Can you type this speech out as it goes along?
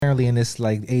apparently in this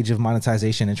like age of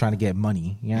monetization and trying to get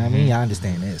money. You know what I mean? I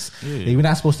understand this. Yeah. You're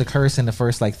not supposed to curse in the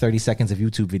first like 30 seconds of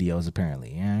YouTube videos, apparently.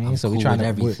 You know what I mean? So we're trying to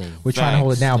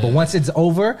hold it down. But once it's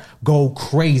over, go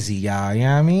crazy, y'all. You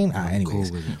know what I mean?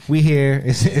 Anyways, we here.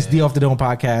 It's the Off the Dome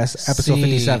podcast, episode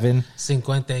 57. 57.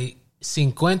 Okay.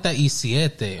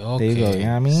 There you go. You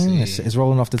know what I mean? It's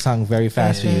rolling off the tongue very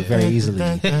fast for you, very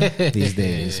easily these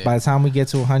days. By the time we get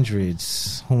to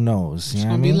hundreds, who knows? You know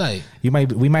what I mean? Light.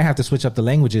 We might have to switch up the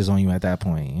languages on you at that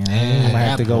point. You know what I mean? You might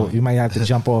have to go. You might have to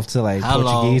jump off to like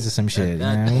Portuguese or some shit. You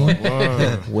know what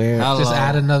I mean? Where just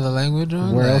add another language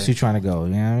on? Where else you trying to go?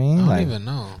 You know what I mean? I don't even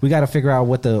know. We got to figure out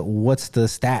what's the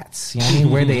stats. You know what I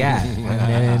mean? Where they at?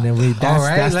 And then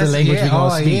that's the language we're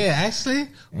gonna speak. Yeah, actually,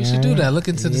 we should do that. Look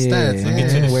into the stats.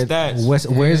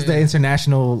 Where's the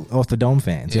international Off the Dome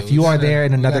fans? If you are there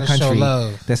in another country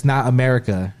that's not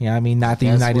America, you know what I mean, not the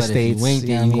United States, if you ain't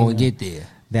there, you gonna get there.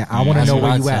 Then I want to know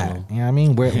where you at. You know what I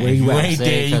mean? Where you at? If you ain't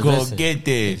there, you gonna get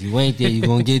there. If you ain't there, you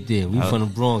gonna get there. We from the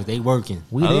Bronx. They working.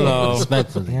 We there.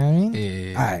 Respectfully. You know what I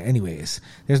mean? All right. Anyways,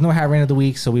 there's no hat rant of the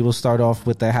week, so we will start off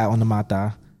with the hat on the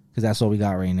mata because that's all we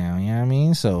got right now. You know what I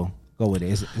mean? So. Go with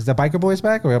it. Is the Biker Boys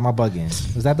back or am I bugging?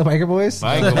 Is that the Biker Boys?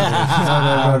 Biker Boys.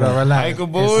 No, relax.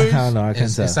 Biker Boys. I don't know. I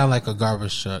can't tell. It sounds like a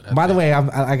garbage truck. By the way,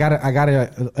 I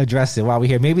gotta address it while we're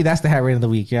here. Maybe that's the hat rate of the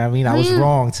week. You know what I mean? I was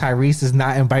wrong. Tyrese is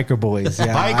not in Biker Boys.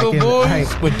 Yeah, Biker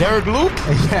Boys with Derek Luke?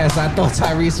 Yes, I thought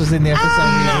Tyrese was in there for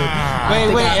some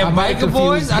reason. Wait, and Biker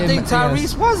Boys? I think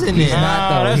Tyrese was in there. He's not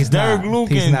though. That's Derek Luke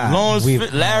and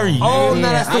Lawrence Larry. Oh, no,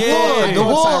 that's the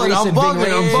Ward. I'm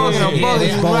bugging.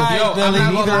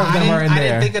 Neither of them are in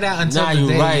there. I didn't think of that until today.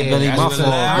 Nah, you right, Billy.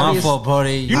 My fault,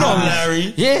 buddy. You know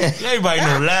Larry. Yeah. Everybody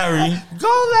know Larry.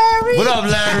 Go, Larry. What up,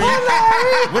 Larry?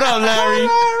 What up, Larry?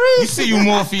 We see you,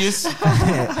 Morpheus.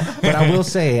 But I will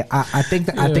say, I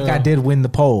think I did win the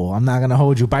poll. I'm not gonna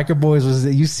hold you. Biker Boys was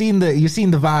you seen the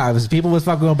vibes. People was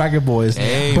fucking with Biker Boys.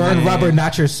 Hey, Burn rubber,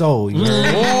 not your soul. You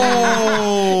know?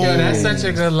 Oh, yo, that's such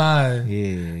a good line.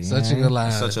 Yeah, such a good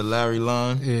line. Such a Larry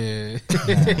line. Yeah.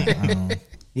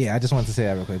 Yeah, I just wanted to say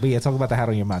that real quick. But yeah, talk about the hat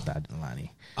on your mata,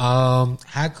 Lonnie.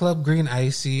 Hat Club Green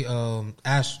Icy Hat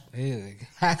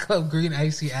Club Green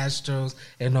Icy Astros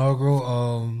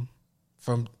inaugural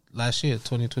from last year,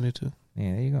 2022.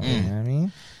 Yeah, there you go. You know what I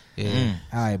mean? Yeah.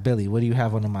 All right, Billy, what do you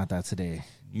have on the mata today?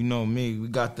 You know me. We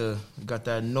got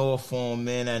that North on,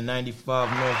 man. That 95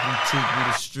 North. We took through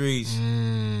the streets.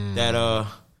 That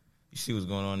you see what's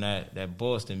going on? That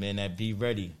Boston, man. That Be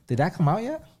Ready. Did that come out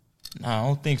yet? Nah, I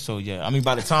don't think so yet. I mean,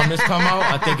 by the time this come out,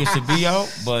 I think it should be out.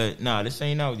 But nah, this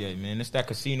ain't out yet, man. It's that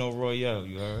Casino Royale,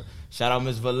 you heard? Shout out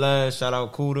Miss Velez. Shout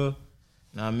out Kuda. Know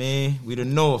what I mean? We the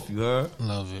North, you heard?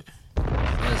 Love it.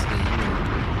 That's the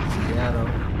Seattle,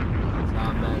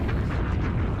 Tom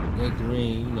Mathis, good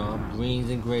green. You know, greens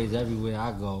and grays everywhere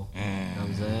I go. You know what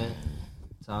I'm saying?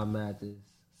 Tom Mathis,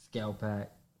 Scout Pack.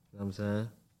 You know what I'm saying?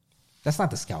 That's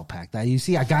not the Scout Pack. That you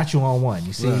see, I got you on one.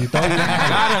 You see, you thought he got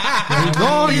it. I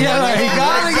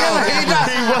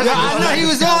know he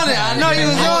was on it. I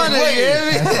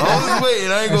was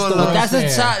waiting. I ain't gonna lie.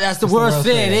 That's the worst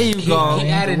fair. There you go. He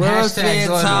added worst fair.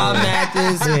 hashtags on Tom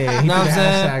Mathis. Yeah, he know put what I'm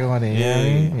saying? hashtag on it. Yeah. You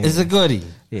know what I mean? It's a goodie.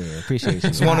 Yeah, appreciate you.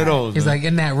 It's one of those. He's like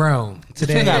in that realm. What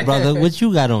you got, brother? What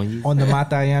you got on you? On the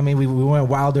mata, you know what I mean? We went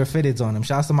Wilder Fitteds on him.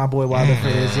 Shouts to my boy Wilder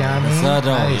Fitteds, you know what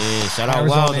I mean? Yeah, shout out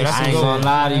Wilder. I ain't gonna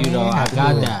lie to you though. I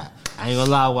got that. I ain't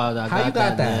gonna lie, Wilder. How you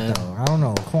got that though? I don't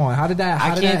know. Quann, how did that?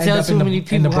 I can't tell too many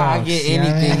people how I get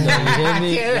anything. Though, you hear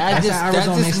me? That's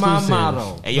just my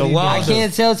motto. Hey, yo, Wilder. I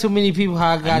can't tell too many people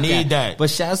how I got that. I need that. But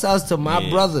shouts outs to my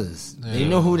brothers. They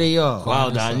know who they are.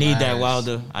 Wilder, I need that,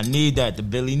 Wilder. I need that. The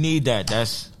Billy need that.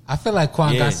 I feel like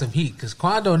Quann got some heat because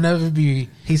Quann don't never be.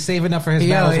 He's saving up for his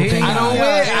battles. I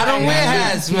don't wear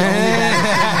hats, man.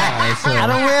 I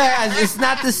don't wear hats. It's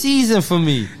not the season for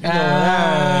me.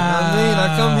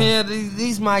 I come here.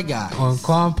 These my guys. When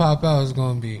Quann pop out, it's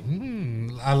gonna be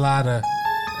a lot of.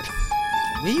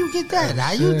 Where you get that?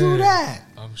 How you do that?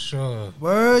 I'm sure.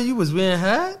 Word, you was wearing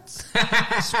hats?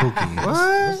 Spooky.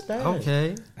 Word?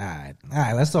 Okay. All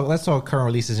right. Let's talk current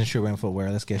releases and streetwear and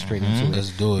footwear. Let's get straight into it. Let's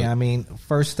do it. Yeah, I mean,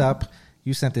 first up,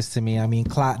 you sent this to me. I mean,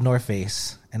 Clot North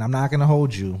Face, and I'm not gonna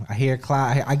hold you. I hear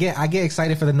Clot. I get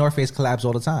excited for the North Face collabs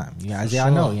all the time. You guys,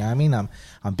 I know. You know what I mean?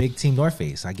 I'm big team North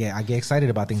Face. I get excited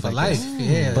about things for like life. this.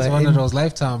 Yeah, but it's one of those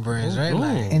lifetime brands, right?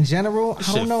 Like, in general,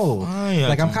 I don't know.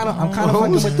 Like I'm kind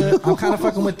of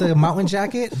fucking with the mountain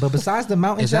jacket. But besides the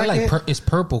mountain jacket, is that like it's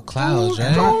purple clouds,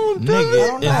 right?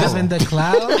 Nigga, is this in the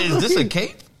cloud? Is this a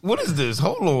cape? What is this?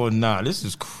 Hold on, nah, this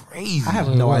is crazy. I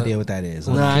have no idea what that is.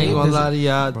 Nah, I ain't gonna lie to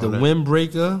y'all. The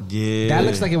windbreaker, yeah, that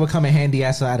looks like it would come in handy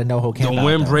ass out of NoHo camp. The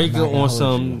windbreaker on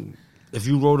some If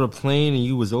you rode a plane and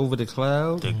you was over the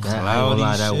cloud, that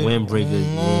windbreaker,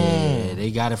 yeah,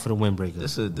 they got it for the windbreaker.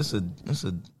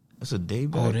 That's a day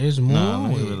back. Oh, there's more. Nah,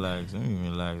 let me relax.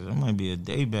 That might be a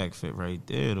day back fit right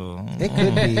there, though. It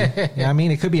could be. Yeah, I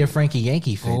mean, it could be a Frankie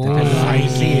Yankee fit.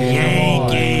 Frankie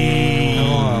Yankee.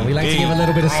 Come on. We like to give a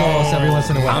little bit of sauce every once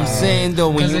in a while. I'm saying though,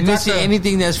 when you mention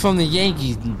anything that's from the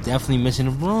Yankees, definitely mention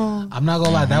the Bronx. I'm not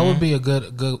gonna lie, that would be a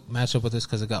good matchup with this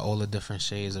because it got all the different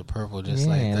shades of purple, just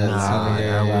like that.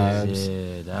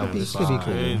 That was could be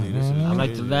cool. I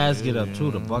like the last get up too.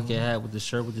 The bucket hat with the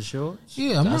shirt with the shorts.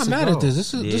 Yeah, I'm not mad at this.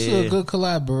 This is a good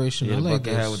collaboration. Yeah, I the like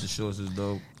bucket hat this. with the shorts is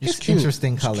dope. It's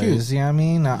interesting colors. Yeah, I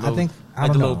mean, I think I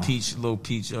like don't the know. little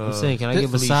peach. I'm saying, can I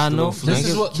give a side note? This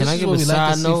is what we like to see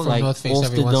from North Face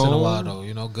every once in a while, though.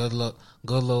 You know, good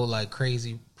little like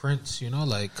crazy prints. You know,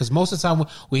 like because most of the time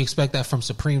we expect that from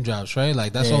Supreme drops, right?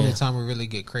 Like that's the only time we really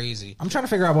get crazy. I'm trying to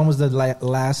figure out when was the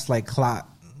last like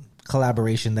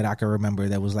collaboration that I can remember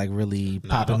that was like really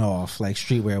popping off, like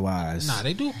streetwear wise. Nah,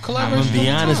 they do collaborations. I'm gonna be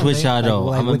honest with y'all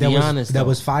though. I'm gonna be honest. That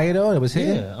was fire though. That was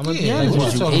hitting. Yeah, I'm gonna be honest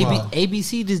with you.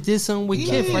 ABC just did something with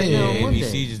Kid right now.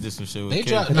 ABC just did some shit with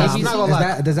Kid. I'm not gonna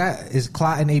lie. Is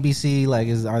Clot and ABC like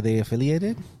are they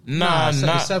affiliated? Nah,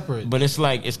 not separate. But it's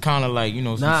kind of like, you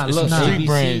know, look, some street ABC,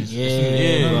 brands.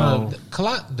 Yeah.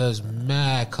 Clot does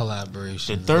mad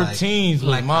collaborations. The 13s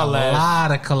like my last. A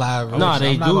lot of collaborations. No,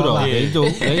 they do though.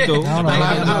 They do.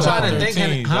 I'm trying to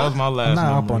think. That was my last. I'm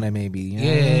not up memory. on that maybe.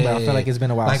 Yeah, but I feel like it's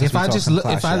been a while. Like since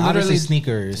if I literally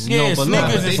sneakers. Yeah,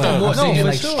 sneakers and stuff. No,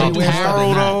 like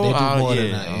apparel though. They do more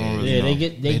than that. Yeah,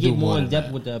 they get more in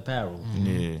depth with the apparel.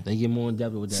 Yeah, they get more in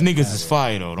depth with that. Sneakers is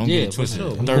fire though. Don't get it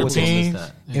twisted. 13.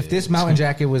 If this mountain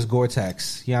jacket was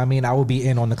Gore-Tex, I mean, I would be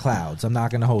in on the clouds. I'm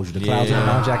not gonna hold you. The clouds and the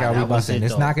mountain jacket, I'll be busting.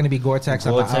 It's not gonna be Gore-Tex.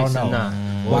 I don't know.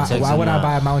 Why would I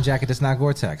buy a mountain jacket that's not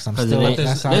Gore-Tex? I'm still.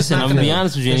 Listen, I'm gonna be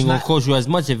honest with you. It ain't gonna cost you as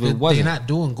much if it wasn't. They're not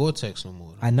doing Gore-Tex no more.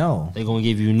 I know. They're gonna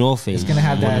give you North Face. It's gonna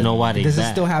have that. Know why they does it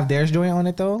still have theirs joint on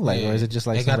it though? Like, or is it just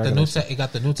like it got the new tech? It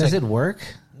got the new tech. Does it work?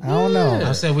 I don't know.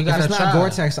 I said we got to try. If it's not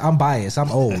Gore-Tex, I'm biased.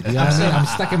 I'm old. You know what I mean? I'm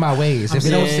stuck in my ways. If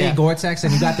it don't say Gore-Tex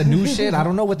and you got the new shit, I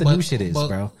don't know what the new shit is,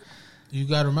 bro. You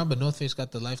gotta remember, North Face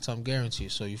got the lifetime guarantee.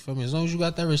 So you feel me? As long as you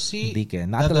got that receipt,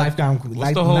 Deacon, not the lifetime,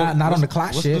 not on the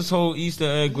clock shit. What's this whole Easter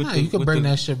egg with you can bring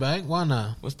that shit back. Why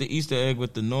not? What's the Easter egg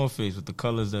with the North Face with the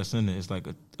colors that's in it? It's like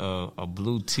a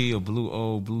blue T, a blue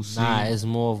O, blue C. Nah, it's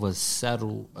more of a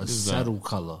subtle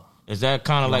color. Is that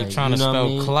kind of like trying to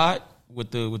spell clot?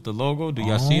 With the logo, do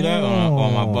y'all see that? Or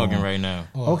am I bugging right now?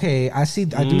 Okay, I do see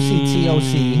TOC.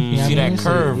 You see that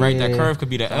curve, right? That curve could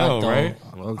be the L, right?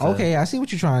 Okay, I see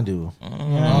what you're trying to do.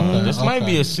 This might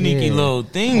be a sneaky little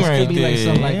thing right could be there. Like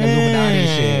some like Illuminati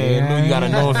shit. You gotta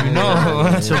know if you know.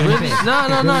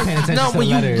 No. When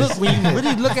you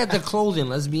really look at the clothing,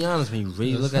 let's be honest. When you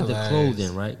really look at the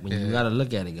clothing, right? When you gotta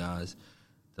look at it, guys.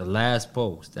 The last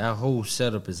post, that whole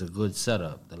setup is a good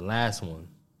setup. The last one.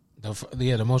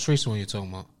 The most recent one you're talking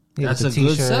about. Yeah, that's a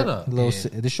good setup.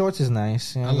 The shorts is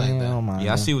nice. I like that.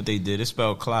 I see what they did. It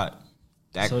spelled clot.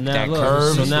 That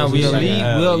curve. So now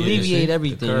we'll alleviate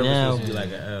everything. Now, like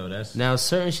an L. Now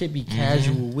certain shit be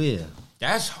casual wear.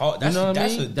 That's hard. That's, you know what I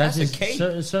mean? That's a cape.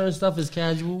 Certain stuff is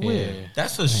casual wear.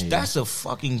 That's a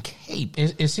fucking cape.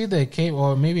 It's either a cape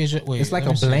or maybe it's just, it's like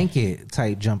a blanket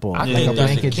type jump on. Like a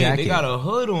blanket jacket. They got a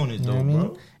hood on it though,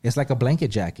 bro. It's like a blanket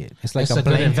jacket. It's like a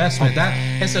good investment.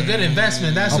 It's a good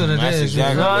investment. That's what it is.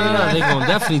 Exactly. No. They're gonna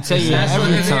definitely tell you that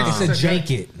every time. It's a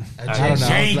jacket.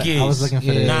 I was looking for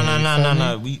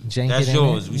No. That's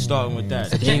yours. We starting with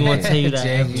that. They ain't gonna tell you that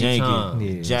every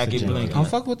time. Jacket blanket. I'm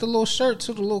fucking with the little shirt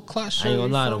too, the little cloth shirt. I ain't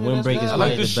gonna lie, the windbreak is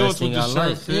like the best thing I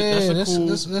like. Yeah,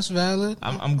 that's valid.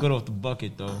 I'm good off the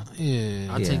bucket though.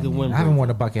 Yeah, I take the windbreak. I haven't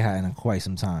worn a bucket hat in quite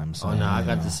some time. So, I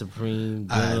got the Supreme.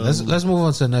 All right, let's move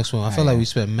on to the next one. I feel like we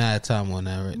spent mad time on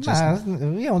that. Right?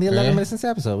 We only 11 minutes in this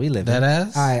episode. We live that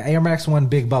ass. All right, Air Max 1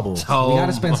 Big Bubble. We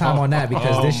gotta spend time on that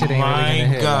because this shit ain't really gonna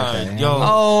hit. God,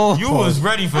 yo, you was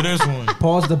ready for this one.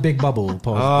 Pause the Big Bubble.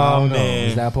 Pause. Man,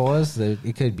 is that pause?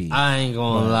 It could be. I ain't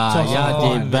gonna lie,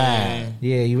 y'all did bad.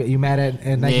 Yeah, you mad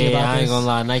at Nike about this? I ain't gonna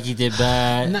lie, Nike did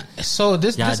bad. So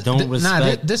this don't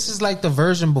respect. This is like the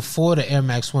version before the Air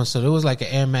Max 1. So there was like an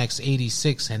Air Max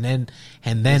 86, and then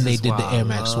they did the Air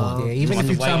Max 1. Yeah, even if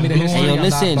you tell me the history, hey, yo,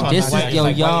 listen, this is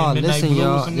y'all. Listen,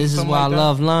 y'all. This is why I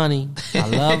love Lonnie. I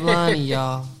love Lonnie,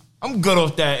 y'all. I'm good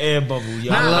off that air bubble,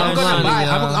 y'all. I'm gonna buy it.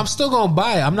 I'm still gonna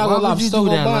buy it. I'm not gonna lie. I'm still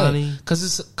gonna buy it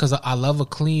because I love a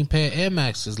clean pair of Air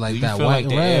Maxes like that. Feel white like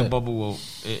the red. air bubble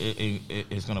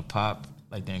it's gonna pop.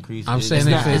 Like the increase. I'm saying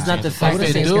it's not the fact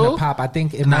that it's gonna pop. I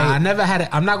think it might. I never had it.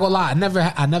 I'm not gonna lie. I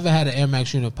never had an Air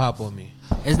Max unit pop on me.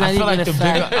 It's not even a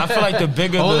fact. I feel like the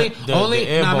bigger the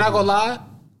air I'm not bubble. gonna lie.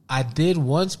 I did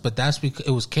once, but that's because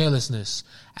it was carelessness.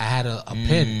 I had a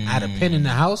pin. I had a pin in the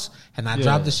house, and I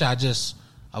dropped the shot.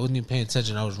 I wasn't even paying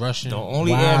attention. I was rushing. The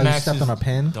only Air Max stepped on a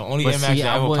pin. The only Air Max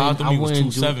that ever popped on me was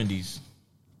 270s.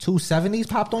 270s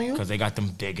popped on you? Because they got them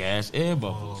big ass air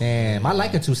bubbles. Damn, I like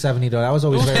a 270 though. That was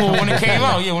always very cool when it came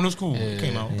out. Yeah, when it was cool. It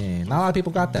came out. Yeah, not a lot of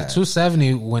people got that.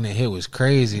 270 when it hit was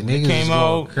crazy. Niggas came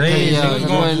out crazy. Yeah, you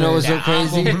want to know what's so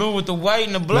crazy? Blue with the white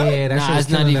and the black. Yeah, nah, it's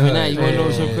not even that. You want to know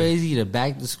what's so crazy? The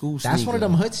back to school sneaker. That's one of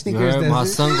them hood sneakers. My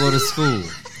son go to school.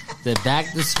 The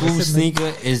back to school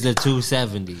sneaker is the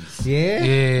 270s. Yeah,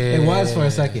 it was for a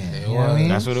second. You know what I mean?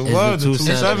 That's what it was. The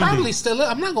 270s. Probably still.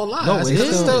 I'm not gonna lie. No, it's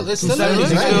still. It's still.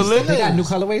 They got new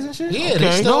colorways and shit. Yeah,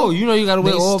 they still. No, you know you gotta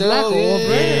wear all black or all black.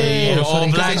 Yeah, all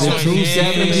black.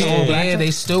 270s. Yeah, they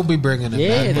still be bringing them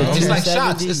back. Yeah, just like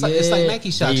shots. It's like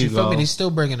Nike shots. You feel me? They still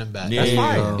bringing them back. That's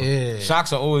fire. Yeah,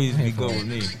 Shocks will always be good with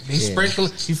me. They sprinkle.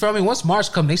 You feel me? Once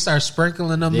March come, they start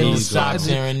sprinkling them in the sides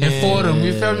and for them.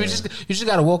 You feel me? You just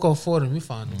gotta walk on for them. You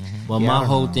find them. But my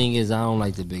whole thing is I don't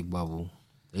like the big bubble.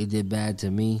 They did bad to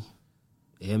me.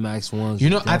 Air Max ones. You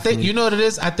know, I think you know what it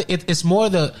is. I think it's more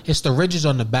it's the ridges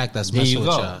on the back that's messing with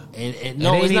y'all.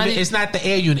 No, it's not the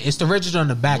air unit. It's the ridges on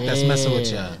the back that's messing with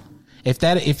y'all. If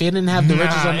it didn't have the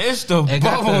ridges on, it's the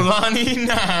bubble, Lonnie.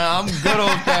 Nah, I'm good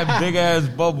off that big ass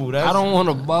bubble. I don't want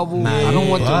a bubble. I don't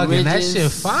want the ridges. That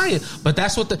shit fire. But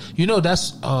that's what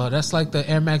that's like the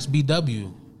Air Max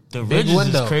BW. The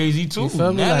ridges is crazy too.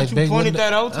 Now that you pointed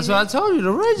that out, that's what I told you.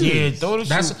 The ridges. Yeah, throw the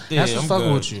shoe. That's what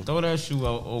fucking with you. Throw that shoe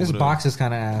out over. This box is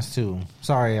kind of ass too.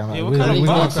 Sorry, we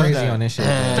go crazy on this shit.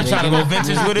 They trying to go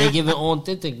vintage with it. They giving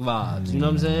authentic vibes. You know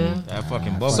what I'm saying? That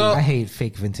fucking bubble. So, I hate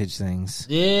fake vintage things.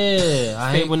 Yeah,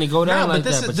 I hate when they go down like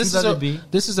that. But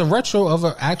this is a retro of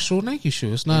an actual Nike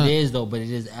shoe. It's not. It is though, but it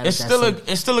is. It's still a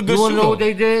good shoe. You want to know what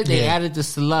they did? They added the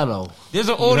stiletto. There's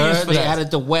an audience for that. They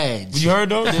added the wedge. You heard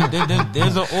though?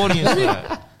 There's an audience for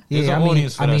that. Yeah,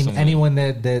 I mean, anyone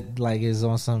that like is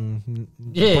on some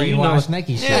brainwashed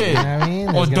Nike shit, you know what I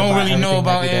mean? Or don't really know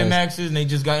about Air Maxes and they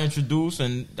just got introduced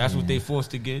and that's what they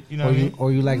forced to get. You know, what I mean?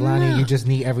 Or you like Lonnie, you just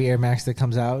need every Air Max that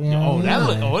comes out. You know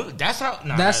that's how.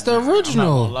 That's the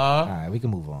original. All right, we can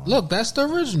move on. Look, that's the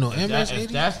original. If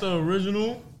that's the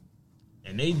original,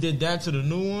 and they did that to the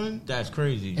new one, that's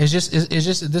crazy. It's just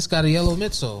this got a yellow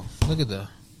midsole. Look at that.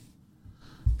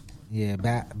 Yeah,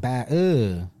 that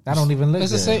don't even look good.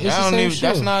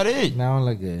 That's not it. That don't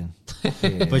look good.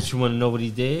 Yeah. But you want to know what he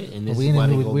did? And this we is why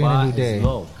they in go a new by. day. It's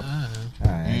low. All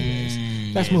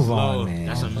right, let's move on, man.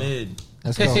 That's a mid.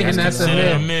 Let's go. That's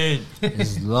a mid.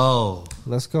 It's low.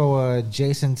 Let's go.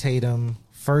 Jason Tatum.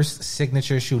 First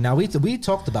signature shoe. Now we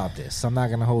talked about this. I'm not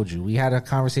gonna hold you. We had a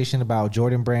conversation about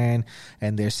Jordan Brand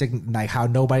and their like how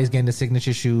nobody's getting the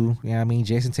signature shoe. You know what I mean?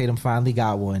 Jason Tatum finally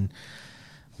got one.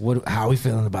 How are we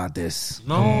feeling about this?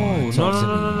 No.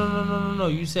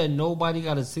 You said nobody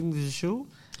got a signature shoe?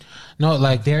 No,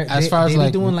 like they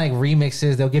doing like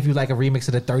remixes. They'll give you like a remix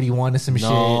of the 31 or some shit.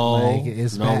 Like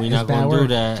we're not gonna do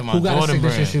that. Who got a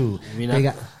signature shoe? They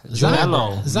got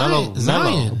Zion.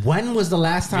 When was the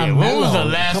last time? When was the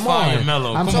last time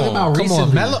Melo? I'm talking about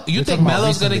recently. Melo. You think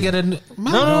Melo's gonna get a?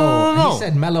 No. He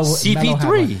said Melo.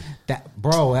 CP3.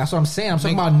 Bro, that's what I'm saying. I'm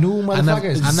talking about new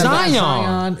motherfuckers.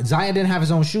 Zion didn't have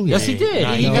his own shoe yet. Yes, he did.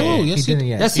 He didn't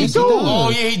yet. Yes, he do. Oh,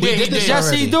 yeah, he did.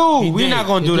 Yes, he do. We're not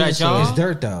going to do that, y'all. It's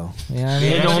dirt, though. You know what I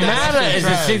mean? It don't matter. It's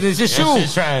a signature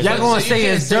shoe. Y'all going to say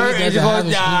it's dirt and you're going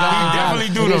to die.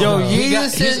 He definitely do that.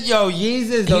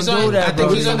 Yeezus don't do that,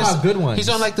 bro. He's on a good one. He's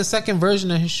on like the second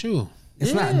version of his shoe.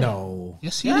 It's not, no.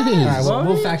 Yes, he is. All right,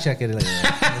 we'll fact check it later.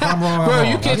 If I'm wrong, bro,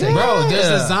 you can't. Bro, there's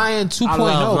a Zion 2.0,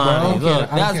 bro. Look,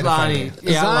 that's Lonnie.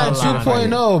 Zion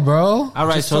 2.0, bro. All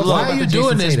right, so look. Why are you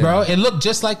doing this, bro? It looked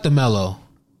just like the Melo.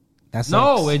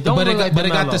 No, it don't. But it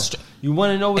got the. You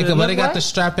want to know what it look like? But it got the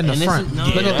strap in the front.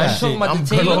 Look at that.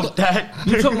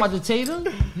 You talking about the Tatum?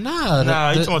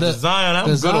 Nah, you talking about the Zion? I'm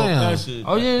good on that shit.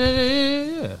 Oh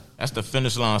yeah. That's the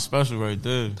finish line special right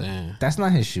there. Damn, that's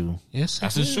not his shoe. Yes,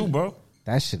 that's his shoe, bro.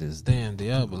 That shit is damn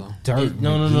Diablo. Dirt.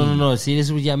 No. See, this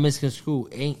is what y'all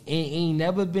misconstrued. Ain't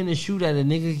never been a shoe that a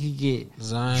nigga could get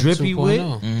Zion drippy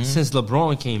 2.0. with since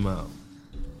LeBron came out.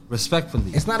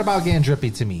 Respectfully, it's not about getting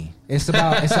drippy to me. It's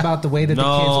about the way that the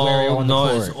kids wear it on the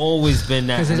court. No, it's always been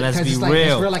that. Let's be real.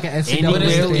 It's real like an NCAA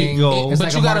thing. It's but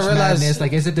like you gotta realize,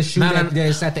 like, is it the shoe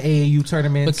that's at the AAU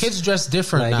tournaments? But kids dress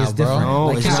different now, it's bro. No,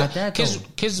 it's not that.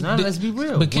 Kids, let's be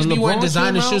real. But kids be wearing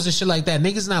designer shoes and shit like that.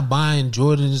 Niggas not buying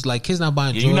Jordans. Like kids not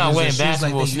buying Jordans. You're not wearing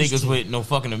basketball sneakers with no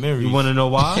fucking Amiri. You want to know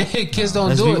why? Kids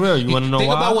don't do it. Real. You want to know why?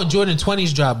 Think about when Jordan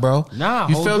 20s dropped, bro. Nah,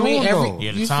 you feel me?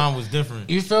 The time was different.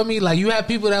 You feel me? Like you had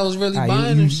people that was really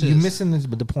buying them shit. You missing this,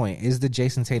 but the point is the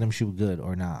Jason Tatum shoe good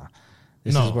or nah?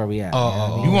 This is where we at.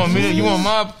 You want me? You want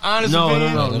my honest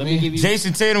opinion? No. Let me give you.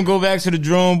 Jason Tatum go back to the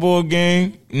drawing board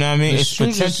game. You know what I mean? It's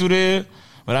potential there,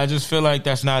 but I just feel like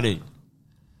that's not it.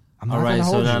 All right,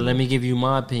 so now let me give you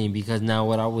my opinion, because now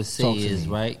what I would say is,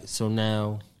 right, so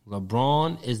now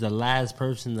LeBron is the last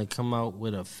person to come out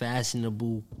with a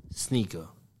fashionable sneaker.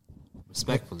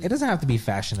 Respectfully. It doesn't have to be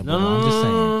fashionable. I'm just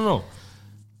saying. No.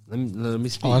 Let me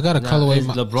speak. I got a colorway.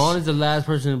 LeBron is the last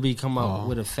person to come out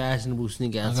with a fashionable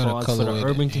sneaker as far as for the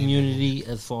urban community,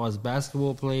 as far as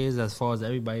basketball players, as far as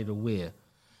everybody to wear.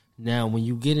 Now, when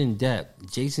you get in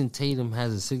depth, Jason Tatum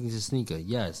has a signature sneaker.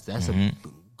 Yes, that's a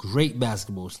great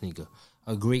basketball sneaker,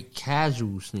 a great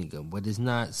casual sneaker, but it's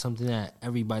not something that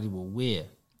everybody will wear.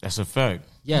 That's a fact.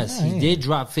 Yes, he did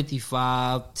drop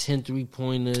 55, 10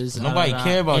 3-pointers. Nobody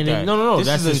care about that. No.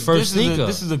 That's his first sneaker.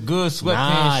 This is a good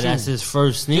sweatpants shoe. That's his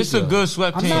first sneaker. This is a good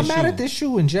sweatpants shoe. I'm not mad at this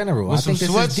shoe in general. With I think some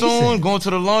this sweats is decent. on, going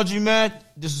to the laundromat,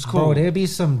 this is cool. Bro, there be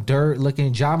some dirt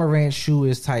looking. Ja Morant shoe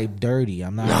is type dirty.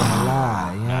 I'm not gonna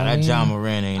lie. You know that Ja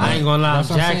Morant ain't. I ain't gonna lie. I'm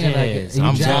jacking it.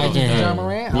 I'm jacking Ja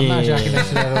Morant. I'm not jacking that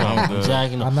shit at all. I'm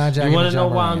jacking. I'm not jacking. You wanna know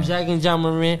why I'm jacking Ja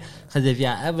Morant? Because if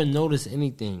y'all ever notice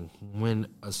anything, when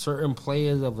a certain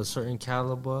players of a certain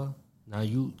caliber,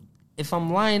 if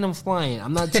I'm lying, I'm flying.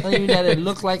 I'm not telling you that it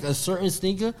looked like a certain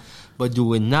sneaker, but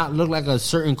do it not look like a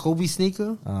certain Kobe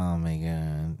sneaker? Oh my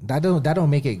god, that don't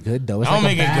make it good though. It's don't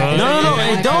like make it good.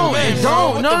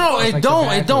 No,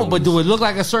 it don't. But do it look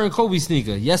like a certain Kobe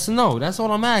sneaker? Yes or no? That's all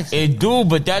I'm asking. It do,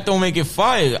 but that don't make it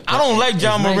fire. I don't like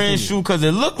Ja Morant's shoe because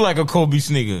it looked like a Kobe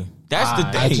sneaker. That's the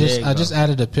thing. I just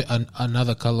added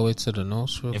another colorway to the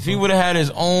nose. If he would have had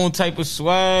his own type of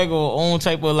swag or own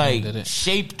type of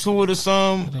shape to it or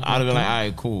something, I'd have been like, all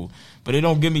right, cool. But it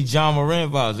don't give me Ja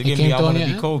Morant vibes. It give me I want to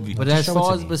be Kobe. But as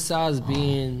far as besides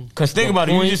being, because think about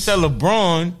it, you just said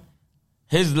LeBron,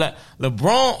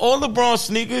 all LeBron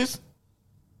sneakers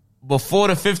before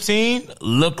the 15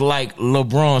 look like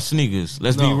LeBron sneakers.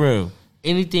 Let's be real.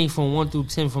 Anything from 1 through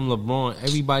 10 from LeBron,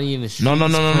 everybody in the streets No. I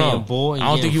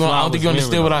don't think you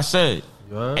understand what I said.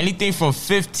 Right. Anything from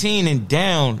 15 and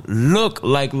down look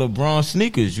like LeBron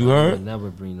sneakers. You heard? I would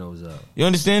never bring those up. You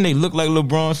understand? They look like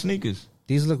LeBron sneakers.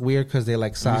 These look weird because they're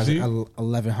like size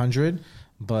 1100,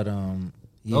 but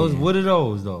those what are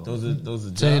those though? Those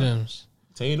are Tatum's.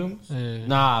 Tatum's?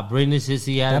 Nah, bring this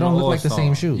he had. That don't look like the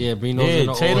same shoe. Yeah, bring those.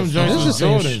 Yeah, Tatum joints is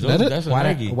Jordans. That's a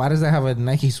Nike. Why does that have a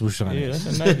Nike swoosh on it? Yeah,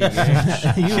 that's a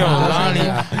Nike. Yo, Lonnie.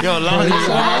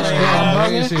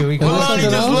 Lonnie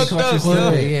just looked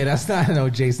up. Yeah, that's not no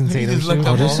Jason Tatum shoe. I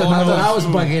thought I was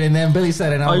bugging, and then Billy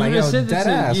said it. And I'm like, yo, dead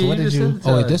ass. What did you?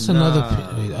 Oh, wait, that's another.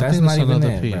 That's not even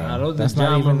it. That's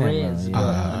not even it.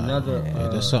 Another.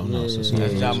 That's something else.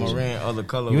 That's Ja Morant, other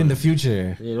color. You in the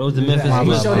future? Yeah, those are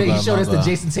Memphis. He showed us the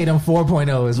Jason Tatum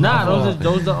 4.0s. Nah,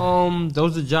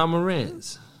 those are Ja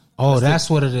Morant's. Oh, that's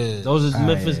what it is. Those are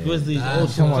Memphis Grizzlies.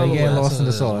 Come on, you get lost in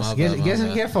the sauce.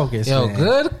 Get focused. Yo, man.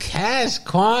 good cash,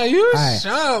 Quann. You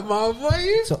sharp, my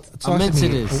boy. So, I'm into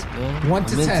this. 1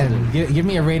 to 10. Give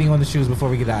me a rating on the shoes before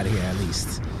we get out of here, at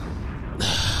least.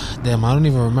 Damn, I don't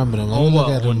even remember them. Let me look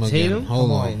at them Tatum? again.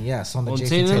 Hold on. Yes, on the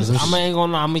Jason Tatum.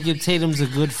 I'm gonna give Tatum's a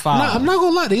good 5. Nah, I'm not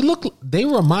gonna lie. They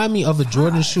remind me of a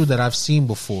Jordan shoe that I've seen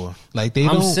before. Like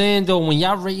I'm saying though, when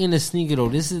y'all rating a sneaker though,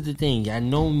 this is the thing. Y'all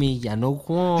know me. Y'all know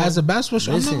Quann. As a basketball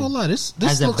shoe, I'm not gonna lie. This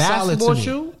as looks a basketball solid to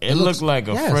shoe. me. It looked like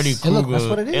a Freddy Krueger. That's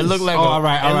what it is. It looked like all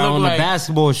right. On the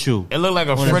basketball shoe. It looked like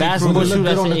a Freddy basketball Krueger. shoe. Good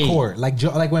That's on the 8. court,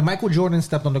 like when Michael Jordan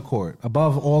stepped on the court.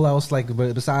 Above all else, like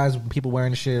besides people wearing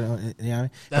the shit, you know what I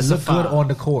mean? That's it looked good on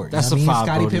the court. That's you know a 5.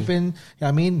 Scottie Pippen. You know what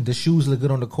I mean? The shoes look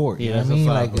good on the court. You know what I mean?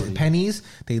 Like pennies,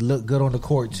 they look good on the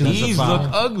court too. These look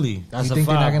ugly. That's you a think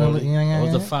 5. they're not gonna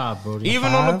look, Those are 5, bro.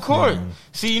 Even on the court.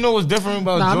 See, you know what's different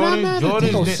about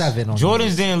Jordan?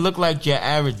 Jordans didn't look like your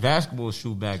average basketball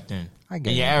shoe back then. And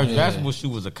your average basketball shoe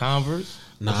was a Converse.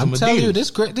 Nah, I'm telling you, this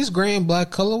gray and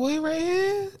black colorway right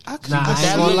here.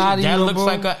 That looks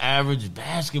like an average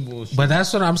basketball shoe. But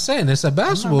that's what I'm saying. It's a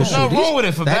basketball shoe. There's nothing wrong with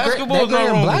it. For basketball, that it's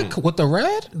not wrong black with it. With the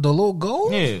red, the little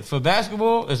gold. Yeah, for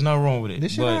basketball, it's not wrong with it.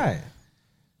 This shit right.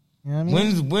 You know what I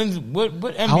mean?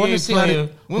 What NBA player?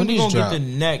 When we gonna get the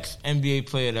next NBA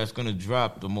player that's gonna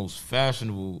drop the most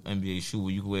fashionable NBA shoe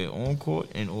where you can wear on court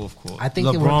and off court? I think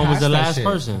LeBron was the last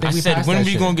person. I said, when are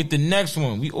we gonna get the next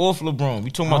one? We off LeBron.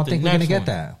 We talking about the next one. I don't think we're gonna get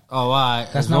that. Oh, all right.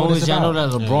 That's not what it's about. Y'all know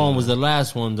that LeBron was the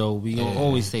last one, though. We gonna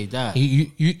always say that.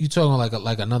 You talking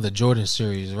like another Jordan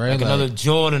series, right? Like another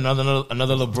Jordan, another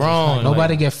LeBron.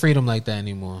 Nobody get freedom like that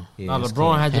anymore. Yeah,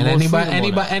 LeBron had the most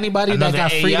freedom. Anybody that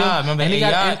got freedom,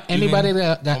 anybody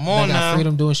that got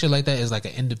freedom doing shit like that is like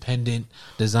an independent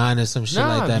designer, some shit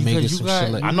like that, making some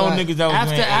shit like that. I know niggas that was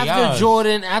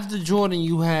after Jordan,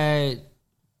 you had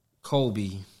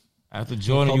Kobe. After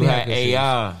Jordan, you had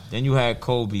AI. Then you had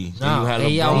Kobe. Then you had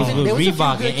AI was with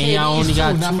Reebok, and AI only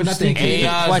got two sneakers.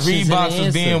 AI's Reeboks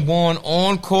was being worn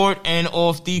on court and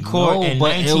off the court in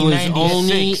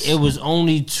 1996. It was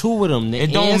only two of them.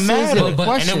 It don't matter.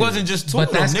 And it wasn't just two of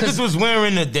them. Niggas was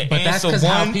wearing the answer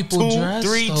 1, 2,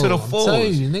 3 to the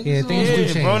 4s. Yeah,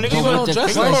 things do bro.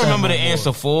 Niggas don't remember the answer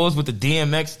 4s with the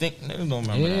DMX thing. Niggas don't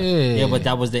remember that. Yeah, but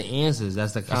that was the answers.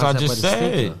 That's the concept of the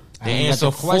sneaker. The answer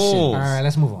 4. All right,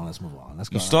 let's move on. Let's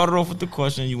go. You started off with the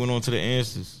question. You went on to the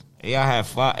answers. AI had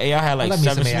 5. AI had like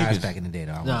 7 sneakers back in the day,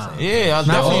 though. Yeah, I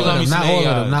definitely let me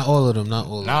some Not all of them. Not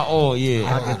all.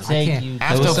 Yeah. I take you.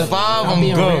 After 5, I'm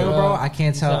good, real, bro. I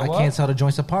can't tell the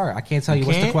joints apart. I can't tell you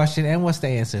what's the question and what's the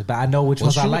answer, but I know which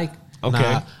ones I like.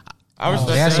 Okay. I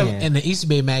respect that. In the East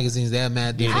Bay magazines, they have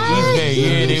mad different. East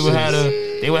Bay, they would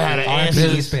have an answer.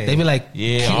 They be like,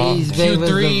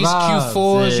 Q3s,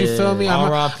 Q4s. You feel me?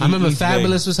 I remember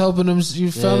Fabulous was helping them.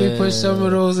 You feel me? Put some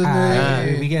of those in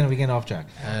there. We getting off track.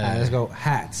 Let's go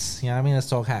hats. You know what I mean? Let's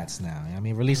talk hats now. You know what I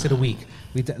mean? Release of the week.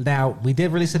 We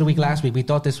did release of the week last week. We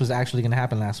thought this was actually going to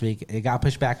happen last week. It got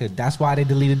pushed back. That's why they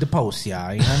deleted the post,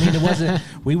 y'all. You know what I mean?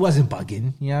 We wasn't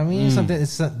bugging. You know what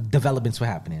I mean? Developments were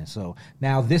happening. So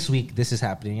now this week, this is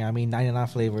happening. You know what I mean? 99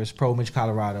 flavors, Pro Image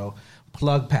Colorado,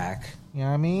 plug pack. You know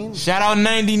what I mean? Shout out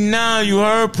 99, you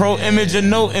heard? Pro Image or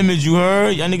no image, you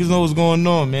heard? Y'all niggas know what's going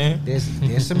on, man. There's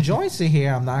some joints in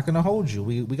here. I'm not gonna hold you.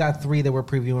 We got 3 that we're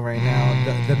previewing right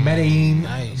now. The Medellin,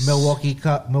 Milwaukee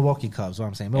Cubs. What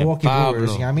I'm saying, Milwaukee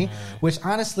Brewers. You know what I mean? Which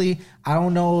honestly, I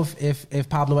don't know if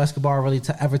Pablo Escobar really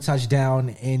ever touched down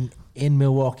in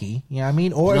Milwaukee, you know what I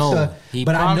mean? Or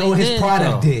but I know his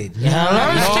product did. You know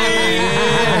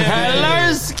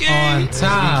on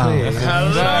time.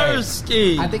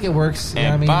 I think it works. You know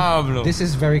what I mean? Pablo. This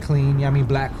is very clean. You know what I mean?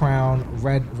 Black crown,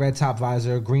 red top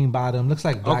visor, green bottom. Looks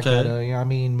like black leather. You know what I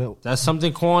mean? That's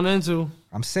something Quann into.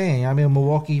 I'm saying, I mean,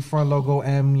 Milwaukee front logo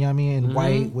M, you know what I mean, in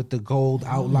white with the gold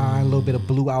outline, a little bit of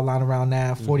blue outline around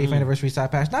that. 40th anniversary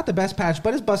side patch. Not the best patch,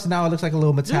 but it's busting out. It looks like a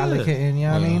little metallic hitting, you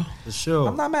know what I mean? For sure.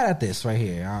 I'm not mad at this right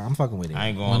here. I'm fucking with it. I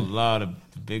ain't gonna lie, the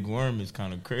Big Worm is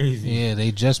kind of crazy. Yeah,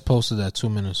 they just posted that 2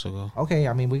 minutes ago. Okay,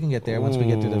 I mean, we can get there once we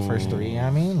get through the first 3, you know what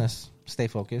I mean? Let's stay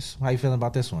focused. How you feeling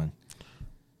about this one?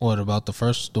 What about the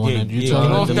first one that you Get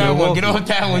off that one. Get off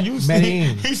that one. You see,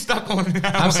 he's stuck on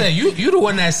that. I'm saying you the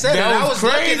one that said it. I was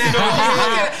crazy, looking at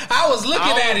it. I was looking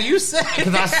at it. You said it.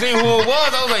 Because I seen who it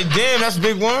was. I was like, damn, that's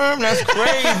Big Worm. That's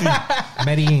crazy.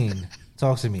 Medellin.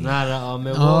 Talk to me.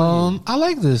 I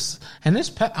like this. And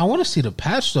this I want to see the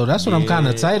patch though. That's what I'm kind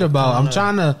of tight about. I'm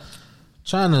trying to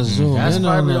zoom That's in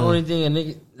probably on the only thing a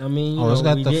nigga. I mean, it's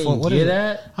got the what is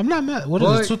that? I'm not mad. What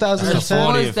is it? 2010. That's the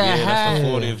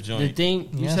 40th joint. The thing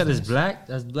you said is black.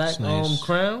 That's black.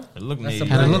 Crown. It looked and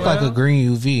it looked like a green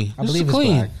UV. I believe it's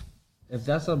black. If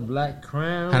that's a black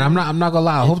crown, and I'm not gonna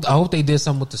lie. I hope they did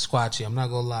something with the squatchy. I'm not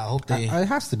gonna lie. I hope they. It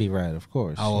has to be red, of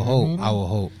course. I will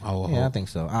hope. Yeah, I think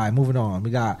so. All right, moving on.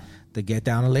 We got the Get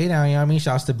Down and Lay Down. You know what I mean?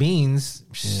 Shouts to Beans.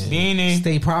 Beanie.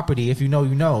 State property. If you know,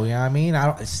 you know. You know what I mean?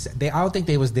 I don't think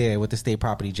they was there with the state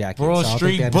property jacket. Broad so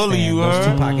Street Bully, you those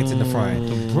heard? 2 pockets in the front.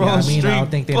 You know what I mean? I don't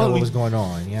think they know what was going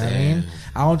on. You know what I mean?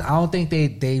 I don't think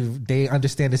they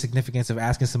understand the significance of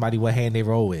asking somebody what hand they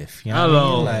roll with. You know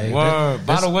Hello. What I mean? Word.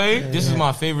 By the way, this is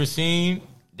my favorite scene.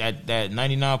 That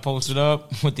 99 posted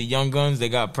up with the Young Guns. They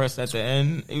got pressed at the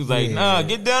end. He was like, nah,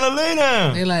 get down and lay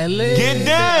down. They like, get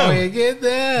down. Oh, yeah, get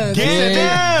down. Get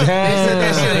down. They said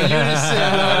that shit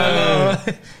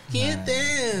in unison. Get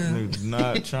down.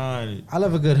 Not trying it. I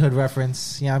love a good hood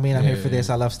reference. You know what I mean? I'm here for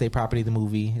this. I love State Property, the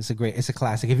movie. It's a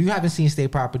classic. If you haven't seen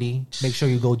State Property, make sure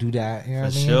you go do that. You know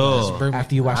what I mean? Sure.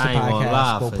 After you watch the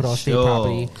podcast, go put on State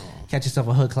Property. Catch yourself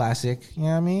a hood classic. You know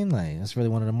what I mean? Like, that's really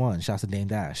one of them ones. Shouts to Dame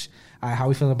Dash. All right, how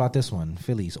we feeling about this one?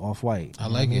 Phillies, off-white. I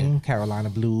like it. Carolina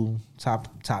blue, top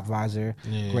visor,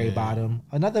 gray bottom.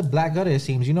 Another black gutter, it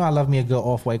seems. You know I love me a good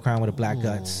off-white crown with a black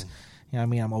guts. You know what I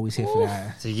mean? I'm always here for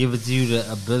that. To give it to you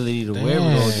the ability to wear it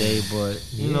all day, but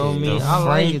you know what I mean? The I like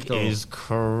Frank it though. is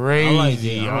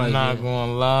crazy. I'm not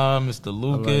gonna lie, Mr.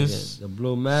 Lucas. The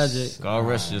Blue Magic. God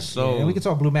rest your soul. And we can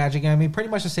talk Blue Magic. I mean, pretty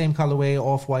much the same colorway,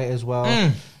 off-white as well.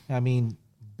 I mean,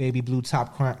 baby blue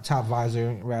top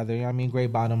visor, rather. I mean, gray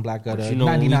bottom, black gutter. You know,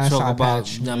 99 we talk side about,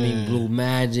 patch. I mean, Blue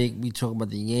Magic. We talk about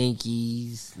the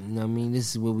Yankees. You know what I mean?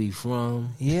 This is where we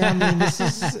from. Yeah, I mean, this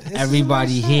is...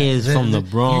 Everybody here is from the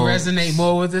Bronx. You resonate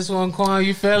more with this one, Quann?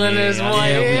 You feeling this one?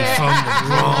 Yeah, we from the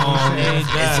Bronx.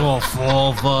 It's all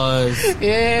four of us.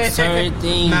 Yeah. Certain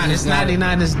things. Nah, this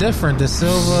 99 is different. The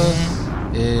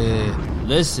silver... Yeah.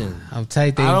 Listen, I'm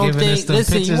tight. They giving us the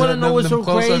pictures. You want to know what's so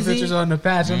crazy? Pictures on the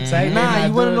patch. I'm tight. Nah,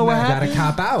 you want to know what happened?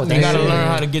 Gotta cop out. They gotta learn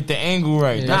how to get the angle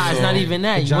right. Nah, it's not even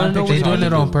that. You want to know they doing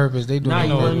it on purpose. They doing it.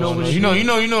 You want to know what you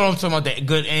know what I'm talking about. That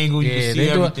good angle. You can see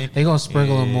everything. They gonna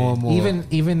sprinkle them more and more.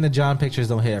 Even the John pictures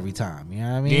don't hit every time. You know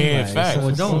what I mean? Yeah, like,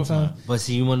 facts. So but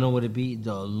see, you want to know what it be?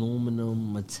 The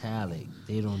aluminum metallic.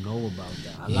 They don't know about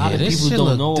that. A lot of this people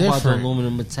don't know different. about the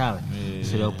aluminum metallic.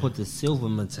 So they'll put the silver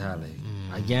metallic.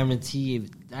 I guarantee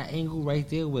if that angle right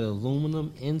there with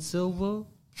aluminum and silver.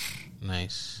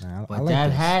 Nice. But like that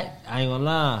this. hat, I ain't gonna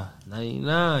lie.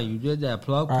 99, you did that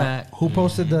plug pack. Who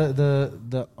posted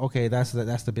the okay, that's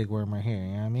the big worm right here. You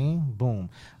know what I mean? Boom.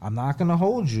 I'm not gonna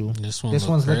hold you. This one's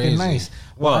look looking crazy. nice.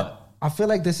 What? I feel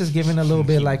like this is giving a little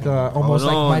bit like almost Hold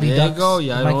like on, Mighty there Ducks. you go.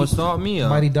 Y'all Mikey- don't start me up.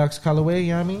 Mighty Ducks colorway, you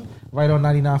know what I mean? Right on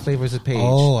 99 flavors a page.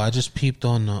 Oh, I just peeped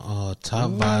on the top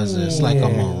visor. It's like a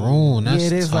maroon. That's yeah,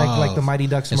 it is tough. like the Mighty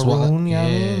Ducks It's maroon, what- you know what I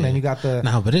yeah. mean? Then you got the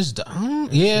Nah, but it's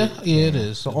it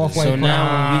is. So off-white So now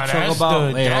when we Nah, talk that's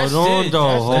about, the- hey, that's hold on it. though,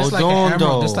 That's hold like an on emerald-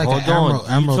 though, that's like hold an on.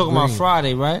 emerald You talking about green.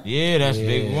 Friday, right? Yeah, that's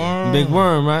Big Worm. Big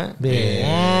Worm, right?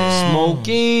 yeah.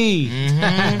 Smokey,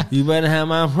 you better have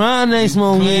my Friday,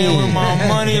 Smokey. Playing with my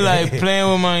money, like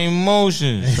playing with my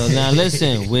emotions. So now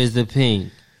listen, where's the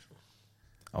pink?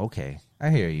 Okay, I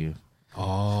hear you.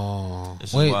 Oh, This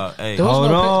is wait. wild. Hey, There was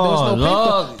hold no pink, on,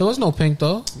 look. there was no pink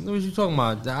though. What you talking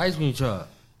about? The ice cream truck.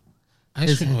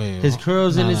 Ice cream- wait, His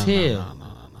curls in nah, his nah, hair. nah, nah,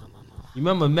 nah. You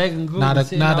remember Megan Good? Nah, was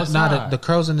sitting outside. the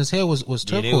curls in his hair was yeah,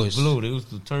 they turquoise. was blue. They was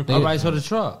the turquoise. All right, so the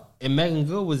truck. And Megan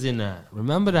Good was in that.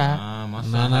 Remember that? Nah,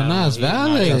 it's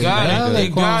valid. They got Valid. it. They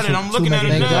got it. I'm looking at it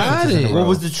They now. got it. What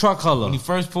was the truck color? When he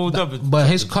first pulled up, But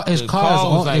his car is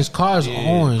yeah,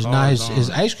 orange. Now car's his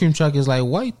ice cream truck is like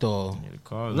white though. Yeah, the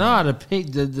car's Nah, the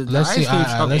pink. The Let's ice see, cream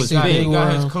truck let's was see. He pink.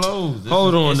 got his clothes.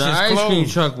 Hold on, It's the his ice cream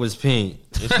clothes. truck was pink.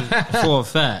 It's his- For a The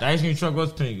fact. ice cream truck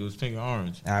was pink. It was pink and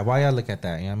orange. All right, why y'all look at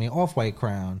that? You know what I mean? Off-white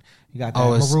crown. You got that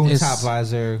Oh, maroon it's- top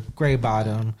visor, gray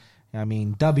bottom. You know what I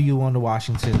mean, W on the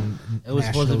Washington. It was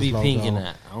supposed to be Nationals pink in logo.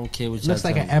 that. I don't care what you Looks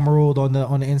like an emerald on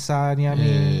the inside. You know what I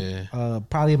mean? Yeah.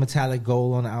 Probably a metallic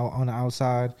gold on the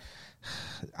outside.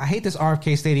 I hate this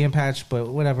RFK Stadium patch, but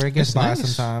whatever. It gets It's by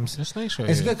nice. sometimes. It's nice right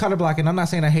It's here. good color blocking. I'm not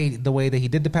saying I hate the way that he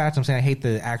did the patch. I'm saying I hate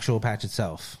the actual patch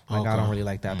itself. Like I Okay. don't really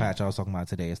like that patch I was talking about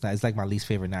today. It's like my least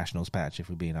favorite Nationals patch, if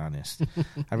we're being honest.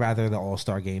 I'd rather the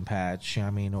All-Star Game patch, you know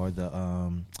what I mean, or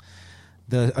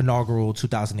the inaugural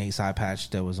 2008 side patch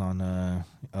that was on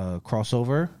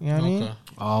crossover. You know what I mean?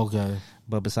 Okay. Okay.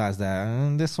 But besides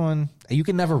that, this one, you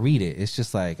can never read it. It's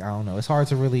just like, I don't know. It's hard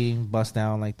to really bust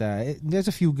down like that. There's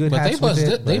a few good But hats they bust with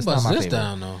it. it, but they it's not bust my this favorite.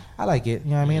 down though. I like it.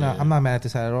 You know what I mean? I'm not mad at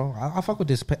this hat at all. I fuck with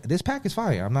this. This pack is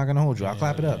fire. I'm not going to hold you. I'll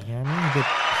clap it up. You know what I mean?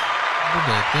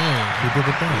 He did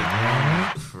the thing. You know what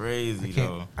I mean? Crazy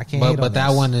though. I can't hate But on that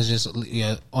this. one is just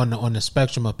on the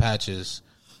spectrum of patches.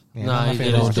 Yeah, Nah, not my he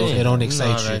favorite did one. his thing. It don't You know excite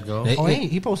how you. that go. It- Oh, it-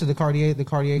 he posted the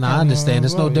Cartier. Nah, I understand.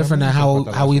 It's no different than how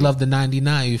we love. love the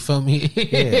 99. You feel me?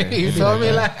 Yeah, you feel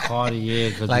me? Like, Cartier,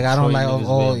 because Like, I don't like all-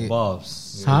 all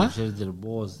buffs. Huh? Should have did the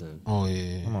Boston. oh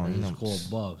yeah. Come on, you It's know. called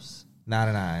buffs. Nah.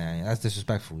 That's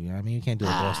disrespectful. You know what I mean? You can't do a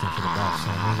Boston for the Bucks. You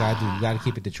know what I mean? You got to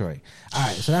keep it Detroit. All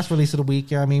right, so that's release of the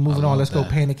week. You know what I mean? Moving on. love Let's go that.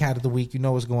 Panic Cat of the week. You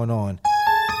know what's going on.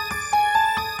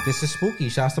 This is spooky.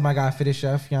 Shouts to my guy Fitted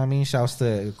Chef. You know what I mean? Shouts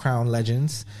to Crown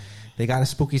Legends. They got a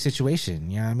spooky situation.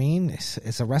 You know what I mean?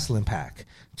 It's a wrestling pack.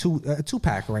 Two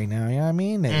pack right now. You know what I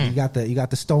mean? You got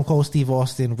the Stone Cold Steve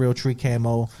Austin Real Tree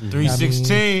camo.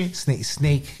 316.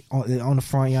 Snake on the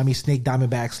front. You know what I mean? Snake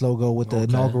Diamondbacks logo with the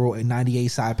inaugural 98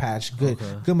 side patch. Good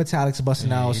metallics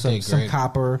busting out. he Some did great.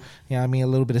 copper. You know what I mean? A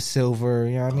little bit of silver.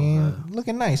 You know what I mean?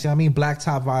 Looking nice. You know what I mean? Black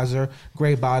top visor,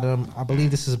 gray bottom. I believe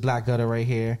this is black gutter right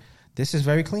here. This is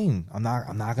very clean. I'm not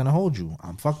gonna hold you.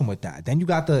 I'm fucking with that. Then you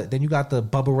got the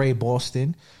Bubba Ray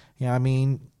Boston. You know what I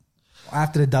mean?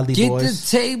 After the Dudley Get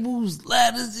Boys. the tables,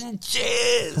 ladders, and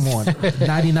chairs. Come on,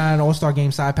 99 All-Star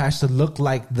Game side patch to look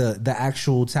like the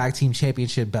actual tag team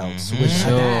championship belts, which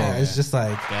it's just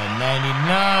like That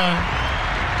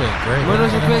 99. fit great. What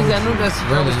else crazy? I know that's what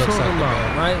really I was looks talking like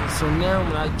about, right? So now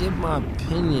when I give my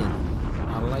opinion,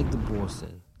 I like the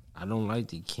Boston. I don't like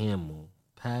the camo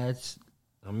patch.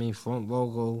 Front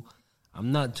logo.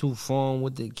 I'm not too fond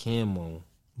with the camo.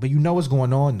 But you know what's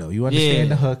going on, though. You understand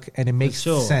the hook, and it makes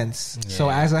sense. Yeah. So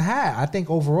as a hat, I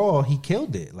think overall he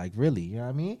killed it. Like, really, you know what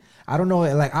I mean? I don't know.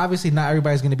 Like, obviously, not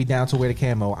everybody's going to be down to wear the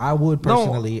camo. I would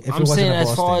personally, if it wasn't saying a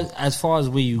Boston. as far as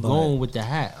where you going with the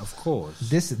hat, of course.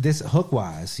 This hook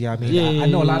wise, you know what I mean? I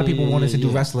know a lot of people wanted to do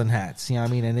wrestling hats, you know what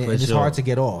I mean? And it's hard to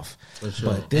get off.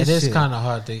 Sure. But it is kind of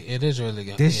hard. It is really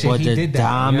good. This shit, he did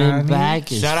that.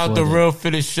 Diamondback. Shout out the Real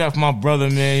Fitted Chef, my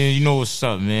brother, man. You know what's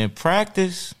up, man.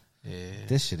 Practice. Yeah.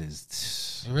 This shit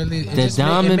is really the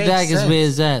Diamondback is where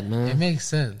it's at, man. It makes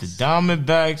sense. The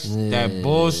Diamondbacks, that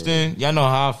Boston. Y'all know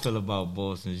how I feel about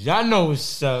Boston. Y'all know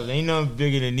what's up. Ain't nothing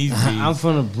bigger than these beats. I'm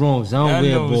from the Bronx. I don't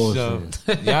wear Boston.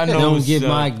 Y'all know don't what's get up.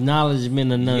 my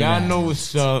acknowledgement or none. Y'all know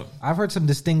what's up. I've heard some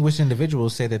distinguished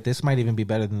individuals say that this might even be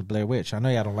better than the Blair Witch. I know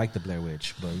y'all don't like the Blair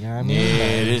Witch, but you know what I mean?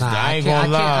 Yeah, I ain't gonna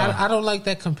lie. I don't like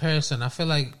that comparison. I feel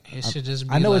like it should just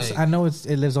be. I know it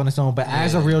lives on its own, but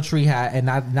as a real tree hat and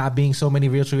not being so many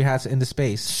real tree hats in the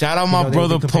space. Shout out my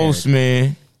brother Post,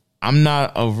 man. I'm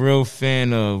not a real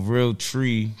fan of real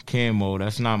tree camo.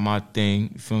 That's not my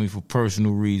thing. You feel me? For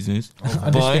personal reasons.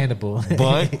 Understandable.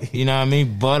 But you know what I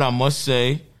mean? But I must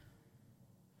say,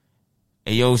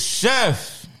 hey yo,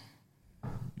 chef,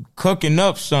 you cooking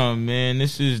up something, man.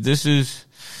 This is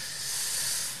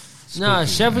Nah,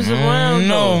 Chef is around.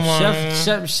 No,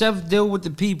 man. Chef deal with the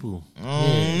people.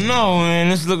 No, man.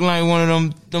 This look like one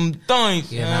of them things.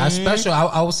 Yeah, special.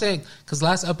 I was saying, because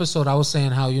last episode I was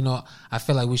saying how, I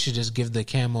feel like we should just give the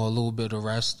camo a little bit of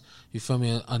rest. You feel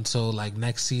me? Until like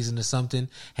next season or something.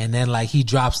 And then like he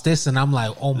drops this and I'm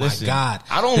like, oh my God.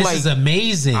 This is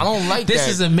amazing. I don't like this.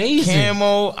 Is amazing.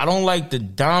 Camo. I don't like the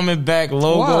Diamondback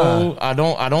logo. Why?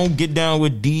 I don't get down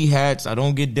with D hats. I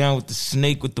don't get down with the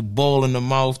snake with the ball in the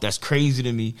mouth. That's crazy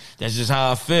to me. That's just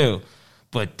how I feel.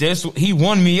 But he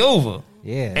won me over.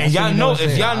 Yeah, and y'all know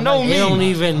if y'all know me, don't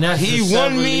even he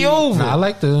won me over. Nah, I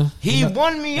like the. He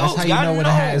won me over. That's how you know when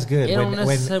a hat is good. When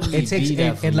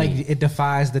it it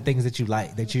defies the things that you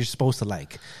like, that you're supposed to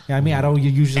like. You know what I mean? I don't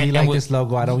usually like this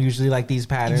logo. I don't usually like these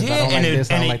patterns. I don't like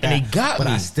this. I don't like that. And it got but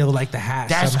me. I still like the hat.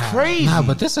 That's crazy. Nah,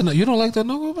 but you don't like the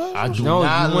logo, bro? I do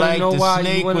not like the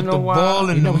snake with the ball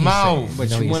in the mouth.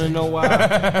 But you want to know why?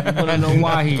 You want to know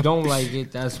why he don't like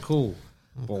it? That's cool.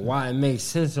 But why it makes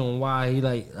sense on why he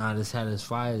like, this hat is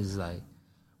fire is like,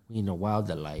 we in the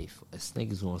wildlife. A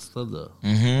snake is gonna slither.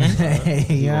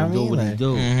 Mm-hmm. You know what I mean? Do what he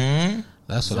do. Mm-hmm.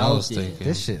 That's what I was thinking.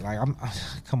 This shit, like,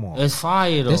 come on. It's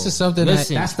fire though. This is something that's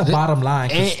the bottom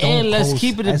line. And let's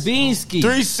keep it a Beansky.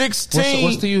 316.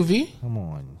 What's the UV? Come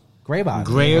on. Gray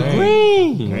bottom. Gray or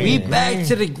green. We back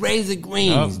to the grays and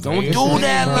greens. Don't do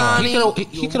that, Lonnie.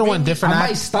 He could have went different. I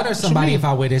might stutter somebody if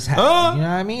I wear this hat. You know what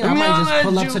I mean? I might just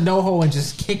pull up to NoHo and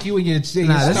just kick you in your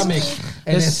stomach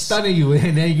and then stutter you.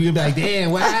 And then you'll be like, damn,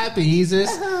 what happened, Jesus?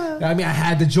 I mean, I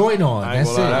had the joint on.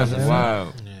 That's it. That's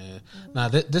wild. Yeah. Now,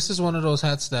 this is one of those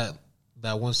hats that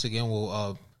once again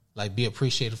will like be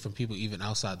appreciated from people even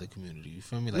outside the community. You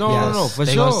feel me? Like, no, for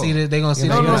they sure. Gonna see this, they gonna see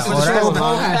this. They're gonna see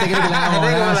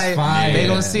fire. They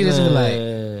gonna see this and be like,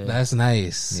 that's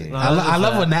nice. Yeah. I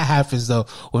love when that happens though.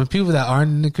 When people that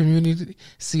aren't in the community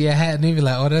see a hat and they be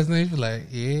like, oh, that's nice. Be like,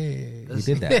 yeah, you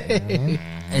did that.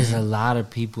 There's a lot of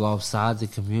people outside the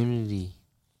community.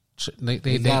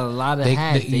 They got a lot of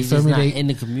hats. They just not in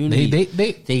the community.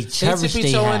 They cherish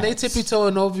their hats. They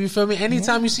tippy-toeing over, you feel me?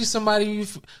 Anytime you see somebody, you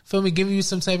feel me, giving you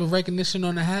some type of recognition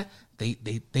on the hat, they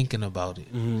thinking about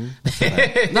it.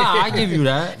 Mm-hmm. Nah, I give you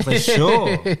that for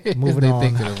sure. Moving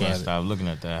on. I can't stop looking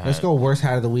at that hat. Let's go worst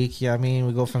hat of the week. Yeah, I mean,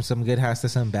 we go from some good hats to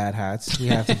some bad hats. We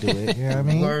have to do it. You know what I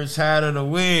mean? Worst hat of the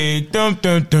week. Dum,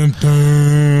 dum, dum,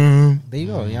 dum. There you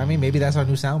go. You know what I mean? Maybe that's our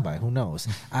new soundbite. Who knows?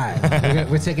 All right.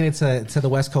 we're taking it to the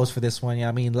West Coast for this one. You know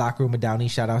what I mean? Locker Room of Downey.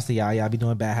 Shout outs to y'all. Y'all be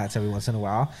doing bad hats every once in a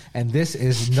while. And this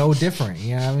is no different.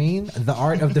 You know what I mean? The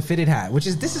art of the fitted hat,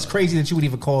 this is crazy that you would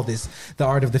even call this the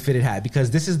art of the fitted hat,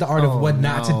 because this is the art of what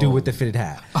not to do with the fitted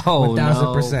hat.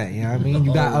 1000%. You know what I mean?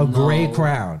 You got a gray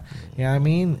crown. You know what I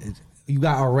mean? You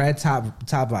got a red top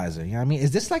visor. You know what I mean?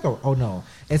 Is this like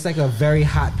it's like a very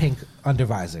hot pink under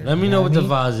visor. Let me know what the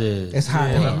visor is. It's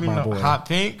hot pink, my boy. Hot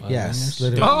pink? Yes.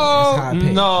 Literally. Oh, it's hot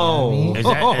pink, no. You know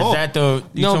what I mean? Is that the...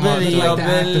 No, Billy. You know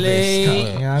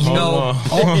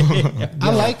what I mean?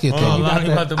 I like it, though.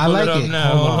 I like it.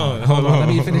 Hold on. Let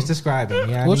me finish describing. You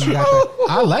know what I mean?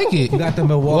 I like it. You got the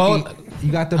Milwaukee...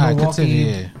 You got the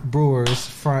Milwaukee Brewers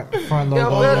front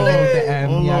logo. The M.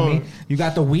 You know what I mean? You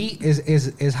got the wheat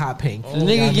is hot pink. The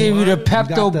nigga gave you the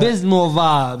Pepto-Bismol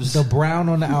vibes. The brown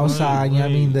on the outside. You know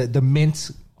what I mean? The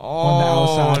mint on the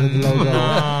outside of the logo.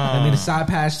 I mean the side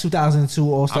patch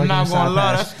 2002 All-Star Game side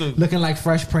patch. Looking like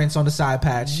Fresh Prince on the side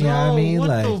patch. You know what I mean?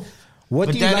 Like. What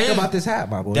do you like about this hat,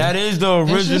 my boy? That is the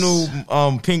original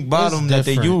pink bottom that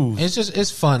they use.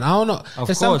 It's fun. I don't know.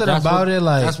 There's something about it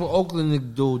like that's what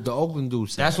Oakland do. The Oakland do.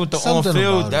 That's what the on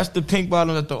field. That's the pink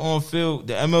bottom that the on field.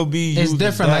 The MLB. It's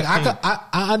different. Like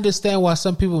I understand why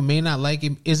some people may not like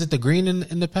it. Is it the green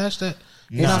in the patch that?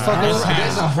 You're not fucking with it.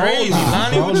 That's a crazy,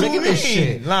 Lonnie. What you mean, this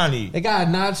shit, Lonnie? They got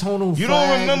a non-tonal. You flag,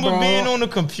 don't remember being on the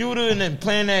computer and then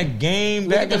playing that game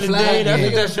back in the day? That's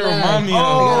what that shit remind me of.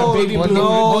 Oh, baby blue.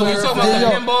 Oh, you talking about the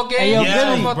pinball game?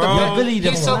 Yeah, bro.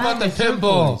 He's talking about the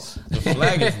pinball. The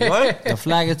flag is what? The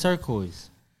flag is turquoise.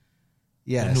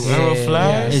 Yes. The new era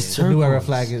flag. It's turquoise. The new era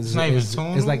flag is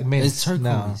like mint. It's turquoise.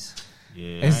 No.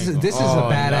 Yeah, this is a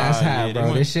badass hat,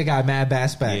 bro. This shit got mad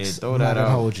bass specs. Yeah, throw that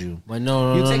out. Hold you. But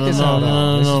no.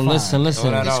 Listen.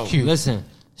 It's cute. Listen.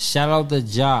 Shout out to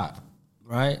Jock,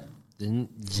 right?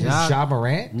 Ja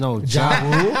Morant? No,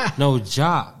 Jock. No,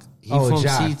 Jock. He from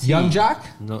Jock. CT. Young Jock?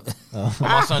 No.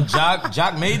 My son Jock.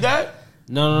 Jock made that?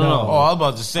 No. Oh, I was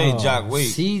about to say Jock.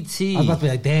 Wait. CT. I was about to be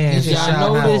like, damn.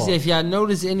 If y'all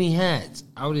notice any hats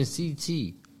out in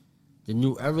CT, the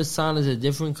new Era sign is a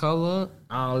different color.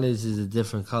 All this is a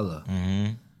different color.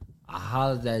 Mm-hmm. I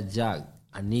hollered at Jock.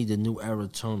 I need the new Era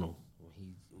tonal.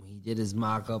 When he did his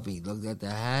mock up, he looked at the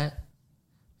hat.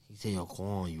 He said, "Yo,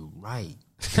 Quann, you right."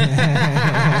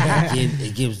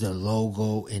 It gives the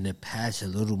logo and the patch a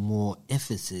little more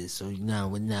emphasis. So now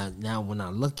when I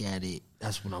look at it,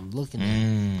 that's what I'm looking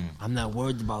at. I'm not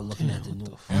worried about looking at the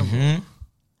new Era.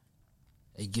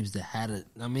 It gives the hat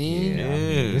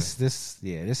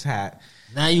this hat.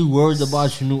 Now you worried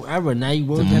about your new Era. Now you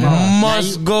worried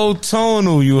must go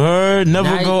tonal. You heard?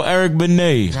 Never go Eric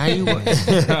Benet. Now you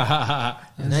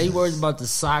worried about the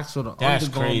socks or the That's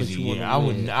undergarments. crazy. Yeah, I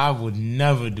would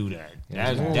never do that.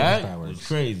 That was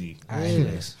crazy. All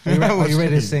right, are you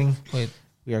ready to sing? Wait,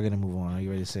 we are gonna move on. Are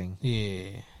you ready to sing?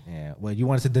 Yeah. Well, you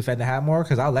wanted to defend the hat more?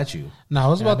 Because I'll let you. No, I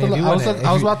was about to look.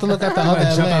 I was about to look at the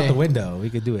other. Jump out the window. We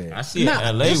could do it. I see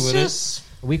LA with it.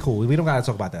 We cool. We don't gotta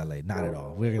talk about that LA. Not at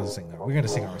all. We're gonna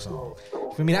sing our song.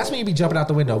 For me, that's when you be jumping out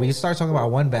the window. We start talking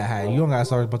about one bad hat. You don't gotta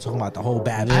start talking about the whole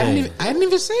bad. I didn't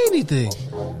even say anything.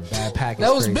 Bad package.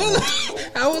 That was Billy.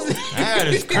 That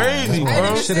is crazy,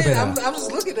 bro. Should have been. I'm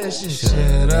just looking at that shit.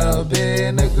 Should have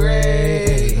been a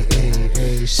grave.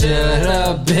 Should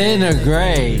have been a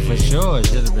grave. For sure.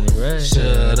 Should have been a grave.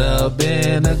 Should have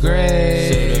been a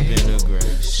grave.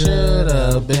 Should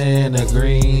have been a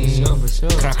green. For sure.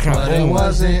 But it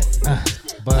wasn't.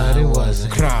 But it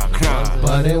wasn't.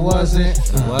 But it wasn't.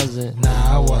 It wasn't.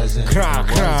 Nah, I wasn't.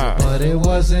 But it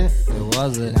wasn't. It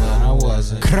wasn't. Nah, I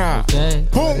wasn't. Okay.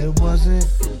 But it wasn't.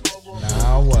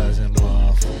 Nah, I wasn't,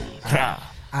 motherfucker.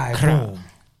 Alright, boom.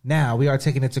 Now we are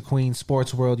taking it to Queen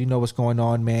Sports World. You know what's going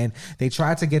on, man. They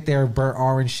tried to get their burnt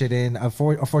orange shit in.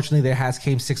 Unfortunately, their hats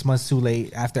came 6 months too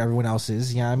late after everyone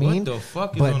else's. You know what I mean? What the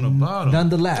fuck is on the bottom?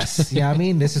 Nonetheless, you know what I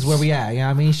mean? This is where we at. You know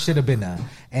what I mean? Should have been done.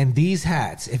 And these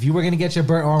hats, if you were gonna get your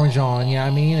burnt orange on, you know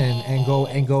what I mean, and go,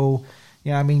 you know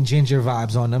what I mean, ginger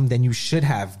vibes on them, then you should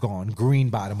have gone green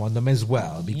bottom on them as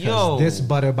well. Because this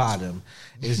butter bottom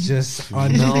is just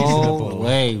unreasonable. No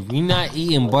way. We not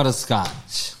eating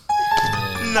butterscotch.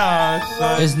 Nah,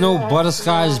 son. There's no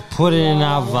butterscotch put it in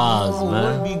our vase,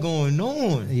 man. What be going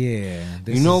on? Yeah.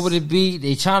 You know what it be?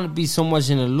 They trying to be so much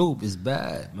in the loop. It's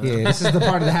bad, man. Yeah, this is the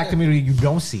part of the hat community you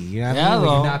don't see. You know what I mean?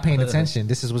 When you're not paying attention.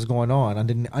 This is what's going on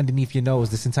underneath your nose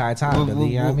this entire time,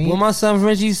 Billy. You know what I mean? What my son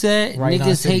Frenchie said, right,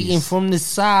 niggas hating from the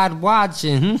side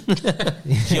watching.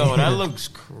 Yo, that looks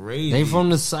crazy. They from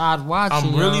the side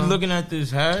watching. I'm really looking at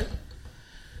this hat.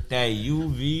 That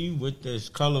UV with this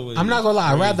color. I'm not gonna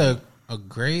lie. I'd rather a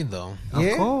gray though.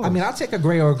 Yeah, I mean, I'll take a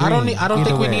gray or a green. I don't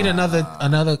think we need another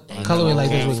colorway like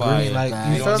this with green. Like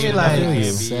you feel me? Like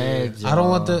I don't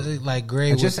want the like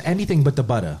gray. Just anything but the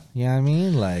butter. You know what I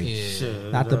mean? Like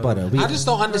not the butter. I just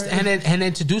don't understand. And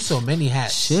then to do so many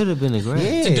hats should have been a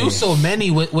gray. To do so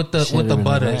many with the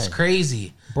butter is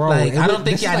crazy. Bro, like, I don't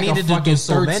think y'all needed to do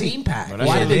so many. Pack.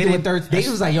 Why did they do it 13? They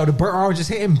was like, yo, the burnt orange is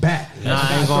hitting back. Nah,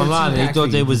 I ain't gonna lie. They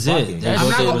thought they was it. I'm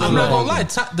not gonna lie.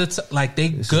 Like, they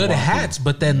good hats,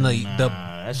 but then the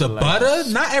The butter?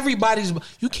 Not everybody's.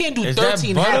 You can't do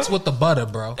 13 hats with the butter,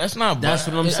 bro. That's not butter. That's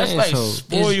what I'm saying. That's like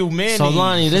spoiled mayonnaise. So,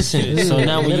 Lonnie, listen. So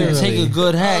now when you take a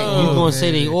good hat, you're going to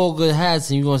say they all good hats,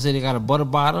 and you're going to say they got a butter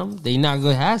bottom? They not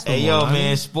good hats no more. Hey, yo,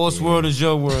 man, sports world is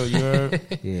your world, you heard?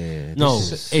 Yeah. No,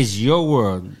 it's your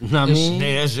world. You know what I mean?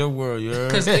 Yeah, that's your world, you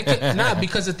heard?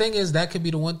 Because the thing is, that could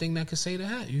be the one thing that could say the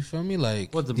hat. You feel me?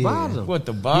 Like, What, the bottom? What,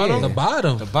 the bottom? the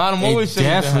bottom. The bottom always says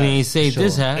that. Definitely ain't say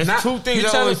this hat. There's two things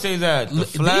that always say that. The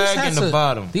flag and the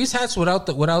bottom. These hats without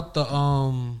the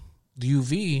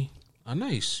UV are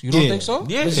nice. You don't think so?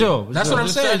 Yeah, sure. That's what I'm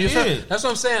saying. That's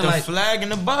what I'm saying. The like flag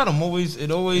and the bottom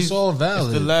it's all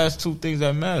valid. It's the last two things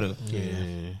that matter.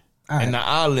 Yeah. And the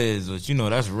eyelids, which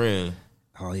that's rare.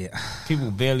 Oh yeah, people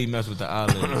barely mess with the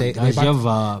eyelids. That's your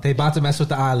vibe. They about to mess with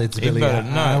the eyelids, Billy.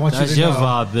 I want that's you to your know.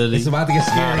 vibe, Billy. It's about to get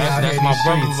scary. That's my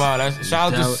brother vibe.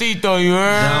 Shout out to Cito, you heard?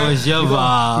 That was your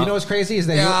vibe. You know what's crazy is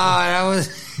that that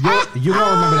was. you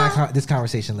gonna remember this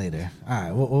conversation later. All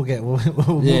right, we'll get. We'll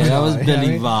that was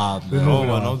Billy vibe.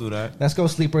 Don't do that. Let's go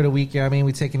sleeper of the week. You know what I mean,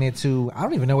 we taking it to. I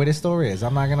don't even know where this store is.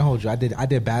 I'm not gonna hold you. I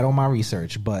did bad on my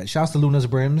research, but shouts to Luna's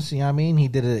Brims. You know what I mean? He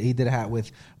did a hat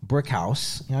with Brick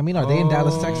House. You know what I mean? Are they in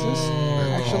Dallas, Texas?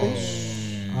 Actually.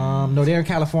 No, they're in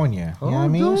California. You know what I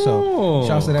mean? So,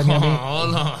 shouts to that. You know what I mean?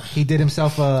 Hold on. He did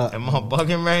himself Am I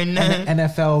bugging right now? an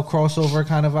NFL crossover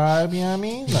kind of vibe. You know what I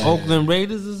mean? Like, Oakland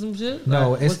Raiders or some shit?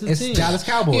 no, Like, it's Dallas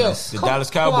Cowboys. The Dallas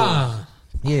Cowboys.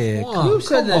 Yeah, You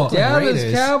said the Dallas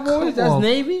Raiders. Cowboys? That's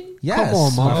Navy? Yes. Come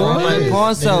on, my boy.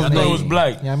 Pawn self, I thought it was Navy.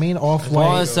 black. You know what I mean? Off-white.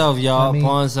 Pawn self, y'all.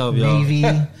 Pawn self, y'all. Navy. You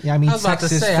know what I mean? I was about to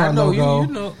Texas say, front I know logo.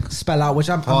 you know. Spell out, which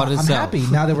I'm Part itself. happy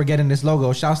now that we're getting this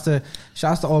logo. Shouts to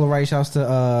all the right. Shouts to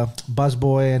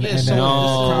Buzzboy and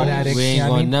Crowd Addicts. We ain't you know what I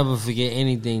gonna mean? never forget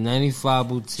anything. 95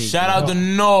 Boutique. Shout out to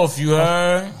North, you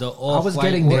heard? The I was off-white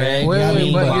getting there. red. You know what I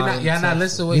mean? But y'all not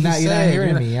listening to what you You're not said.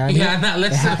 hearing me. You know what I mean? Y'all not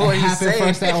listening to what you happened said.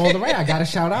 first at all the right. I got to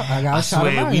shout out. I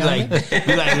swear, we like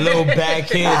little back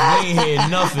kids. We ain't hear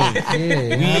nothing. We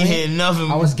ain't hear nothing.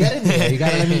 I was getting there. You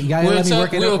gotta let me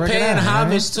work it We out. were paying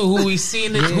homage to who we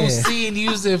seen it, who seen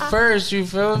use it first. You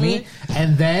feel me?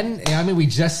 And then, I mean, we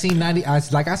just seen 90.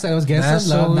 Like I said, I was getting That's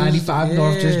some love. so 95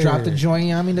 North just yeah. dropped the joint. You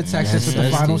know what I mean, the Texas is the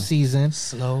final season.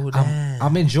 Slow down.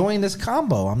 I'm enjoying this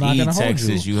combo. I'm not gonna hold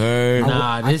Texas, you. you heard?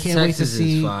 Nah, I this can't wait to Texas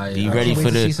see. is fire. Be ready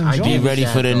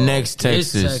for the next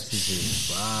Texas. This Texas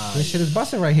is fire. This shit is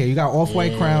busting right here. You got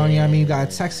off-white crown. You know what I mean? You got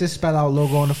Texas spell out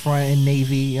logo on the front in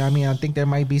navy. You know what I mean? I think there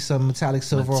might be some metallic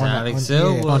silver on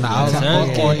the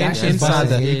outline. Or inside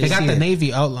They got the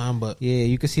navy outline, but yeah,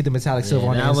 you can see the metallic silver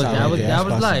on the inside. That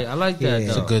was light. I like that.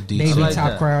 it's though. a good detail. Navy like top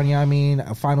that. crown, you know what I mean?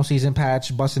 A final season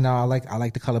patch busting out. I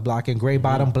like the color blocking. Gray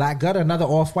bottom, black gut, another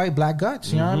off-white, black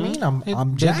guts. You know what I mean?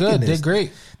 I'm They're jacking good. this. They're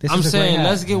great. This I'm is a great saying, hat,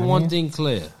 let's you get know what I one mean? thing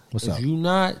clear. What's if up? you're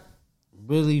not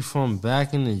really from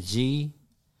back in the G,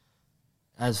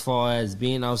 as far as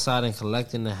being outside and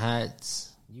collecting the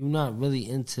hats, you're not really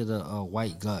into the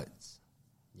white guts.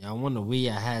 Yeah, I want to wear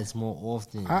your hats more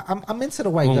often. I'm into the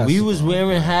white when guts. we was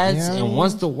wearing hats, Yeah, I and mean-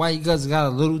 once the white guts got a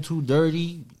little too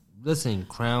dirty, listen,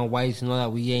 crown whites and all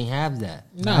that, we ain't have that.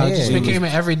 No, it just became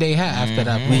an everyday hat after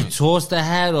that We point. tossed the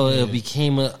hat, or it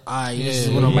became this is what I'm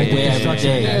Yeah. gonna wear every Construction,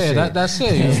 day. Yeah, that's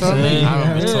it. You feel me?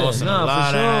 I've been Yeah, tossing nah, a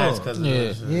lot for of ass sure. because of Yeah.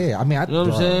 this. Yeah, I mean, You know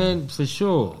what I'm saying? For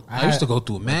sure. I used to go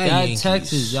through mad That Yankees.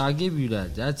 Texas, y'all give you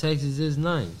that. That Texas is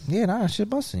nice. Yeah, nah,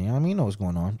 shit busting. You know what I mean? You know what's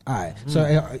going on. All right.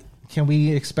 So, can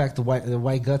we expect the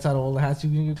white guts out of all the hats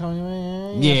you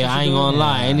coming? Yeah, I ain't gonna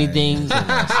lie. Anything,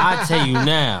 I tell you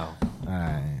now. All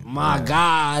right. My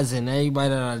guys and everybody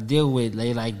that I deal with,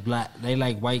 they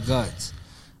like white guts.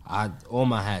 All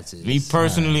my hats is. Me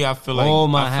personally, I feel like All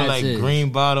my I feel hats like is. green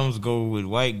bottoms go with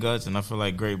white guts, and I feel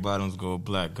like gray bottoms go with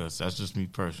black guts. That's just me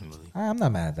personally. I'm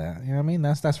not mad at that. You know what I mean?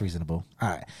 That's reasonable. All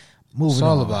right. Moving It's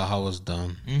all on. about how it's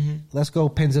done. Let's go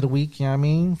pins of the week. You know what I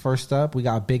mean? First up, we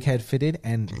got Big Head Fitted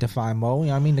and Defy Mo. You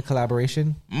know what I mean? The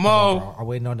collaboration. Mo. I'm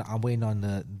waiting on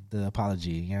the apology.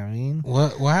 You know what I mean?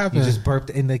 What You happened? just burped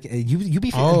in the you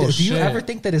be. Oh, do you shit. ever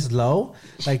think that it's low?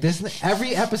 Like this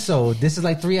every episode. This is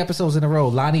like 3 episodes in a row.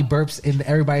 Lonnie burps in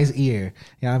everybody's ear.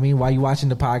 You know what I mean? While you watching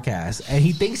the podcast, and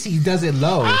he thinks he does it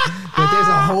low, but there's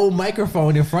a whole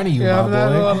microphone in front of you, Yeah, my I'm not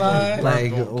boy. gonna lie.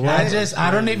 Like what?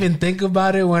 I don't even think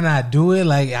about it when I do it.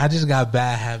 Like I just got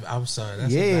bad habit. I'm sorry.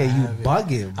 That's a Yeah, bad you habit.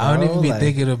 bugging. Bro. I don't even be Like,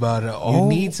 thinking about it. You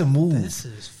need to move. This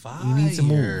is fire. You need to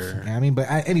move. You know what I mean, but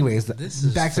anyways, This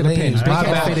is back to the pins. flames. Big My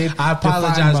Head bad. Fitted, I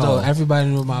apologize Defy though. Mo. Everybody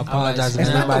knew my apologize. It's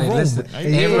not the Everybody room. listening.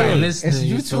 Yeah. Everybody listening. It's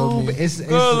you feel YouTube. me? It's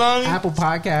Good, Lonnie. Apple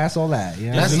Podcasts, all that. You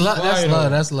know? That's It's love. That's fire, love. though.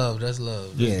 That's love. That's love.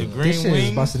 Yeah, the this green shit is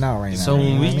wings. busting out right now. So you know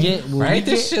when what I we mean? get Right?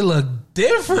 This shit look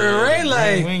different, right?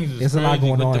 Like, there's a lot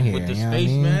going on here. With the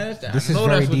space mask. This is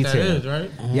very detailed. That is,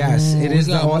 right? Yes, it is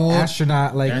the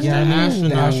astronaut, like, the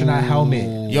astronaut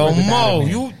helmet. Yo, Mo,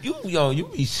 you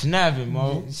be snapping,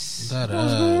 Mo. What's going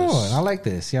on? I like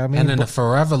this. You know what I mean? And then the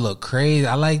forever look crazy.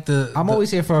 I like I'm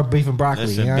always here for a beef and broccoli.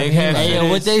 Listen, you know big what I mean? Hey,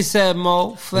 what they said,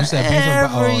 Mo?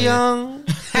 Forever young.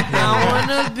 I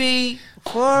wanna be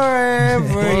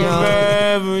forever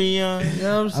young. You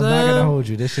know what I'm saying? I'm not gonna hold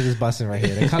you. This shit is busting right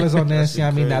here. The colors on this, you know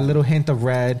what I mean? That little hint of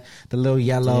red, the little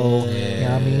yellow. You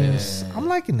know what I mean? I'm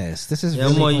liking this. This is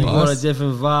really Mo, you clean. brought a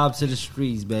different vibe to the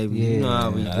streets, baby. Yeah, you know how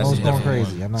we Mo's going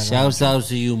crazy. I'm not Shouts out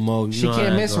to you, Mo. She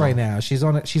can't miss right now. She's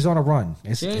on a run.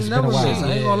 It's been a while.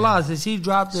 I ain't gonna lie. Since she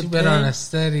dropped the been on a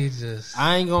steady just.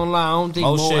 I ain't gonna lie. I don't think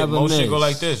Mo ever missed. Mo shit go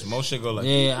like this. Mo shit go like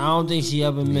this. Yeah, I don't think she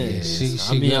ever missed.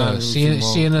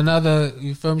 She in another.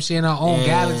 You feel me? She in her own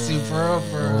galaxy for real.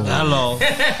 Hello.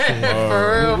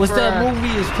 For real. What's that movie?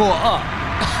 It's called Up.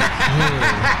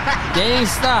 They ain't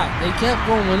stopped. They kept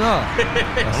going up.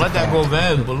 Don't let that go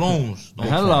overhead. Balloons.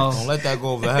 Don't let that go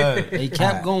overhead. They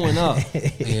kept going up.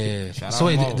 Yeah. So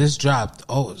wait, this dropped.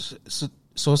 Oh,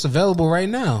 so it's available right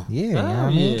now. Yeah, you know what I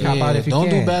mean? Cop out if you don't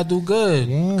can. do bad, do good.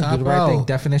 Yeah, Cop do the right out. thing.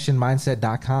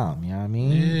 Definitionmindset.com. You know what I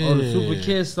mean? Yeah. Oh, the Super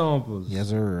Kid Stompers. Yes,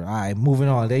 sir. All right, moving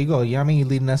on. There you go. You know what I mean? You're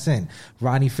leading us in.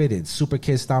 Ronnie Fitted, Super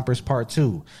Kid Stompers Part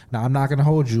 2. Now, I'm not going to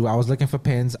hold you. I was looking for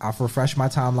pins. I've refreshed my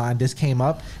timeline. This came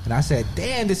up, and I said,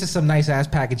 damn, this is some nice-ass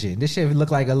packaging. This shit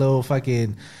looked like a little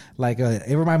fucking...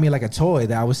 it reminded me of like a toy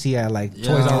that I would see at like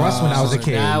Toys R Us when I was a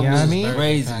kid. You know what I mean?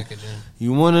 Crazy.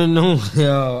 You want to know?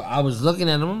 Yo, I was looking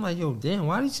at them. I'm like, yo, damn,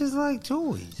 why these just like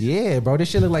toys? Yeah, bro, this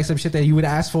shit look like some shit that you would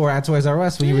ask for at Toys R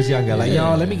Us when you was younger. Like,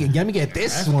 yo, let me get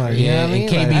this one. You know what I mean?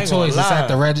 KB like, Toys is at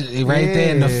the register right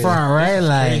there in the front, right?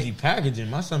 Like crazy packaging.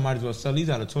 My son might as well sell these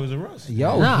out of Toys R Us.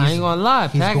 Yo, I ain't gonna lie.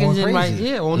 Packaging right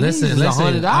here on these is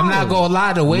 $100. I'm not gonna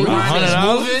lie. The way Ronnie's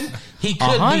moving, he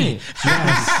could be.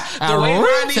 Yes. The way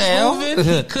Ronnie's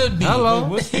moving, he could be. Hello.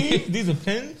 What's these? These are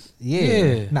pins?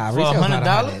 Yeah. Nah, for retail's not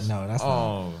 $100? No, that's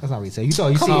not retail. You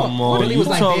see, Come on, Billy was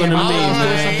like, talking damn, to I me, was doing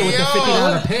man. something with the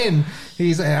 $50 pin.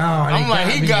 He's like, I'm like,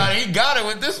 he got it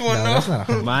with this one, though.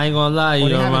 But I ain't gonna lie,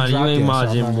 Ronnie, you ain't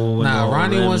margin move. Nah,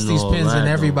 Ronnie wants these pins in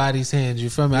everybody's hands. You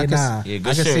feel me? I can see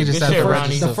this at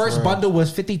Ronnie. The first bundle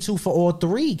was $52 for all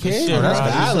three, kid. That's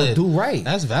valid. Do right.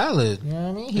 That's valid. You know what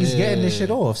I mean? He's getting this shit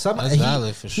off. That's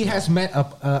valid for sure. He has met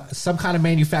some kind of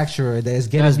manufacturer that is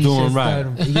getting these doing shits right.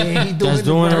 done. Yeah, he doing That's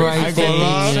doing the right thing.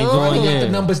 He got the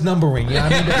numbers numbering. You know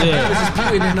what I mean? The numbers is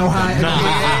pewing in Ohio.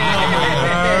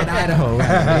 In Idaho.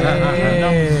 Yeah.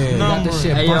 Got the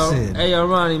shit busting. Hey, yo,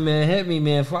 Ronnie, man, hit me,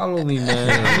 man. Follow me, man.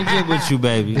 Let me get with you,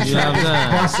 baby. You know what I'm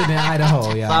saying? Busting in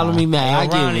Idaho, yeah. Follow me, man. I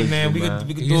get Ronnie, with man. you, We man.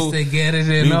 could Used do. to get it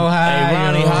in Ohio. Hey,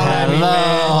 Ronnie,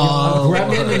 Hello.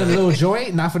 Gremlin in a little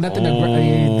joint, not for nothing. The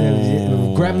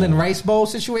Gremlin rice bowl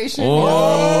situation.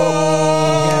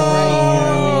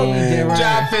 Get right.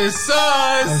 Dropping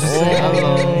sauce.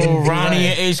 Oh, Ronnie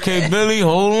and HK Billy,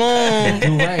 hold on.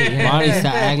 Do right. Yeah. Ronnie,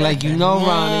 stop act like you know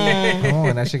Ronnie. Come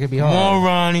on, that shit could be hard. Come on,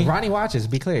 Ronnie. Ronnie watches.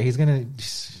 Be clear, he's gonna.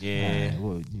 Yeah.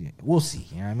 We'll see.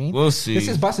 You know what I mean? We'll see. This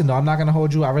is busting though. I'm not gonna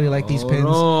hold you. I really like these pins.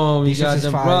 We These got shits the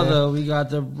is fire. brother. We got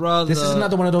the brother. This is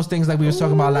another one of those things like we was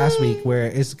talking about last week, where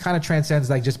it's kind of transcends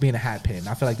like just being a hat pin.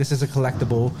 I feel like this is a collectible.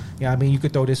 You know what I mean? You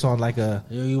could throw this on like a.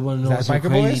 Yo, you want to know Is what's that so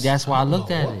Biker crazy? Boys? That's why I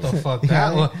looked at it. What the fuck?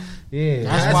 That one. Yeah,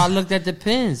 That's why I looked at the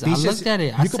pins. I looked at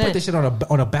it. You could put this shit on a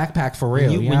backpack for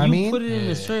real. You know what I mean? Put it in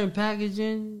a certain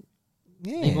packaging,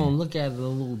 Yeah, they're gonna look at it a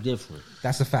little different.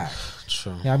 that's a fact.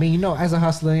 True. Yeah, I mean, you know, as a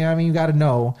hustler, you know what I mean, you got to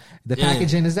know the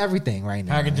packaging is everything right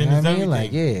now. Packaging you know is what I mean?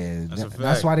 everything. Like, yeah, That's a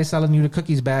that's fact. why they're selling you the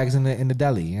cookies bags in the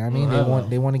deli. You know what I mean?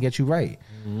 They want to get you right.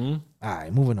 Mm-hmm. All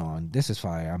right, moving on. This is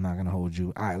fire. I'm not gonna hold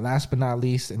you. All right, last but not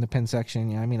least, in the pen section,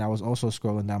 you know what I mean? I was also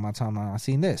scrolling down my timeline. I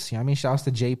seen this. You know what I mean? Shouts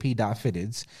to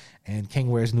JP.Fitteds and King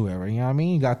Wears New Era. You know what I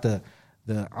mean? You got the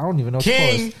I don't even know what to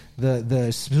call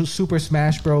this. The Super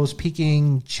Smash Bros.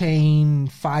 Peaking chain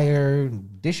fire.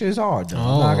 This shit is hard. Though.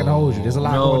 I'm not gonna hold you. There's a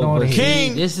lot going on here.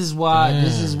 King. This is why.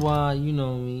 You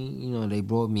know me. You know they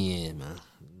brought me in, man.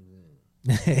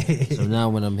 So now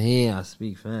when I'm here, I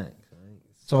speak facts. Right?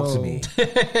 Talk to me.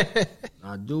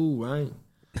 I do, right?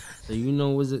 So you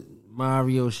know,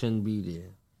 Mario shouldn't be there.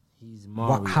 He's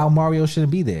Mario. How Mario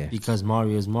shouldn't be there? Because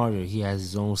Mario is Mario. He has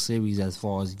his own series as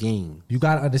far as games. You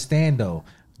gotta understand though.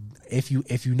 If you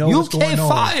know UK what's going on,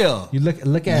 Fire. You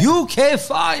look at UK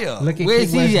Fire. Look at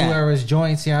Where's King West he at? New Era's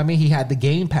joints. You know what I mean? He had the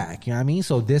game pack. You know what I mean?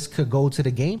 So this could go to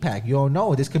the game pack. You don't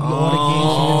know. This could be all the games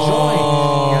you enjoy. You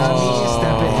know what I mean?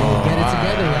 Step it and get it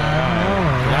together.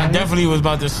 definitely was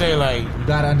about to say, like, you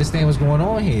gotta understand what's going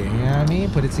on here. You know what I mean?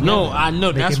 Put it together. No, I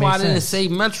know. That's why I didn't say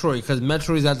Metroid, because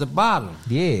Metroid's at the bottom.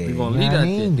 Yeah. We're going to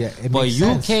leave that there. But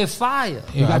UK Fire.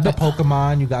 You got the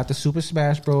Pokemon, you got the Super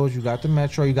Smash Bros, you got the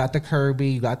Metro, you got the Kirby,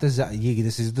 you got the...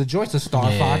 this is the joints of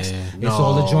Star Fox. It's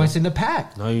all the joints in the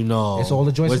pack. No, you know. It's all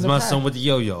the joints in the pack. Where's my son with the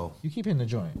yo-yo? You keep hitting the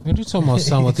joint. What are you talking about,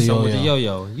 son with the yo-yo? Son with the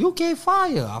yo-yo. UK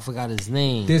Fire. I forgot his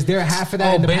name. Is there half of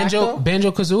that in the pack, though?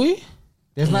 Banjo-Kazooie?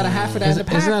 There's not a half of that in the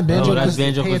pack. Isn't that Banjo? No, that's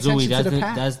Banjo-Kazooie.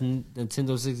 That's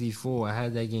Nintendo 64. I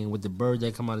had that game with the bird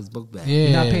that come out of his book bag. Yeah.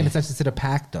 You're not paying attention to the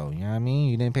pack, though. You know what I mean?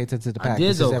 You didn't pay attention to the pack. I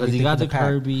did, though, because he got the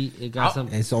Kirby. It got some.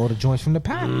 It's all the joints from the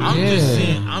pack.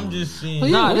 I'm just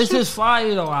seeing. Nah, this is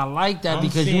fire, though. I like that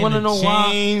because you want to know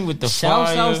why? With the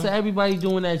Shouts out to everybody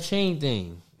doing that chain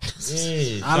thing.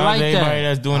 Yeah, I like that. Everybody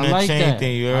that's doing that chain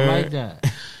thing. You heard? I like that.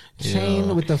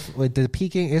 Chain with the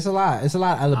peaking, it's a lot of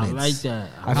elements. I like that.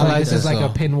 I feel like this is like a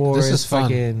pin war. This is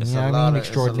fucking, you know what I mean?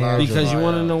 Extraordinary. Because you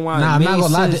want to know why? Nah, I'm not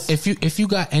gonna lie. If you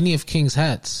got any of King's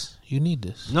hats, you need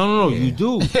this. No, you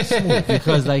do.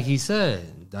 Because like he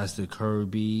said, that's the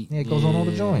Kirby. Yeah, it goes on all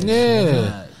the joints.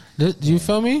 Yeah. Do you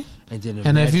feel me?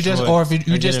 And if you just, or if you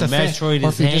just a fan, or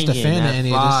if you're just a fan of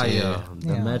any of this,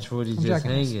 the Metroid is just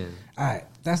hanging. All right,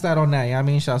 that's that on that. You know what I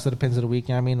mean? Shouts to the pins of the week.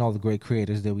 You know what I mean? All the great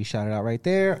creators that we shouted out right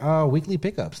there. Weekly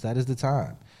pickups. That is the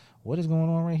time. What is going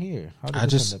on right here? How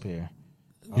did this end up here?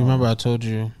 You remember I told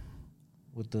you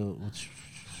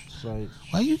like,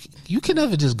 why you can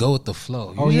never just go with the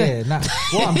flow. We are letting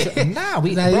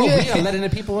the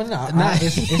people in.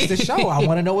 It's the show. I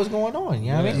want to know what's going on.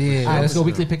 You know what I mean? All right, let's go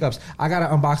weekly pickups. I got an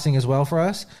unboxing as well for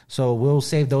us, so we'll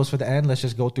save those for the end. Let's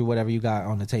just go through whatever you got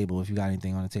on the table. If you got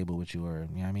anything on the table with you, or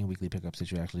you know what I mean, weekly pickups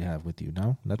that you actually have with you.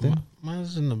 No, nothing.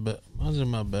 Mine's in the bag. Mine's in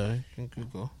my bag. You can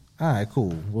go. All right,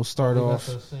 cool. We'll start off.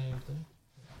 The same thing.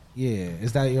 Yeah,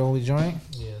 is that your only joint?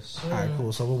 Yes, sir. All right,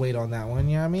 cool. So we'll wait on that one.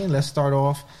 You know what I mean? Let's start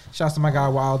off. Shouts to my guy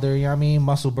Wilder. You know what I mean?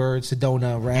 Muscle Bird,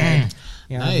 Sedona Red.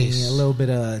 You know what I mean? A little bit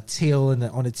of teal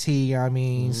on the T. You know what I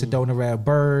mean? Sedona Red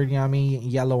Bird. You know what I mean?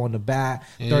 Yellow on the back.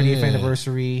 30th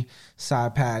anniversary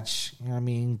side patch. You know what I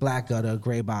mean? Black gutter,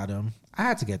 gray bottom. I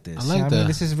had to get this. I like that. I mean?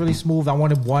 This is really smooth. I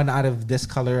wanted one out of this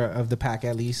color of the pack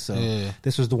at least. So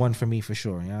this was the one for me for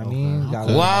sure. You know what I mean?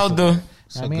 Wilder.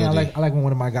 I mean, I like when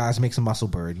one of my guys makes a muscle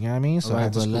bird. You know what I mean? So I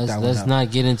had to scoop that one let's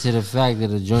not get into the fact that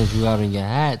the joint you out in your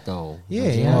hat though.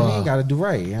 Yeah, you know what I mean? Got to do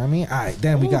right. You know what I mean? All right,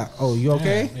 then we got. Oh, you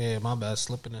okay? Yeah, my bad.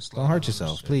 Slipping and sliding. Don't hurt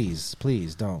yourself, please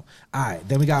don't. All right,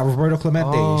 then we got Roberto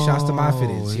Clemente. Shouts to my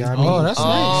fitteds. You know what I mean? Oh, that's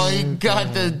nice. He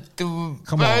got the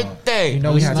birthday. You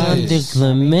know we had the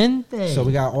Clemente. So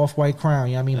we got off-white crown.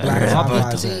 You know what I mean? Black top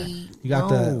visor. You got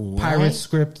the Pirates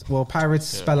script. Well, Pirates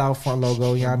spell out front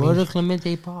logo. You know what I mean? Roberto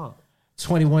Clemente Park.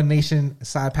 21 Nation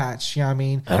side patch, you know what I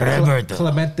mean?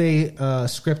 Clemente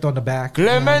script on the back.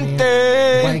 Clemente! You know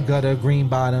I mean? White gutter, green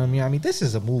bottom, you know what I mean? This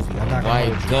is a movie. I'm not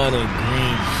gonna White gutter,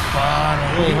 green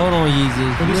bottom. Wait, hold on,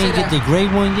 Yeezus. You ain't get the gray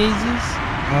one, Yeezus?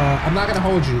 I'm not gonna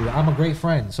hold you. I'm a great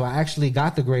friend, so I actually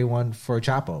got the gray one for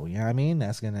Chapo. You know what I mean?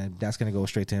 That's gonna go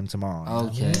straight to him tomorrow.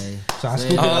 Okay. So I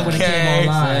scooped it up when it came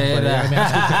online. But, I mean, I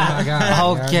scooped it for my guy.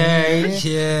 Okay.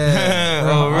 Yeah.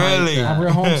 Oh, really? I'm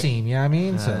real home team. You know what I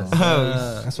mean? So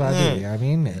that's what I do. You know what I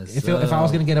mean? If I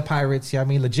was gonna get a Pirates, you know what I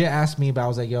mean? Legit asked me, but I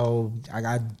was like, yo, I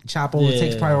got Chapo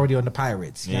takes priority on the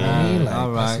Pirates. You know what I mean? Like,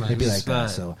 all right. It'd be like that.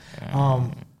 So,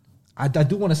 I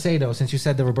do want to say though, since you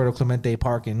said the Roberto Clemente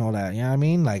Park and all that, you know what I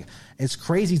mean? Like, it's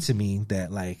crazy to me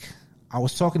that like I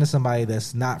was talking to somebody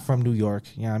that's not from New York,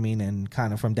 you know what I mean, and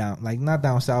kind of from down, like not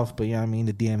down south, but you know what I mean,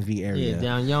 the DMV area,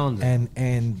 down yonder,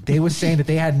 and they were saying that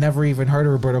they had never even heard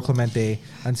of Roberto Clemente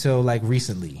until like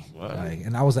recently, like,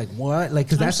 and I was like, what, like,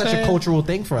 because that's such a cultural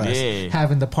thing for us,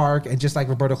 having the park, and just like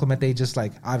Roberto Clemente, just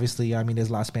like obviously, I mean, there's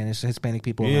a lot of Hispanic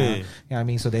people around, you know what I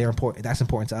mean, so they are important. That's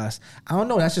important to us. I don't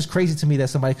know. That's just crazy to me that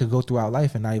somebody could go throughout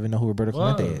life and not even know who Roberto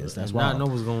Clemente is. That's why not know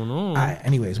what's going on. All right,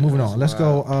 anyways, moving on. Let's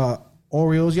go.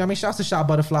 Orioles, you know what I mean? Shouts to Shot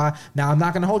Butterfly. Now, I'm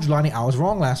not going to hold you, Lonnie. I was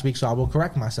wrong last week, so I will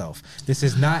correct myself. This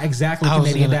is not exactly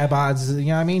Canadian Dad Bods, you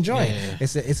know what I mean, joint. Yeah.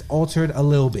 It's altered a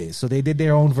little bit. So they did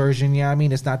their own version, you know what I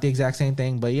mean? It's not the exact same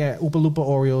thing, but yeah, Oopa Loopa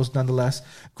Orioles, nonetheless.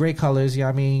 Great colors, you know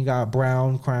what I mean? You got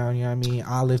brown crown, you know what I mean?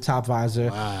 Olive top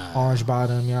visor, orange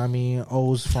bottom, you know what I mean?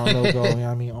 O's front logo, you know what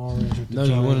I mean? Orange with the no,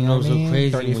 you want to know so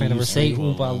crazy when you say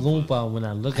Oompa Loompa, when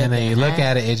I look at it, and then you look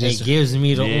at it, it gives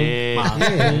me the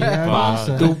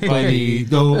Oompa.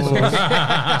 That's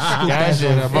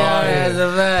a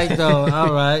fact, though.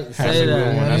 All right, say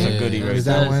that. That's a goodie, right?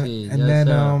 That one. And then,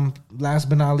 last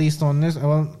but not least, on this,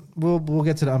 we'll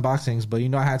get to the unboxings, but you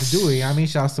know I had to do it. I mean,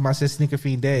 shouts to my sis Sneaker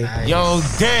Fiend Day. Yo,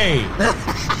 Day.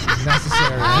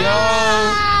 Necessary.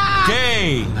 Yo.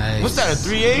 Day. Nice. What's that, a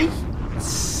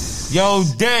 3/8? Yo,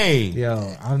 Day.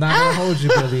 Yo, I'm not gonna hold you,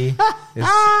 Billy.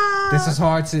 This is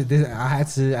hard to. I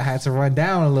had to run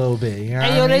down a little bit. You know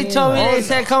Hey, yo, they told me they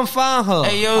said come find her.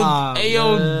 Hey,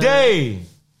 yo, Day.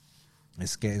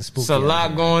 It's getting spooky. It's a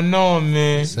lot going on,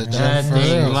 man. That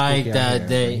day, like that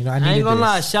day. You know, I ain't gonna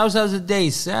lie. Shouts out to Day.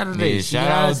 Saturday. Yeah, She shout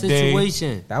got a out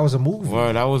situation. That was a movie.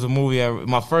 Word, that was a movie.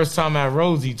 My first time at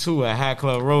Rosie, too, at Hat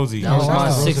Club Rosie. That was my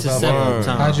Roosevelt 6th or 7th Word.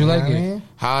 time. How'd you like You know what I it? mean?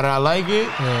 How did I like it?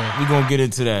 Yeah. We gonna get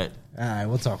into that. All right,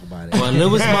 we'll talk about it. Well, it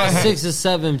was my 6th or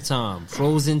 7th time.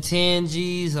 Frozen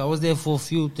Tangies. I was there for a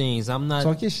few things. I'm not.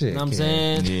 Talk your shit, You know what I'm kid.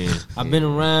 saying? Yeah. I've been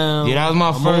around. Yeah, that was my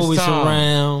I'm first always time.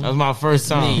 around. That was my first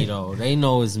Me, time. though. They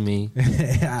know it's me. All right. You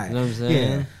know what I'm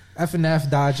saying? Yeah. F&F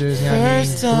Dodgers, you know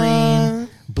what I mean? Green,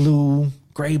 blue,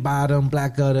 gray bottom,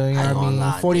 black gutter, you know what I mean?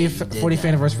 lie, 40th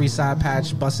anniversary side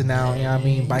patch busting out, you know what I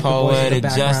mean? Biker boys in the Poetic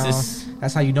background. justice.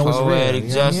 That's how you know it's real. Poetic You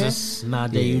know what I mean? justice. Nah,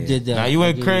 Day, you did that. Now you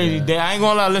went did crazy. that. Day. I ain't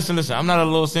gonna lie. Listen. I'm not a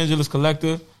Los Angeles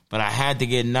collector, but I had to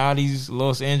get Naughty's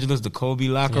Los Angeles, the Kobe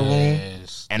locker room,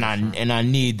 Yes. and I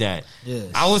need that. Yes.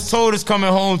 I was told it's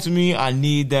coming home to me. I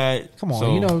need that. Come on,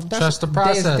 So, you know, that's, Trust the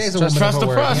process. There's a Trust woman of the her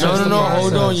word, process. you know? No, Trust no, the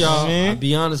hold process. on, y'all. Man. I'll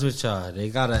be honest with y'all. They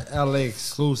got an LA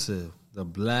exclusive. The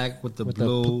black with the With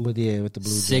blue. with the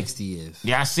blue. 60th.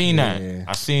 Yeah, I seen that. Yeah.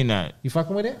 I seen that. You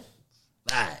fucking with it?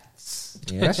 Facts.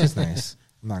 Yeah, that's just nice.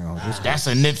 I'm not gonna hold you. That's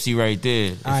a Nipsey right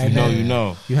there. If All right, you know, man. you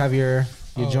know. You have your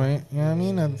joint, you know what I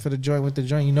mean? For the joint with the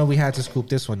joint, you know we had to scoop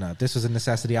this one up. This was a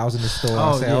necessity. I was in the store.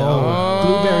 I Oh, said, yeah.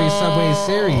 Blueberry Subway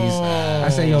series. I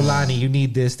said, yo, Lonnie, you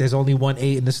need this. There's only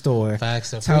 1/8 in the store.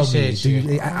 Facts. Tell me, Appreciate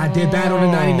you. I did bad on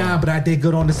the 99, but I did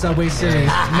good on the Subway series. You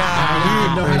know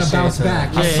how to bounce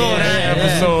back. I saw that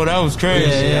episode. That was crazy.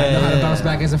 I know how to bounce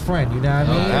back as a friend. You know what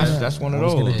I mean? That's one of I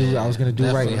was those. gonna do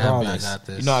right Definitely happy I regardless. got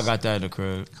this. You know I got that in the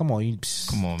crib. Come on,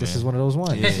 Come on, This man. is one of those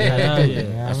ones. Yeah. You know Yeah.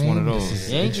 what I That's mean? one of those. This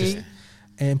is Yankee.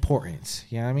 important.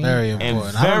 You know what I mean? Very And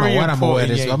important. I don't know very what I'm aware of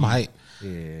important, this, but I'm yeah. hype.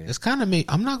 Yeah. It's kind of me.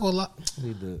 I'm not gonna lie.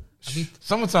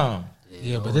 Summertime.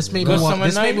 Yeah, but this made Good me want. summer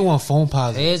This made night? me want phone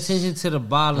positive. Pay attention to the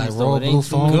bottles, Like though. royal It blue ain't too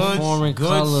foam. many Good- foreign good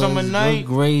colors. summer night. Good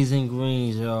grays and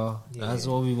greens, y'all. That's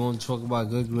what we want to talk about.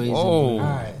 Good grays Whoa. and All greens.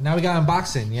 right, now we got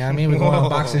unboxing. You know what I mean? We're going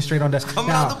unboxing straight on the.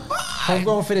 Now,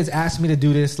 Homegrown Fitteds asked me to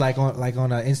do this like on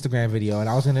an Instagram video, and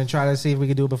I was gonna try to see if we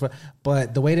could do it before.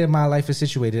 But the way that my life is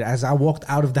situated, as I walked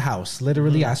out of the house,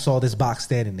 literally, I saw this box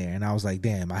standing there, and I was like,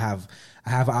 "Damn, I have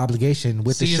an obligation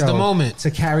with Seize the show the moment. to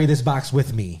carry this box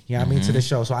with me." You know what I mean? To the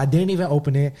show, so I didn't even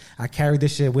open it. I carried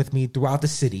this shit with me throughout the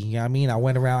city. You know what I mean? I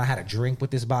went around. I had a drink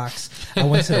with this box. I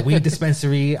went to the weed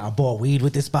dispensary. I bought weed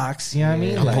with this box. You know what I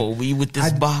mean? I bought weed with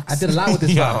this box. I did a lot with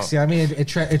this Yo. box. You know what I mean? It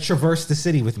traversed the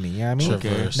city with me. You know what I mean?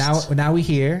 Traversed. Now we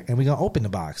here and we're gonna open the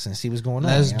box and see what's going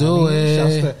on. Let's you know what I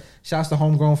mean? do it. Shouts to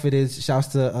Homegrown Fitteds. Shouts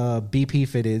to BP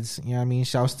Fitteds. You know what I mean?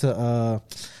 Shouts to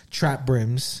Trap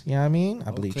Brims. You know what I mean?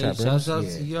 I believe Okay, Trap Brims. shouts out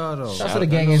Yeah. to y'all, though. Shouts to the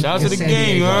gang. in Shouts to the San gang,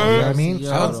 Diego, you heard? You know what I mean?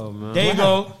 Y'all, though, man. There you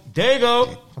go. There you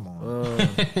go. Come on.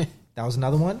 That was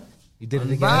another one. You did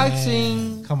it again.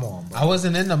 Unboxing. Come on, bro. I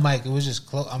wasn't in the mic. It was just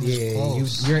close. I'm just Yeah,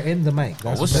 close. you're in the mic.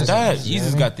 That's What's what that? is, Jesus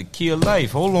you know got the key of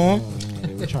life. Hold on. what I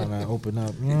mean? We're trying to open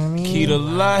up. You know what I mean? Key to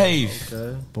life.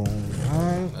 Okay. Boom. All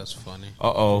right. That's funny.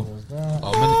 Uh-oh.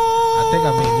 Oh, I think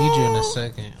I may need you in a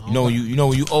second. You know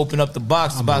when you open up the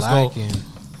box, the I'm box go. lacking.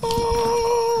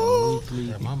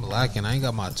 Damn, I'm lacking. I ain't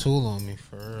got my tool on me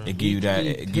for real. It give you that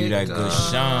good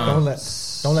shine.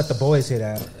 Don't let the boys hear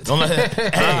that. Don't let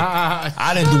hey,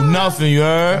 I didn't do nothing, you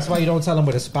heard? That's why you don't tell them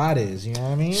where the spot is. You know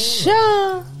what I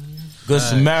mean? Good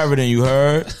Samaritan, you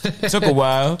heard? Took a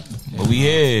while, but we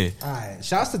here. All right.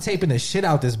 Shouts to taping the shit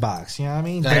out this box. You know what I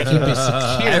mean? Gotta keep it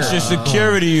secure. Extra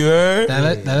security, you heard?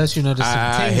 That lets you know the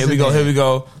Alright, here we go. Here we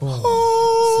go.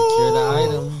 Secure the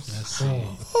items. That's it.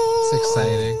 It's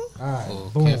exciting. All right.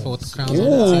 Oh, Boom. careful with the crowns on the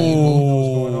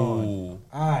table. Ooh.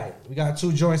 All right. We got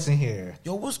 2 joints in here.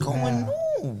 Yo, what's going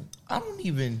on? I don't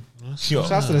even. Yo,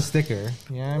 Shouts to the sticker.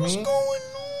 You know what I what's mean? going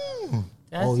on?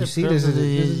 That's Oh, you the see, this is a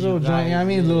privilege little you joint. You know what I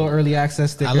mean? A guys little get. early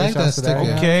access sticker. I like Shouts that to sticker. you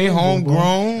know Okay, what I mean? Boom, boom.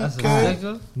 homegrown. That's Okay. a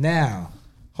sticker. Now,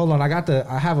 hold on.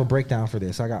 I have a breakdown for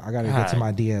this. I got to get to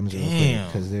my DMs real quick Damn.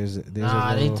 because there's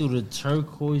Nah, a they little, threw the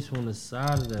turquoise on the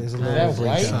side of there's a that. little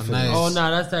pack. breakdown for Nice. this. Oh,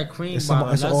 no, that's that cream It's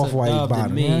bottom. it's That's off a white dub to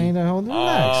bottom. me. You know,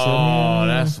 relax. Oh,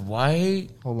 that's white.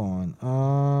 Hold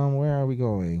on. Where are we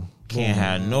going? Can't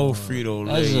have no Frito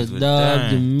That's Lays a with dub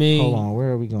to that. me. Hold on.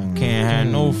 Where are we going? Can't have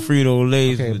no Frito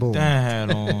Lays Okay, with boom. that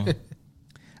hat on.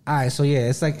 All right, so yeah,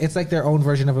 it's like their own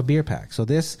version of a beer pack. So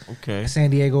this San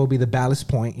Diego will be the Ballast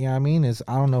Point. You know what I mean?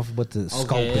 I don't know what the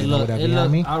sculpting or whatever. You know what I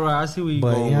mean? All right, I see where you're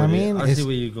going. But You know what I mean? I see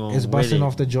where you're going. It's busting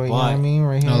off the joint. You know what I mean?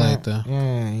 Right here. I like that.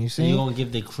 Yeah, you see? So you're gonna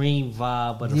give the cream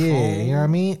vibe of the foam? foam? You know what I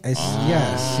mean?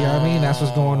 Yes, you know what I mean? That's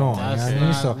what's going on. You know what I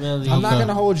mean? So really I'm not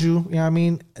gonna hold you. You know what I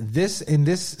mean? In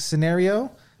this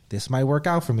scenario. This might work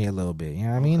out for me a little bit. You know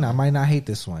what I mean? I might not hate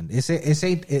this one. It's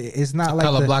not like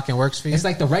color blocking works for you. It's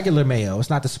like the regular mayo. It's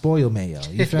not the spoiled mayo.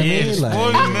 You feel me? Like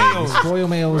spoiled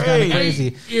mayo is kind of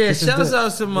crazy. Yeah, shout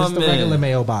out to my man. It's the regular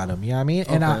mayo bottom. You know what I mean?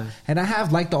 And I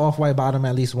have liked the off-white bottom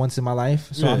at least once in my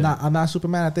life. So I'm not super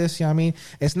mad at this. You know what I mean?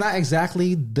 It's not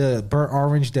exactly the burnt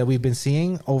orange that we've been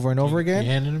seeing over and over again. You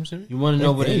handing them to me? You want to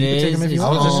know what it is?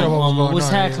 What's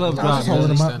Hat Club drop?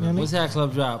 What's Hat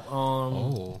Club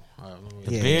drop?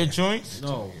 The beer joints?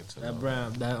 No, that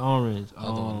brown, that orange.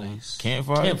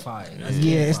 Campfire.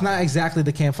 Yeah, it's not exactly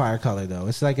the campfire color though.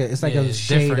 It's like a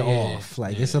shade off.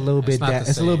 Like it's a little bit dead.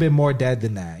 It's a little bit more dead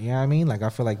than that. You know what I mean? Like I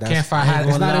feel like that's campfire had.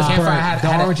 It's not as burnt.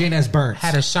 The orange ain't as burnt.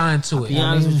 Had a shine to it. Be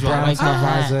honest with you, I like the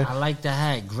hat. I like the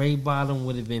hat. Gray bottom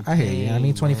would have been. I hear you. I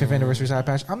mean, 25th anniversary side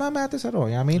patch. I'm not mad at this at all.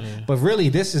 You know what I mean? But really,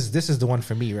 this is the one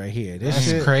for me right here. This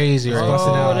is crazy. It's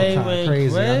busting out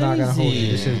crazy. I'm not gonna hold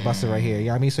you. This shit's busting right here. You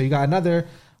know what I mean? So you got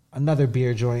another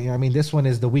beer joint. You know what I mean? This one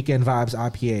is the Weekend Vibes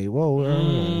IPA. Whoa, you know what I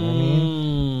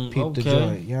mean? Peep the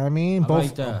joint. You know what I mean?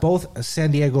 Both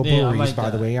San Diego breweries, by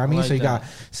the way. You know what I mean? So you got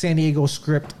San Diego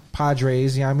Script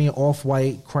Padres, you know what I mean?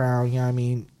 Off-white crown, you know what I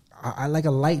mean? I like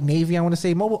a light navy, I want to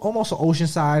say. Almost an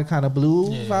Oceanside kind of blue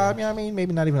vibe, you know what I mean?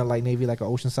 Maybe not even a light navy, like an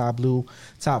Oceanside blue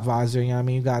top visor, you know what I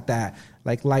mean? You got that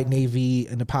like light navy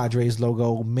and the Padres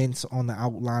logo, mints on the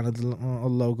outline of the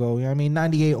logo, you know what I mean?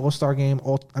 98 All-Star game,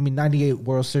 98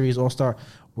 World Series All-Star,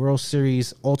 World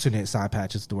Series alternate side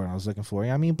patch is the word I was looking for. You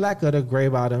know what I mean? Black gutter, gray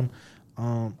bottom.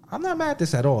 I'm not mad at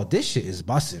this at all. This shit is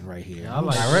busting right here. I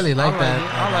really like that.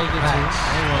 I like it too.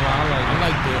 I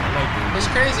like it. It's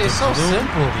crazy. It's so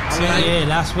simple. Yeah,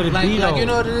 that's what it be. Like you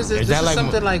know what it is? This is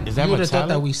something like you would have thought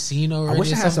that we seen already. I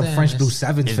wish I had some French Blue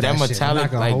 7s is for that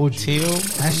metallic, shit. Like teal?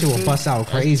 That shit will bust out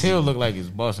crazy. Teal look like it's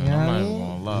busting. I'm not even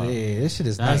gonna lie. Yeah, this shit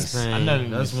is nice. I never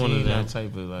even seen that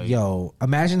type of like. Yo,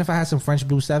 imagine if I had some French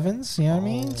Blue 7s. You know what I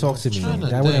mean? Talk to me.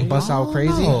 That wouldn't bust out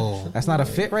crazy. That's not a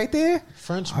fit right there.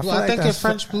 French Blue. I think if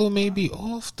French Blue may be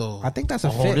off though. I think that's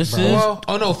a fit, this bro. Is?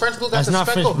 Oh no, French Blue got that's the not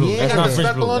speckle. French Blue. Yeah, that's not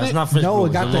French Blue. That's not French Blue. No,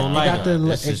 it got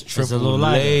the it's triple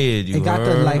layered. It got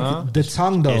the like the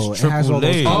tongue though. It has all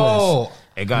those colors.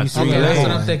 It got 3 layers. That's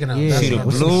what I'm thinking of. Yeah. See the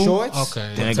blue? Shorts?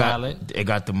 Okay. Then it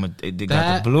got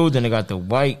the blue, then it got the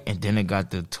white, and then it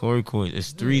got the turquoise.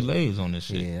 It's 3 layers on this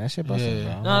shit. Yeah, that shit busting,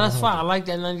 bro. No, that's fine. I like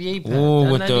that 98 patch.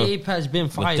 Ooh, that 98 patch been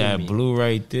fire. With that blue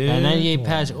right there. That 98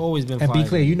 patch always been fire. And be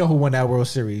clear, you know who won that World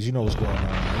Series. You know what's going on.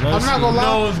 I'm not gonna lie.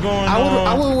 Know what's going on.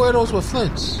 I wouldn't wear those with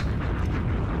Flints.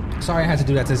 Sorry, I had to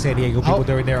do that to the San Diego people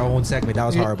during their own segment. That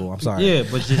was horrible. I'm sorry. Yeah,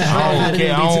 but your shirt, I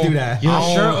didn't need to do that. Your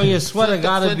shirt or your sweater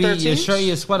gotta be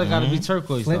gotta be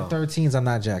turquoise. Flint 13s, I'm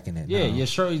not jacking it. Yeah, your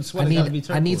shirt or your sweater gotta be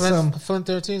turquoise. I need some Flint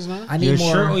 13s, man. I need your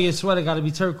more. Shirt or your sweater gotta be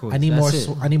turquoise. I need more.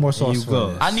 I need more sauce for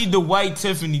this. I need the white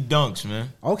Tiffany dunks,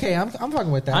 man. Okay, I'm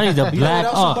fucking with that. I need the black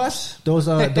ups. Those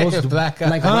black ups.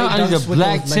 Like I need the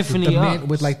black Tiffany ups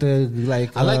with like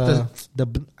the I like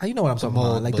the you know what I'm talking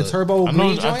about, like the turbo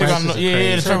green joints.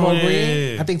 Yeah, the turbo green.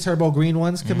 I think turbo green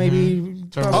ones could maybe.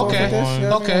 Okay.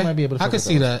 I can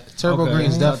see that. Turbo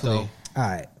greens definitely. All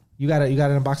right, you got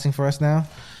an unboxing for us now?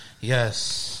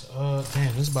 Yes.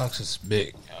 Damn, this box is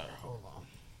big. Hold on.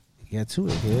 Yeah, to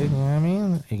it, kid. You know what I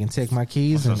mean? You can take my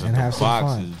keys and have some fun.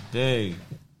 Box is big.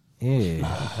 Yeah.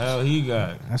 What the hell he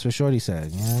got? That's what Shorty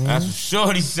said. You know what I mean? That's what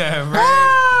Shorty said,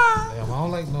 right? Damn, I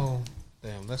don't like no.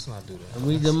 Damn, let's not do that.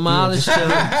 We demolished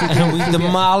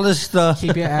the.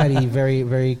 Keep your Addy very,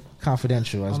 very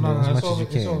confidential as much as you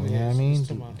can. You know what I mean?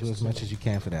 Do as much as you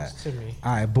can for that.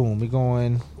 All right, boom. We're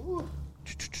going.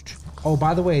 Oh,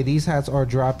 by the way, these hats are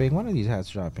dropping. One of these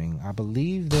hats dropping. I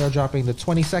believe they are dropping the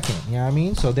 22nd. You know what I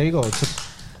mean? So there you go.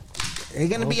 They're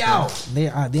gonna be out.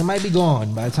 They might be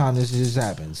gone by the time this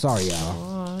happens. Sorry,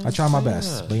 y'all. I try my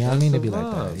best, but you know what I mean? They be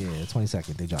like that. Yeah,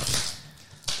 22nd they drop it.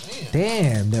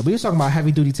 Damn, we was talking about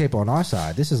heavy duty tape on our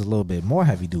side. This is a little bit more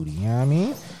heavy duty. You know what I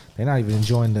mean? They're not even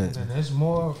enjoying the. And there's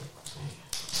more.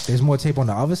 There's more tape on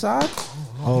the other side.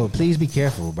 Oh, please be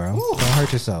careful, bro. Don't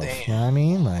hurt yourself. Damn. You know what I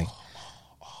mean? Like.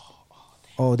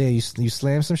 Oh, there you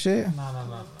slammed some shit.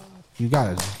 No. You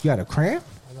got a cramp?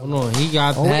 Hold on, he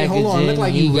got packaging. Wait, hold on. Look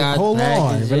like you. Hold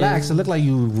packaging. on, relax. It look like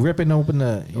you ripping open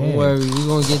the. Yeah. Don't worry, we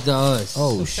gonna get to us.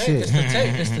 Oh shit!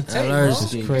 It's the tape.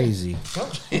 This is crazy.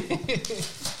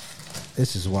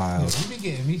 This is wild. You be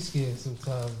getting me scared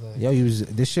sometimes. Like. Yo,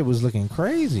 this shit was looking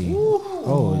crazy. Ooh.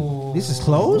 Oh, this is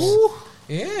clothes? Ooh.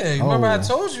 Yeah, you remember I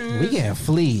told you. We getting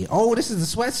flea. Oh, this is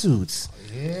the sweatsuits.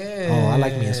 Yeah. Oh, I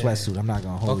like me a sweatsuit. I'm not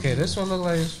going to hold Okay, this one look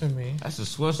like it's for me. That's a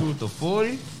sweatsuit with the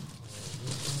 40?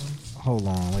 Hold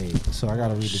on, wait. So I got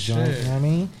to read the joint, you know what I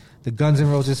mean? The Guns N'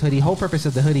 Roses hoodie. Whole purpose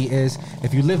of the hoodie is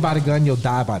if you live by the gun, you'll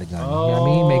die by the gun. You know what I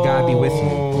mean? May God be with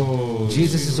you.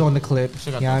 Jesus is on the clip.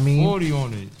 You know what I mean? 40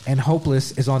 on it. And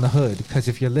hopeless is on the hood. Because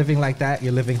if you're living like that,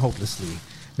 you're living hopelessly.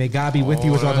 May God be with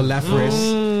you is on the left wrist.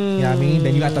 You know what I mean?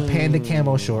 Then you got the panda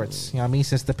camo shorts. You know what I mean?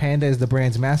 Since the panda is the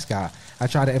brand's mascot, I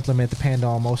try to implement the panda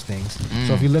on most things.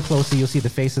 So if you look closely, you'll see the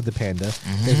face of the panda.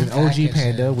 There's an OG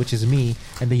panda, which is me,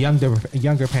 and the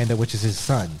younger panda, which is his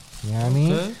son. You know what I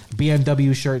mean? Okay.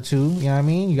 BMW shirt too. You know what I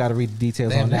mean? You got to read the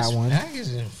details on that one.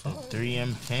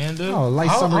 3M Panda. Oh, light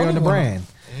summary on the brand.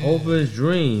 Yeah. Hopeless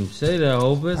Dreams. Say that,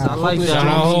 Hopeless. I like that. Shout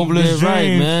out Hopeless Dreams.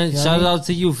 Right, man. Shout out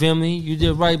to you, family. You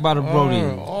did right by the Brody.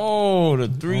 Oh, the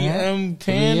 3M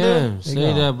Panda. 3M.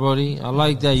 Say that, Brody. I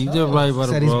like that. You did right by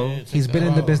the bro. He's been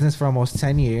in the business for almost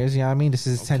 10 years. You know what I mean? This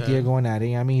is his 10th year going at it.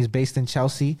 You know what I mean? He's based in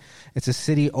Chelsea. It's a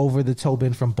city over the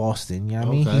Tobin from Boston. You know what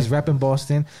I mean? He's repping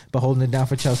Boston, but holding it down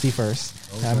for Chelsea first.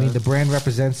 You know what I mean? The brand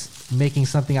represents making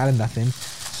something out of nothing.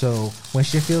 So when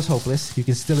shit feels hopeless, you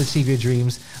can still achieve your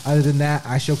dreams. Other than that,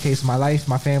 I showcase my life,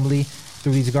 my family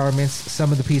through these garments.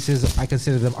 Some of the pieces, I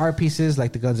consider them art pieces,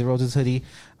 like the Guns N' Roses hoodie.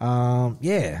 Yeah,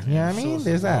 you know what I mean?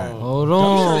 There's that. Hold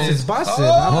on. It's busted.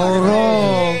 Hold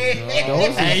on.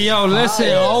 Hey, yo,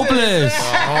 listen, Hopeless.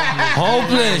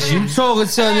 Hopeless. You talking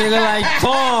to a nigga like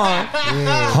Quann.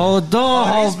 Hold on,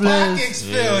 Hopeless.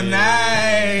 Feel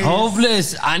nice.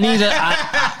 Hopeless.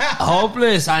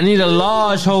 Hopeless. I need a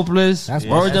large Hopeless.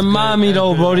 Word to mommy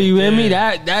though, Brody. You hear me?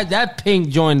 That pink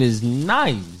joint is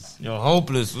nice. Yo,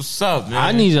 Hopeless, what's up, man?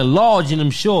 I need a large in them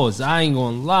shorts. I ain't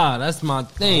gonna lie. That's my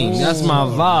thing. That's my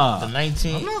vibe. I'm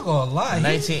not gonna lie.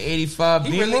 1985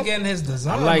 He really getting his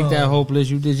design. I like that, Hopeless.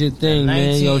 You did your thing,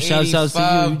 man. Yo, shouts out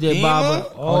to you. You did Baba.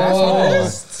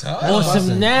 That's tough. Or some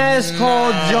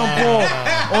NASCAR jump off.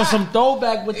 Or some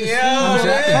throwback with the sleeves on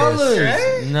the colors.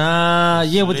 Right? Nah,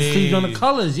 yeah, with the sleeves on the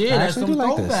colors. Yeah, that's some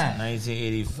throwback.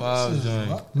 1985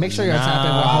 joint. Make sure you're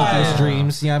tapping with Hopeless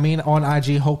Dreams. You know what I mean? On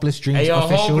IG, Hopeless Dreams hey, yo,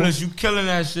 official. Hopeless, you killing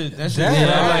that shit. That shit. Yeah,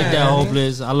 I like that,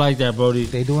 Hopeless. I like that, Brody.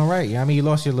 They doing right. You know what I mean? You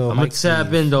lost your little. I'm gonna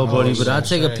tap in though, Brody, but I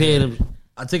take a pair of them.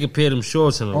 I take a pair of them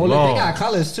shorts and a look, they got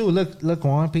colors too. Look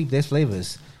on, peep. There's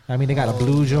flavors. I mean, they got a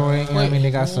blue joint. You know what I mean?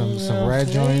 They got some red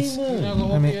joints.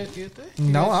 I mean,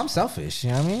 no, I'm selfish. You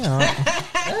know what I mean?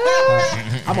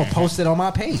 I'm gonna post it on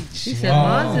my page. She said,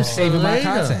 "Mine's just saving my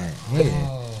content."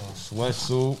 Yeah.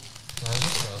 Sweatsuit.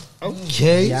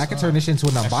 Okay. Yeah, I can turn this into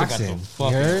an unboxing. You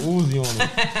heard? Uzi on it.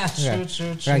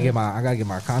 True. I gotta get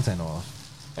my content off.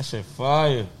 That shit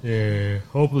fire. Yeah.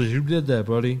 Hopeless, you did that,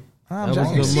 buddy. That was You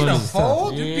good see money. the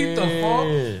fold? You peeped the fold?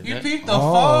 You peeped the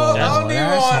fold? I don't even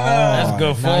want That's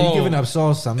good fold. Nah, you giving up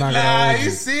sauce. I'm not gonna you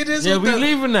see this? Yeah, with we the,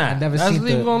 leaving that. I never That's seen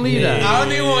the- gonna leave that. I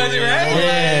don't even want it, right?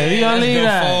 Yeah, we gonna leave Good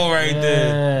that. fold right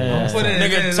there. Yeah. Put it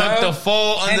in Nigga tuck the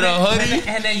fold under the hoodie.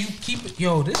 And then you keep it.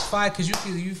 Yo, this fire, because you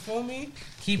feel me?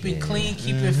 Keep it clean,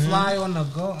 keep it fly on the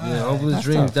go. Yeah, Hopeless That's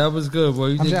Dreams. tough. That was good, bro.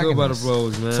 You I'm did good jacking by the this.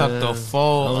 bros, man. Tuck the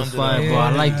fold That was under fire, the bro. I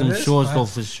Yeah, like them this shorts fire. though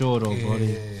for sure, though,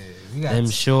 buddy. We got Them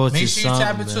shorts Make is sure you tap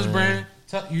something, into his man.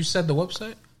 brand. You said the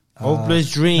website?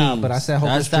 Hopeless Dreams. Nah, but I said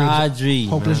Hopeless That's the IG.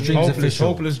 Hopeless man. Dreams official.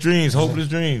 Hopeless Dreams. Hopeless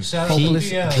Dreams. Shout out Hopeless-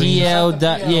 to PL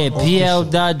dot PL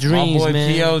dot dreams, My boy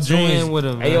man. PL Join Dreams. with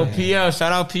him, Hey, yo, man. PL.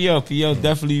 Shout out PL. PL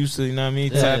definitely used to, you know what I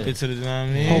mean? Yeah. Tap into the, you know what I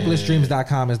mean?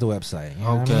 HopelessDreams.com is the website. You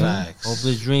know what I mean?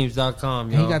 HopelessDreams.com,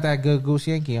 And he yo. got that good Goose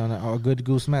Yankee on it, or good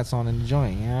Goose Mets on in the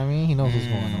joint. You know what I mean? He knows what's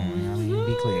going on. You know what I mean?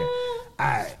 Be clear. All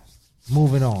right.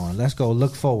 Moving on. Let's go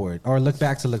look forward, or look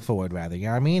back to look forward, rather. You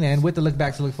know what I mean? And with the look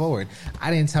back to look forward,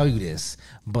 I didn't tell you this,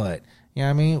 but you know what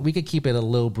I mean? We could keep it a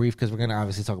little brief because we're going to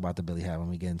obviously talk about the Billy Hat when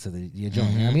we get into the joint. You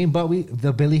know what I mean? But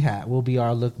the Billy Hat will be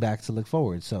our look back to look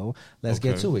forward. So let's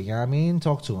get to it. You know what I mean?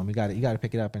 Talk to them. You got to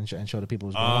pick it up and show the people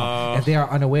what's going on. If they are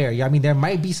unaware, you know what I mean? There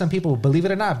might be some people, believe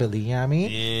it or not, Billy, you know what I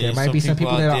mean? Yeah, there might be some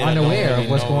people that are unaware of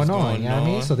what's going on. You know what I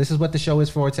mean? on. So this is what the show is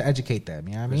for, to educate them.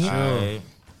 You know what I mean? Alright.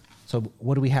 So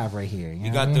what do we have right here?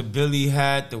 You got the Billy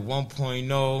Hat, the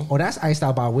 1.0. Oh, that's iced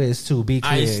out by Wiz too. Be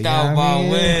clear. Iced out by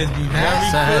Wiz. Be very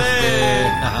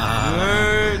clear. You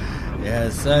heard?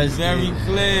 Yes, sir. Very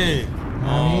clear.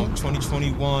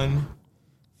 2021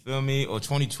 Feel me? Or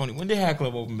 2020. When did Hat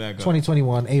Club open back up?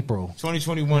 2021 April.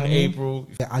 2021 April.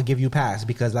 I'll give you pass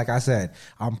because, like I said,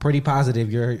 I'm pretty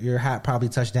positive your hat probably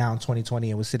touched down 2020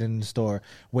 and was sitting in the store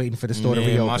waiting for the store to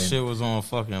reopen. My shit was on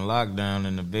fucking lockdown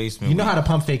in the basement. You know how the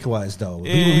pump fake was, though.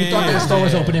 We thought that store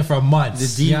was opening for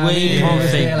months. The D-Wade pump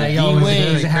fake. Like, yo,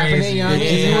 is it happening?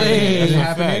 Is it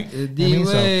happening? The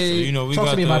D-Wade. So, we talk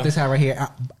got to me about this hat right here.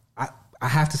 I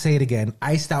have to say it again.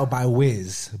 Iced out by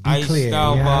Wiz. Be clear. Iced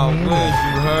out by Wiz. You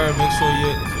heard. Make sure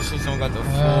your shit don't got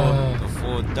the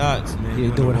four dots, man.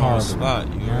 You're doing horrible. Spot,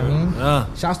 you know what I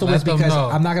mean? Shouts to Wiz because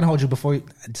I'm not gonna hold you. Before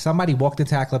somebody walked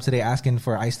into Hat Club today asking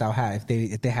for iced out hat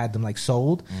if they had them like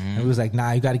sold, and we was like,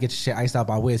 nah, you got to get your shit iced out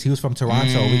by Wiz. He was from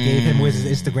Toronto. We gave him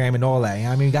Wiz's Instagram and all that. You know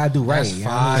what I mean, you gotta do right.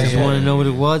 I just want to know what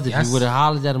it was. If you would have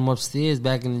hollered at him upstairs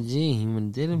back in the G, he would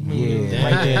have did it. Yeah,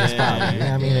 right there in the spot. You know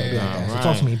what I mean? So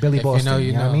talk to me, Billy Boston.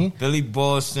 You know what I mean? Billy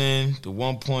Boston, the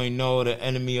 1.0, the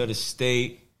enemy of the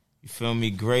state. You feel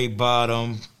me? Gray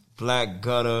Bottom, Black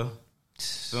Gutter.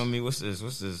 Feel me? What's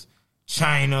this?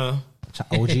 China.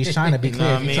 OG's China, be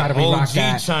clear. You try to re-rock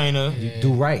that. China. You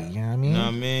do right, you know what I mean? Know what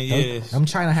I mean? Yeah. Them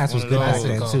China hats was good back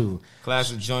then, too.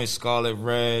 Classic joint, Scarlet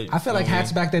Red. I feel like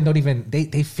hats back then don't even,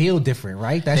 they feel different,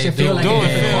 right? That shit feel like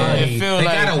it feel they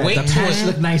like gotta wait the patch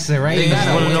look nicer, right? You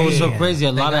want to know what's so crazy?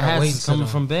 A lot of hats coming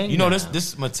from Bang. You know,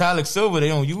 this metallic silver they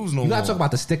don't use no more. You gotta talk about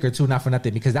the sticker too, not for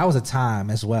nothing, because that was a time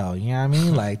as well. You know what I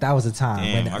mean? Like that was a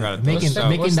time. Damn, I gotta making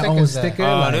the own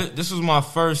sticker. This was my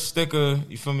first sticker.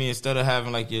 You feel me? Instead of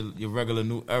having like your regular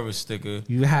New Era sticker,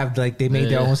 you have like they made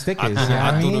their own stickers.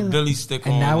 I threw the Billy sticker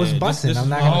and on that was busting. I'm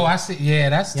not gonna. Oh, I see. Yeah,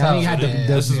 that's tough. You had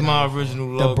this is my original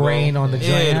logo. The brain on the joint.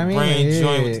 Yeah, the brain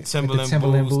joint with the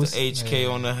Timberland boost, the HK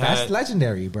on the hat. That's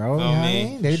legendary, bro. You know what I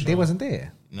mean? They wasn't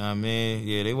there. Know what I mean?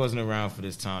 Yeah, they wasn't around for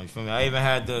this time. You feel me? I even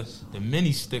had the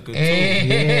mini sticker too.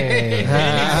 Yeah.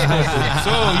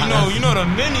 So you know the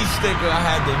mini sticker. I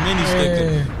had the mini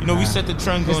sticker. You know, we set the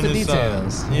trend on this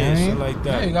side. Yeah, shit like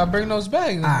that. Yeah, you gotta bring those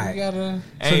back. You gotta.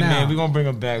 Hey man, we gonna bring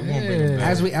them back.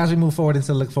 As we move forward and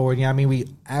to look forward, you know what I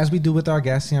mean? As we do with our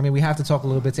guests, you know what I mean? We have to talk a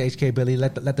little bit to HK Billy,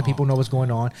 let the people know what's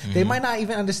going on. Mm-hmm. They might not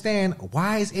even understand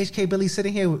why is HK Billy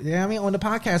sitting here, you know what I mean, on the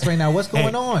podcast right now. What's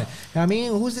going on? You know what I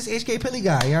mean? Who's this HK Billy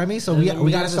guy? You know what I mean? So we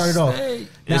got to start it off.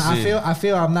 Now I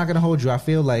feel I'm not gonna hold you. I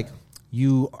feel like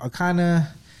you are kind of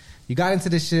you got into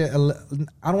this shit. I don't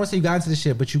want to say you got into this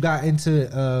shit, but you got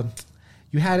into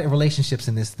you had relationships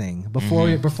in this thing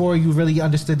before you really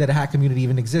understood that a hat community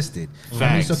even existed.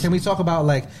 I mean, so can we talk about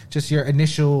like just your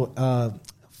initial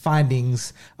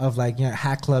findings of like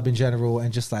Hat Club in general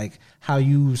and just like how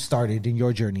you started in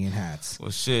your journey in hats? Well,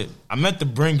 shit, I meant to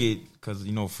bring it. Because,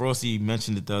 Frosty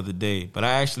mentioned it the other day. But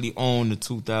I actually own the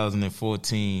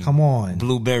 2014 Come on.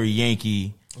 Blueberry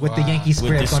Yankee. With the Yankee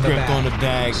script on the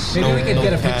back. Maybe we could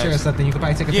get a picture or something. You could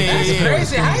probably take a picture. That's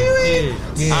crazy. How you in?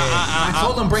 Yeah. I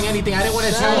told him bring anything. I didn't want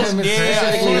to tell him.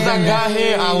 As soon as I got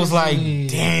here, I was like,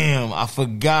 damn, I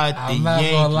forgot the Yankee. I'm not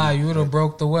going to lie. You would have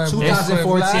broke the web.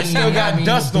 2014. It still got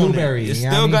dust on it. It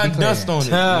still got dust on it.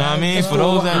 You know what I mean? For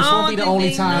those that... This won't be the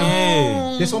only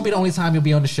time. This won't be the only time you'll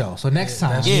be on the show. So next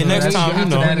time. Yeah, next time,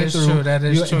 That is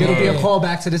true. It'll be a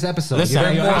callback to this episode. Listen,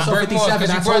 episode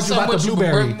 57, I told you about the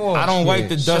blueberry. I don't wipe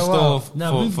the dust off.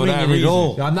 For that reason.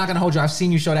 Yo, I'm not gonna hold you. I've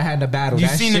seen you show that hat in the battle.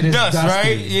 You've seen the dust,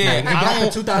 right? Yeah, it got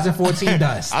the 2014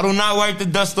 dust. I do not wipe the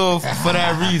dust off for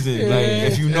that reason.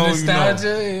 Like if you know, you know.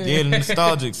 Yeah, the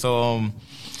nostalgic. So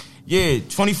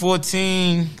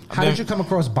 2014. How did you come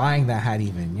across buying that hat?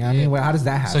 Even you know what I mean? How does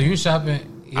that happen? So you shopping?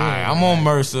 Yeah, all right, I'm on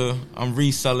Mercer. I'm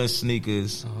reselling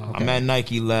sneakers. Okay. I'm at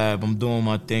Nike Lab. I'm doing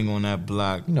my thing on that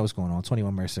block. You know what's going on.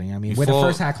 21 Mercer. You know what I mean? Where the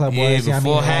first Hat Club was.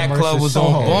 Before Hat Club was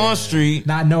on Bond Street.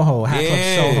 Not NoHo. Hat Club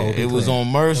Soho. It was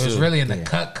on Mercer. It was really in the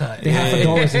cut. They had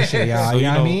fedoras and shit, y'all. So, you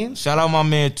know what I mean? Shout out my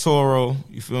man Toro.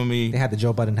 You feel me? They had the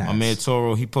Joe Budden hats. My man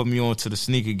Toro. He put me on to the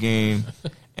sneaker game.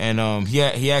 And he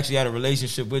actually had a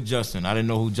relationship with Justin. I didn't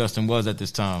know who Justin was at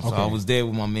this time. So I was there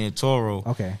with my man Toro.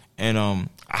 Okay. And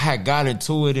I had got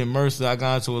into it in Mercer. I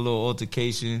got into a little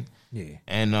altercation. Yeah.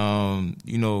 And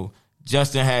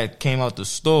Justin had came out the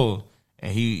store,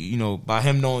 and he, by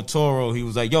him knowing Toro, he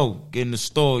was like, "Yo, get in the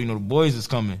store. The boys is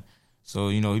coming." So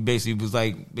he basically was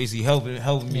like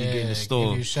helping me get in the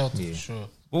store. Give you shelter for sure.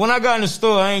 But when I got in the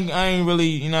store, I ain't really,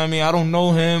 you know what I mean? I don't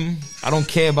know him. I don't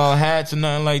care about hats or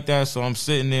nothing like that. So I'm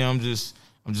sitting there, I'm just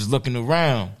looking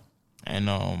around. And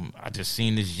I just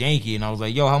seen this Yankee, and I was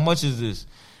like, "Yo, how much is this?"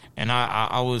 And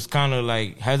I was kind of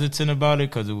like hesitant about it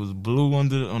because it was blue on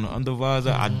the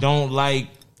undervisor. I don't like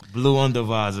blue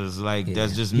undervisors. Like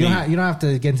that's just me. You don't have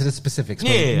to get into the specifics.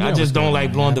 Yeah, I just don't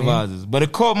like blue undervisors. But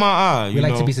it caught my eye. We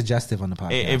like to be suggestive on the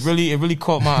podcast. It really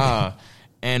caught my eye.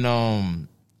 And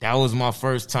that was my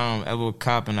first time ever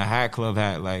copping a hat club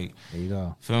hat. Like, there you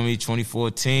go. Feel me?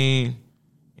 2014.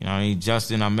 You know what I mean?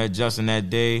 Justin, I met Justin that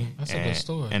day. That's a good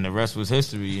story. And the rest was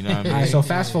history, you know what I mean? All right, so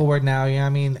fast forward now, you know what I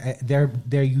mean? There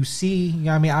you see, you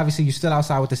know what I mean? Obviously, you're still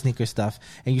outside with the sneaker stuff,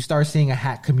 and you start seeing a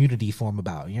hat community form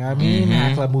about, you know what I mean?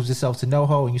 Hat Club moves itself to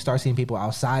NoHo, and you start seeing people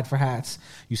outside for hats.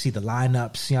 You see the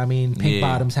lineups, you know what I mean? Pink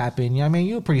bottoms happen, you know what I mean?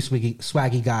 You're a pretty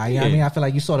swaggy guy, you know what I mean? I feel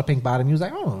like you saw the pink bottom, you was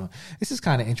like, oh, this is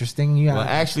kind of interesting. You know, well,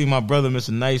 actually, my brother,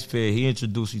 Mr. Nice Pair, he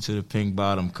introduced me to the pink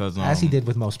bottom because... as he did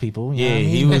with most people. You know yeah, what I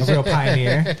mean? he was a real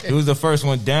pioneer. He was the first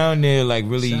one down there, like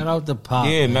really, shout out to Pop,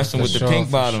 messing with the pink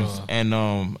bottoms. Sure. And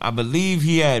I believe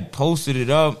he had posted it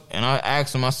up, and I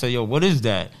asked him, I said, yo, what is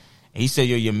that? And he said,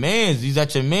 yo, your man's, he's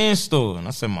at your man's store. And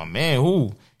I said, my man,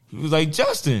 who? He was like,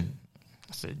 Justin.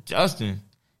 I said, Justin?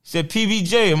 He said,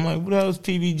 PBJ. I'm like, what the hell is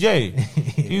PBJ?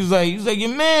 He was like, your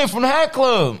man from the Hat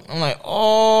Club. I'm like,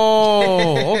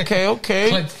 oh, okay.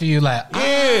 Clicked for you, like,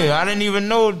 yeah, I didn't even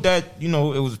know that, you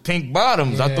know, it was pink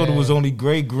bottoms. I thought it was only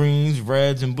gray, greens,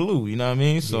 reds, and blue. You know what I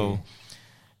mean? So,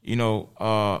 you know,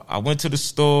 I went to the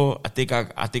store. I think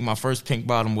my first pink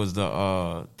bottom was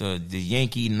the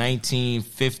Yankee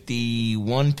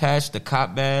 1951 patch, the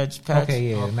cop badge patch. Okay,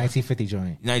 yeah, 1950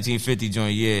 joint. 1950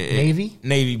 joint, yeah.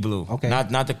 Navy blue. Okay.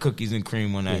 Not the cookies and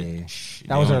cream on that. Yeah.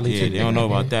 That was early too. They don't know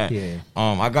about that. Yeah.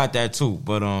 I got that too.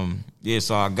 But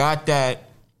so I got that.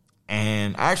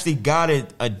 And I actually got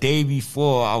it a day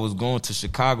before I was going to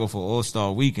Chicago for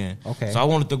All-Star Weekend. Okay. So I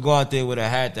wanted to go out there with a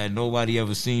hat that nobody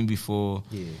ever seen before.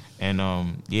 Yeah.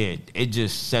 And, it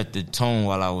just set the tone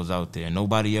while I was out there.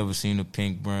 Nobody ever seen a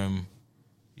pink brim.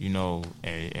 You know,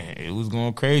 it was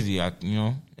going crazy.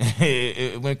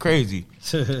 It went crazy.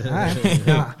 All right.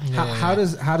 Now, how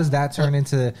does that turn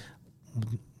into...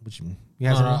 What you mean?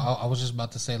 I was just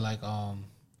about to say, like,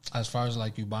 as far as,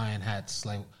 like, you buying hats,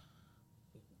 like...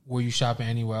 Were you shopping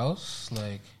anywhere else?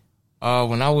 Like,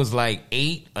 when I was like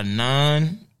 8 or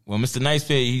 9, well, Mr. Nice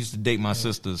Pair, he used to date my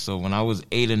sister. So when I was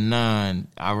 8 or 9,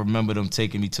 I remember them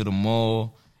taking me to the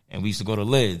mall, and we used to go to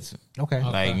Lids. Okay.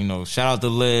 Like, you know, shout out to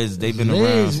Lids. They've been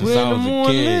around since I was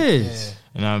a kid. Lids.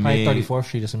 You know what I mean? 34th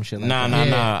Street or some shit like that.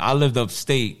 Nah. I lived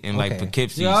upstate in like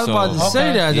Poughkeepsie. Yeah, I was about to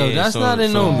say that though. That's not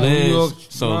in no New York.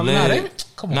 So Lids.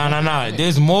 Nah.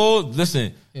 There's more.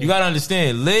 Listen, you gotta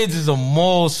understand. Lids is a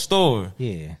mall store.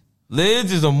 Yeah.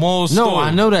 Lids is a mall store. No,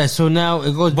 I know that. So now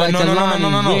it goes back to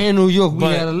Lonnie. We're in New York. We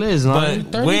had a Lids.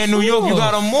 But we're in New York. You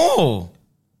got a mall.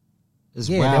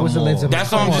 That was the Lids.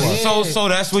 That's what I'm just so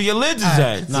that's where your Lids is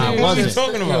at. Nah, what are you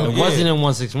talking about? It wasn't in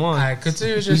 161. All right,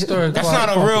 continue your story. That's not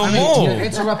a real mall. You're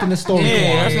interrupting the story.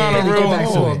 Yeah, that's not a real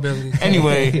mall.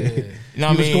 Anyway. You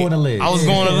know what I mean? I was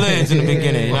going to Lids in the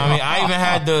beginning. You know what I mean? I even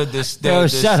had the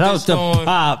shout out to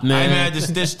Pop, man. I even had the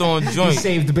stitched on joint. You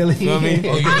saved Billy. You know what I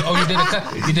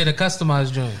mean? You did a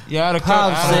customized joint. Yeah, I had a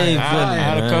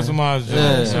customized joint.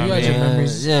 Yeah. So you had your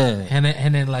memories. Yeah.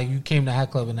 And then like you came to Hat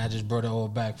Club and I just brought it all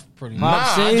back pretty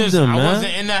much. I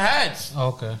wasn't in the hats.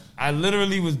 Okay. I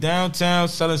literally was downtown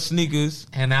selling sneakers.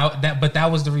 And that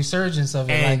was the resurgence of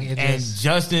it. And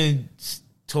Justin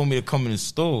told me to come in the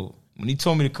store. When he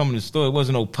told me to come in the store, it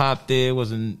wasn't no Pop there. It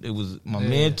was my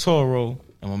man Toro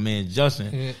and my man Justin.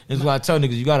 Yeah. This is why I tell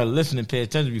niggas, you gotta listen and pay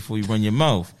attention before you run your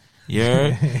mouth. You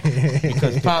heard?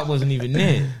 Because Pop wasn't even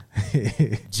there.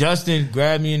 Justin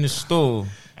grabbed me in the store,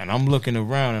 and I'm looking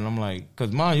around, and I'm like,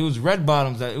 because mind you, it was red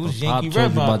bottoms. It was Yankee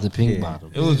red bottoms. About the pink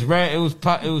bottoms. It was red. It was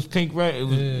pink red. It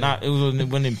was not. It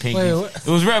wasn't pink. It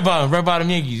was red bottom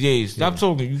Yankees. Yeah, stop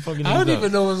talking. You fucking. I don't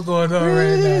even know what's going on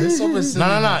right now. It's so much.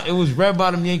 No. It was red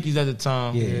bottom Yankees at the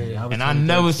time. Yeah. And I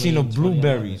never seen a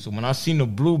blueberry. So when I seen a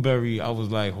blueberry, I was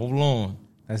like, hold on.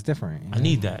 That's different. I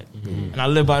need that. Mm-hmm. And I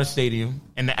live by the stadium,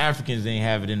 and the Africans ain't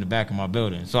have it in the back of my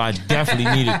building. So I definitely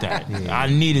needed that. I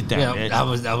needed that. Yeah,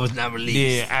 that was not released.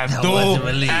 Yeah, Abdul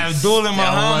and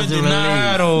Muhammad did not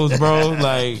have those, bro.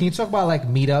 Like, can you talk about like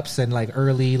meetups and like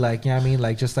early, like, you know what I mean?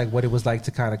 Like just like what it was like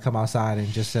to kind of come outside and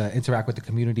just interact with the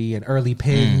community and early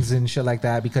pins and shit like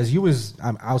that? Because you was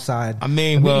outside. I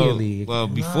mean, immediately. Well,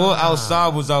 before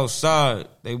outside was outside,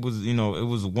 it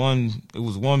was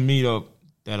one meetup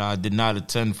that I did not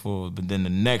attend for, but then the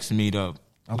next meetup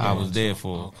I was there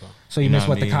for. Okay. So you missed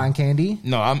the cotton candy?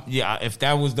 No, if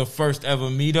that was the first ever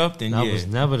meetup, then that was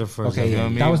never the first. Okay,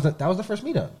 ever. That was the first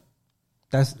meetup.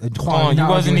 That's Quann. You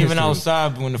wasn't even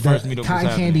outside when the first meetup was happening.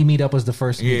 Cotton candy meetup was the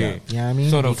first meetup. Yeah, you know what I mean?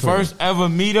 So the first ever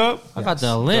meetup. I got the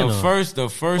Atlanta. The first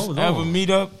ever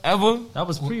meetup ever. That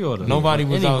was pre-order. Nobody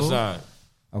was outside.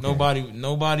 Okay.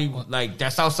 Nobody like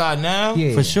that's outside now.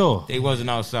 Yeah, for sure. They wasn't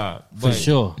outside. For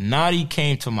sure. Naughty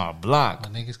came to my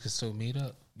block. My niggas could still meet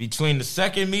up. between the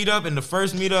second meetup and the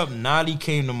first meetup, Nadi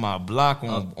came to my block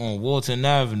on Walton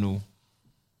Avenue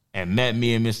and met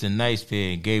me and Mr. Nice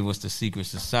Pair and gave us the Secret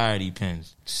Society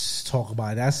pins. Just talk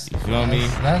about it. That's, you feel me?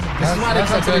 That's why they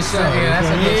come to the show.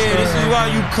 Yeah, this is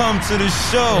why you come to the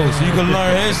show, so you can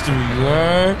learn history, you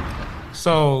heard?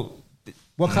 So...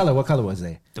 What color was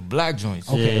they? The black joints.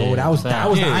 Okay, that was the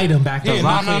item back then. The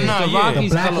black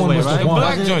one was the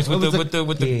black joints with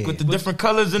the different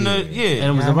colors in the and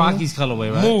it was the Rockies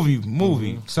colorway, right?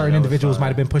 Movie. Certain individuals might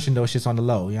have been pushing those shits on the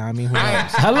low. You know what I mean?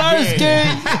 Hello, Skate.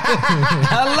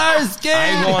 I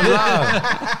ain't gonna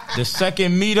lie. The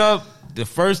second meetup, the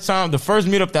first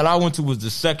meetup that I went to was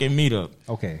the second meetup.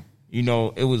 Okay. You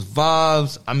know, it was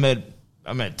vibes. I met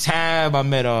Tab. I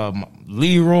met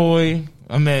Leroy.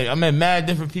 I met mad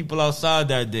different people outside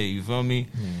that day, you feel me?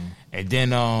 And then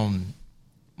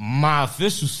my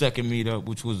official second meetup,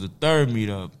 which was the third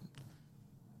meetup,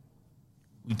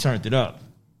 we turned it up.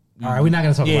 All right, we're not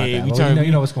going to talk about that.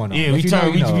 You know what's going on. Yeah, we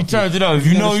turned it up. If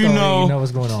you know, you know. You know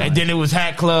what's going on. And then it was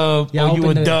Hat Club, or you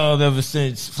a dub ever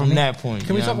since from that point.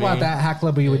 Can we talk about that Hat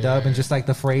Club or you a dub and just like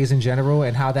the phrase in general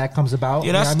and how that comes about?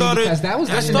 Yeah, that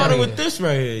started with this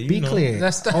right here. Be clear.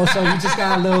 Also, you just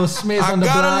got a little smiz on the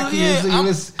block.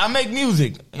 I make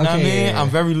music. You know what I mean? I'm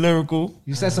very lyrical.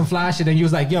 You said some fly shit and you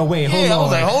was like, yo, wait, hold on. I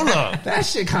was like, hold up. That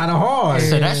shit kind of hard. I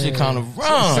said, that shit kind of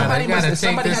wrong.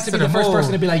 Somebody has to be the first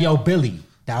person to be like, yo, Billy.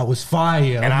 That was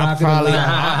fire. And I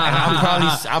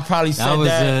probably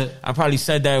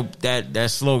said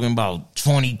that slogan about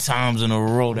 20 times in a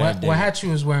row that day. What hat you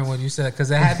was wearing when you said it?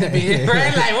 Because it had to be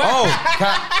right. Like what?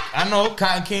 I know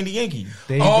Cotton Candy Yankee.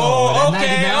 There you go.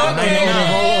 Okay.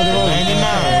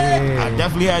 99. I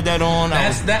definitely had that on.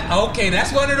 That's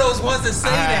one of those ones that say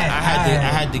that. I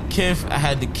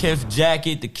had the Kif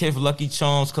jacket, the Kif Lucky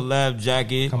Charms collab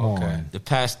jacket. Come on. The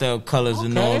pastel colors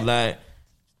and all that.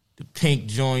 The pink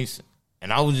joints,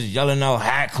 and I was just yelling out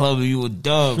 "Hat Club" or you a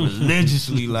dub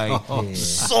religiously, like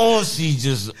saucy,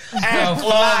 just Hat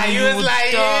Club. You was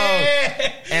like,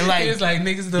 yeah. And like, he was like,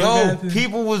 niggas don't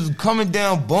people was coming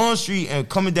down Bond Street and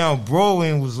coming down Broadway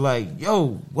and was like,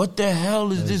 yo, what the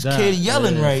hell is this kid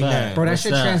yelling right now? Bro, that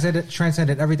shit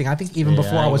transcended everything. I think even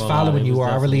before I was following you, or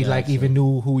I really even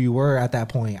knew who you were at that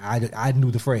point, I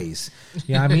knew the phrase.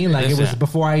 You know what I mean? Like, it was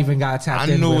before I even got tapped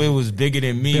in. I knew it was bigger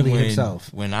than me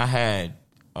himself. When I had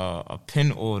a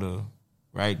pen order,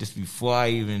 right? Just before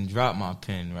I even dropped my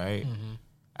pen, right? Mm-hmm.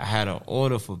 I had an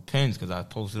order for pens because I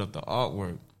posted up the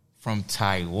artwork from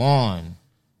Taiwan.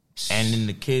 And in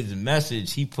the kid's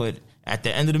message, he put, at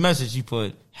the end of the message, he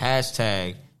put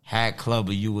hashtag Hat Club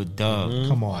or you a dub. Mm-hmm.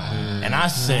 Come on. And I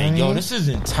said, yo, this is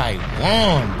in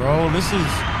Taiwan, bro. This is...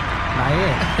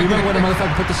 You remember when the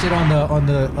motherfucker put the shit on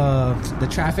the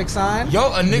traffic sign?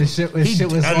 Yo, a nigga, a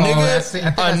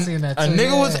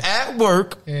nigga was at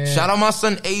work. Yeah. Shout out my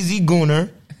son AZ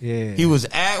Gooner. Yeah, he was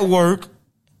at work,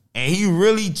 and he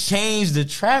really changed the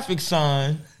traffic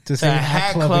sign to say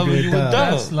Hat Club or you a dub.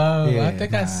 That's love. Yeah, I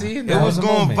think I seen that. It was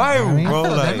going viral, bro.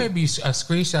 That may be a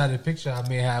screenshotted picture I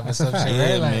may have or some shit.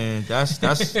 Yeah, man,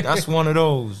 that's one of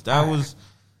those. That was.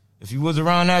 If you was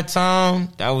around that time,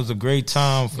 that was a great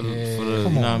time for the you know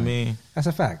what I mean? That's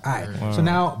a fact. All right. So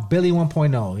now Billy 1.0, you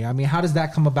know what I mean? How does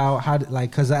that come about?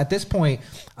 Because at this point,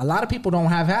 a lot of people don't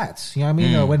have hats. You know what I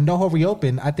mean? When NoHo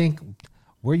reopened, I think,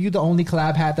 were you the only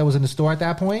collab hat that was in the store at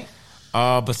that point?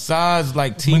 Besides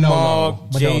like T-Mark,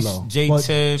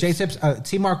 J-Tips.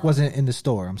 T-Mark wasn't in the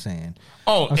store, I'm saying.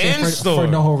 In-store.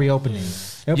 For NoHo reopening.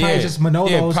 It was probably just Manolos.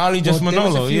 Yeah, probably just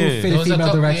Manolo. There was a few fitted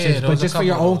female directions, but just for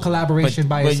your own collaboration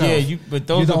by yourself. But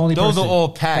those are all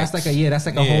packs. That's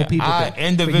like a whole people thing.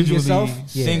 Individually,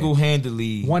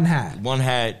 single-handedly. One hat. You know what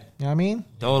I mean?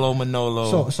 Dolo,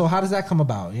 Manolo. So how does that come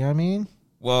about? You know what I mean?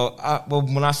 Well,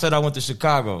 when I said I went to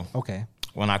Chicago. Okay.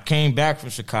 When I came back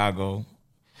from Chicago,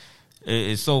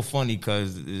 it's so funny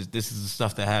because this is the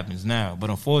stuff that happens now. But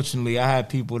unfortunately, I had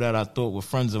people that I thought were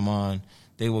friends of mine.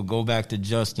 They would go back to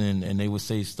Justin and they would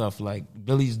say stuff like,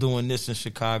 Billy's doing this in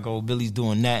Chicago, Billy's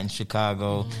doing that in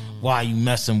Chicago. Why are you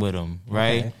messing with him,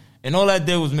 right? Okay. And all that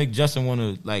did was make Justin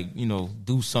want to,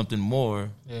 do something more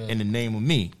in the name of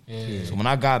me. Yeah. So when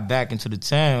I got back into the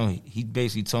town, he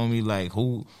basically told me, like,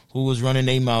 who was running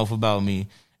their mouth about me.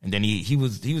 And then he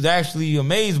was actually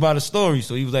amazed by the story.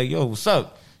 So he was like, yo, what's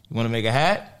up? You want to make a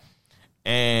hat?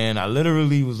 And I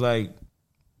literally was like,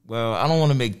 well, I don't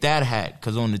want to make that hat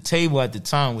because on the table at the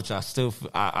time, which I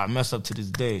mess up to this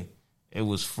day, it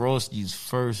was Frosty's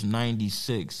first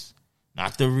 96,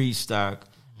 not the restock,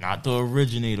 not the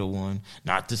originator one,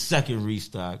 not the second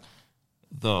restock,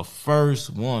 the first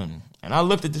one. And I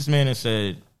looked at this man and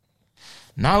said,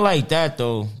 not like that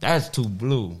though. That's too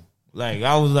blue. Like,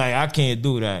 I was like, I can't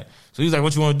do that. So he's like,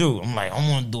 what you want to do? I'm like, I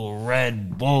want to do a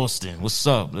red Boston. What's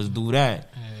up? Let's do that.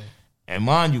 And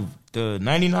mind you, the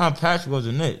 99 patch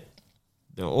wasn't it.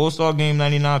 The All-Star Game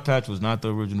 99 patch was not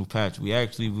the original patch. I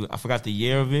forgot the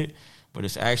year of it, but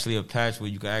it's actually a patch where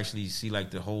you can actually see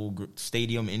like the whole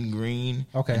stadium in green.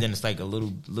 Okay. And then it's like a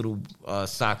little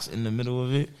socks in the middle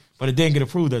of it. But it didn't get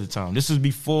approved at the time. This was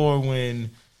before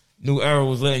when New Era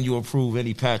was letting you approve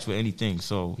any patch with anything.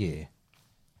 So yeah.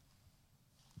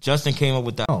 Justin came up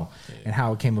with that. And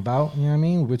how it came about, you know what I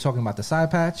mean? We're talking about the side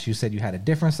patch. You said you had a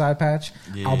different side patch.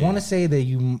 Yeah. I want to say that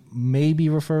you may be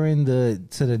referring to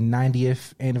the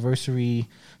 90th anniversary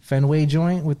Fenway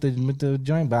joint with the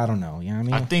joint, but I don't know. You know what I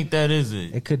mean? I think that is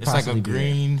it. It could it's possibly like a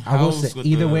green be. I will say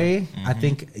either way. I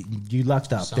think you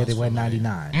lucked up that it went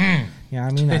 99. You know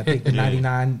what I mean? I think the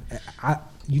 99.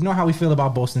 You know how we feel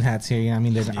about Boston hats here. You know what I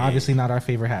mean? They're obviously not our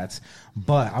favorite hats.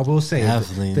 But I will say,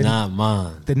 definitely not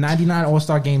mine. The 99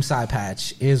 All-Star Game side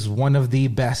patch is one of the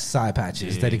best side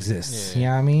patches that exists. You know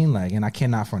what I mean? Like, and I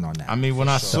cannot front on that. I mean, when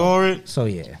I saw it, so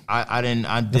yeah,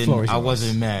 I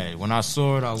wasn't mad. When I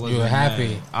saw it, I wasn't. You were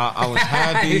happy. I was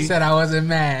happy. He said I wasn't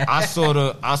mad. I saw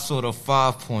the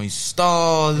 5-point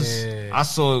stars. Yeah. I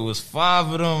saw it was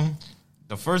 5 of them.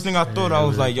 The first thing I thought, I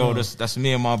was like, yo, that's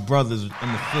me and my brothers in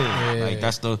the field. Yeah. Like,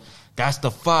 that's the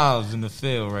 5s in the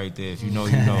field right there. If you know,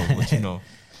 you know. But you know.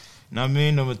 Know what I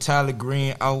mean? The metallic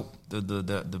green out,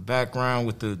 the background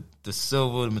with the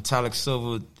silver, the metallic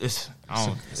silver, it's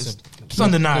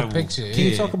undeniable. Picture, Can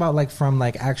you talk about like from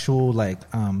like actual like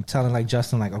telling like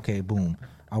Justin like, okay, boom,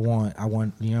 I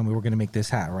want you know, we're gonna make this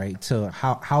hat, right? So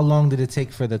how long did it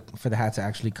take for the hat to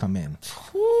actually come in?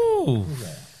 Woo.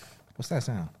 What's that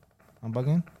sound? I'm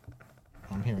bugging?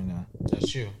 I'm hearing that.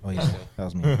 That's you. Oh, yeah. That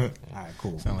was me. All right,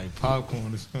 cool. Sound like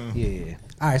popcorn or something. Yeah.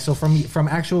 All right, so from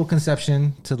actual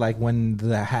conception to, like, when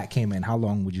the hat came in, how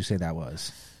long would you say that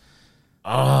was?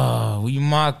 We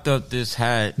mocked up this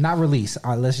hat. Not release.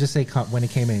 Let's just say when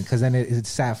it came in, because then it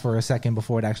sat for a second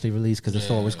before it actually released because the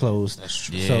store was closed. That's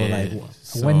true. Yeah.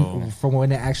 So, like,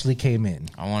 when it actually came in?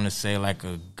 I want to say, like,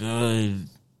 a good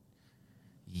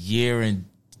year and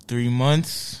 3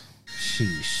 months.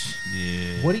 Sheesh.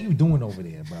 Yeah. What are you doing over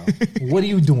there, bro? What are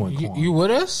you doing, Quann? You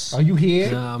with us? Are you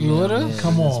here? Nah, you with us?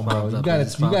 Come on, bro. You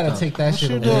gotta take that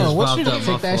shit away. What you doing?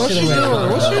 Take that shit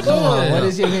away. What you doing? What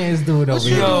is your man's doing over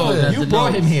here? You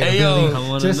brought him here,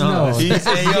 Billy. Just know. I want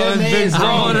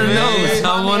to know.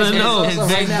 I want to know.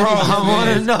 Big bro. I want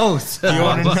to know. You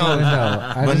want to know?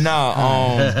 But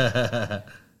nah,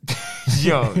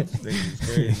 yo,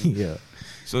 yeah.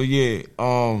 So yeah,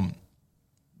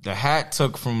 the hat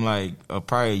took from like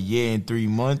probably a year and 3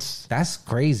 months. That's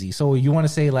crazy. So you want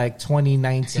to say like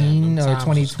 2019 or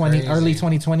 2020, early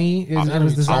 2020 it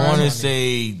was designed? I want to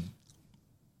say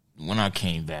when I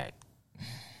came back.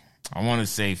 I want to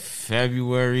say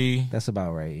February. That's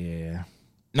about right, yeah.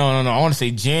 No. I want to say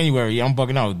January. I'm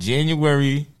bugging out.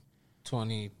 January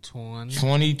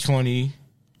 2020.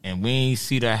 And we ain't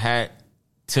see the hat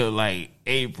till like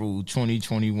April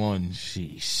 2021.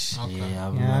 Sheesh. Okay. Yeah, I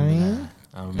remember that.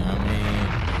 I mean,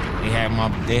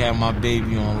 they had my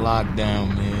baby on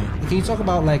lockdown, man. Can you talk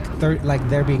about like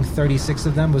there being 36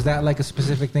 of them? Was that like a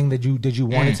specific thing that did you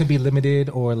want it to be limited,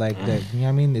 or like that? You know what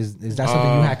I mean? Is that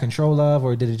something you had control of,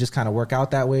 or did it just kind of work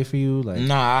out that way for you? Like,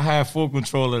 nah, I had full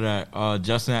control of that.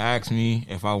 Justin asked me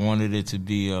if I wanted it to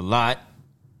be a lot.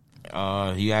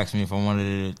 He asked me if I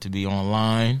wanted it to be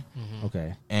online. Mm-hmm.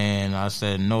 Okay. And I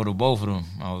said no to both of them.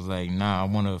 I was like, nah, I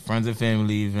want a friends and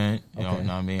family event. You know what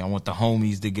I mean? I want the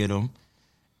homies to get them.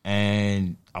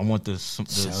 And I want the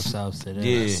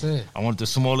I want the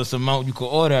smallest amount you could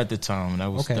order at the time. And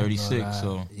that was 36.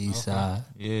 So East Side.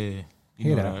 Yeah.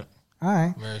 You know that. All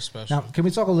right. Very special. Now, can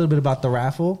we talk a little bit about the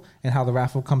raffle and how the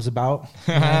raffle comes about?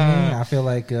 You know what I mean? I feel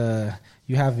like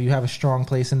you have a strong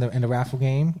place in the raffle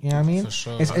game. You know what I mean? For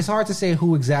sure. It's hard to say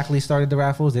who exactly started the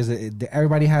raffles.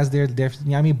 Everybody has their you know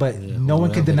what I mean? But no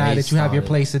one can deny that you have your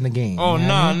place in the game. Oh,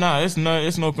 nah.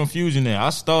 It's no confusion there.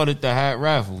 I started the hat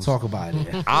raffles. Talk about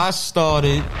it. I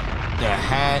started the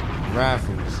hat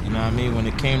raffles. You know what I mean? When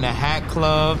it came to Hat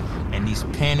Club and these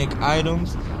panic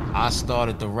items, I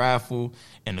started the raffle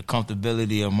in the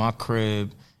comfortability of my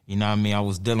crib. You know what I mean? I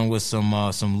was dealing with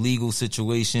some legal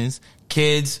situations.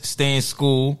 Kids, stay in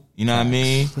school, you know what I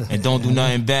mean? And don't do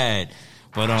nothing bad.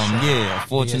 But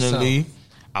unfortunately,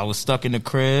 I was stuck in the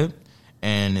crib,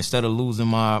 and instead of losing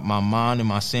my mind and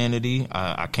my sanity,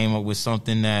 I came up with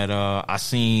something that I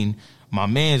seen my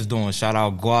man's doing. Shout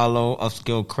out Gualo,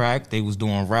 Upscale Crack. They was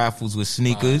doing raffles with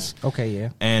sneakers. Okay, yeah.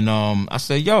 And I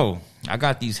said, yo, I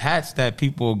got these hats that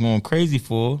people are going crazy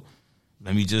for.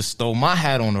 let me just throw my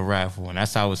hat on the raffle, and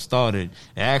that's how it started.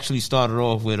 It actually started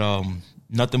off with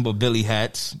nothing but Billy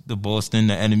hats, the Boston,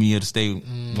 the enemy of the state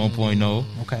 1.0.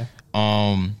 Okay.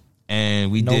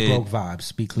 And we no did broke vibes.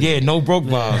 Speak clear. Yeah, no broke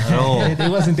vibes at all. It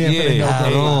wasn't there for the no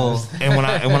broke vibes. And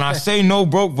when I say no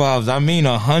broke vibes, I mean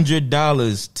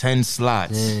 $100, 10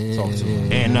 slots.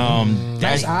 And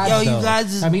that's odds, yo, you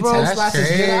guys is 10 slots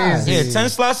is good odds. Yeah, 10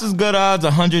 slots is good odds.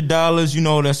 $100, you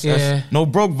know, that's no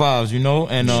broke vibes, you know.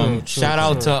 And shout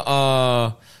out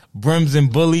to Brims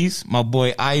and Bullies, my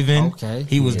boy Ivan. Okay.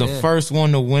 He was the first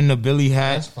one to win the Billy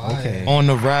hat on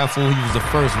the raffle. He was the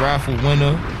first raffle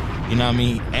winner. You know what I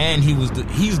mean? And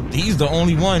he's the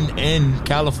only one in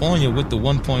California with the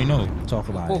 1.0. Talk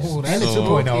about it. And the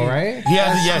 2.0, right? He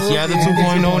has the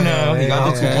 2.0 now. He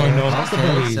got the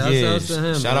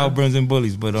 2.0. Shout out Brims and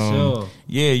Bullies. But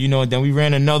yeah, you know, then we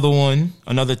ran another one,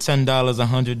 another $10,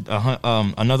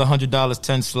 another $100,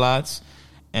 10 slots.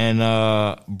 And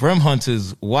Brim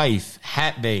Hunter's wife,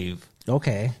 Hat Babe.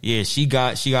 Okay. Yeah, she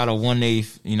got a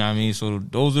 1/8. You know what I mean? So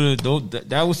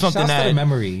that was something Shouts to the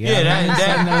memory. Yeah,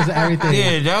 that knows everything.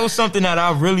 Yeah, that was something that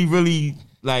I really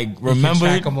like remembered.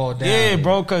 Track them all down. Yeah,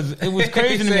 bro, because it was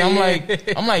crazy to me. I'm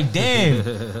like,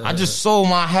 damn, I just sold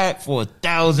my hat for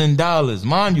 $1,000.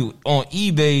 Mind you, on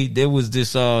eBay there was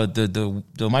this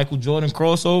the Michael Jordan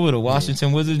crossover, the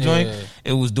Washington Wizards joint.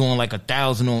 It was doing like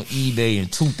 1,000 on eBay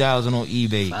and 2,000 on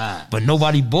eBay, but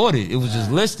nobody bought it. It was just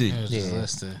listed.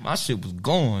 My shit was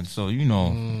going. So you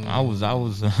know, I was.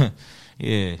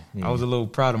 Yeah, I was a little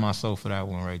proud of myself for that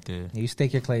one right there. You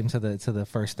stake your claim to the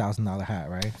first $1,000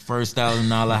 hat, right? First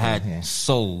 $1,000 hat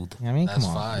sold. I mean, that's come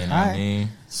on. fire. You know what I mean?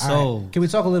 So, right. Can we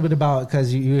talk a little bit about,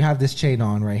 because you have this chain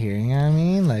on right here? You know what I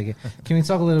mean? Like, can we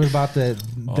talk a little bit about the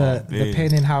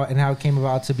pin and how it came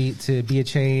about to be a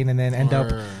chain and then end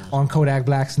up on Kodak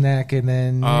Black's neck and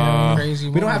then crazy.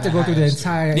 We don't have to go through the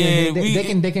entire. Yeah,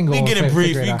 they can go. We get it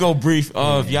brief. We go brief.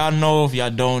 If y'all know, if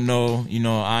y'all don't know, you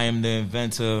know, I am the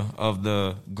inventor of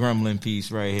the Gremlin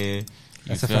piece right here.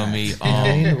 You feel me?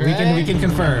 We can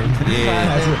confirm.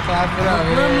 Yeah. Clap it up.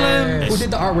 Gremlin. Who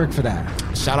did the artwork for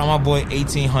that? Shout out my boy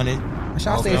 1800.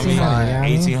 Shout out to 1800.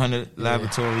 1800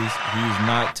 Laboratories. He's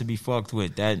not to be fucked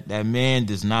with. That man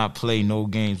does not play no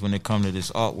games when it comes to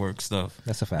this artwork stuff.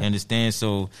 That's a fact. You understand?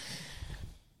 So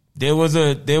there was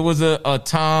a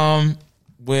time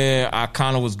where I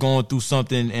kind of was going through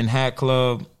something in Hat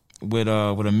Club with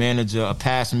a manager, a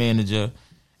past manager,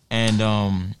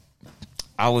 and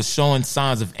I was showing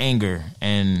signs of anger,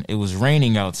 and it was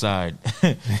raining outside.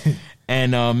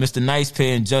 And Mr. Nice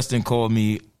Pay and Justin called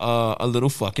me a little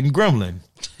fucking gremlin.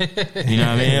 You know what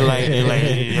I mean? Like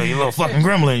you're a little fucking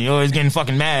gremlin. You're always getting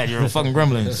fucking mad. You're a fucking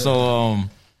gremlin.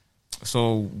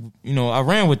 So you know, I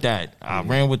ran with that. I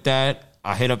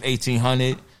hit up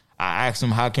 1800. I asked him,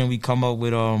 how can we come up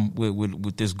with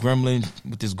this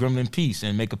gremlin piece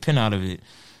and make a pin out of it?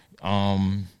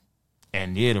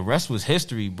 And yeah, the rest was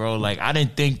history, bro. Like, I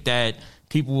didn't think that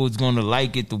people was gonna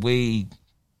like it the way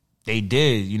they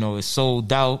did. You know, it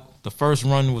sold out. The first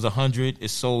run was 100. It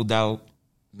sold out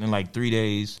in like 3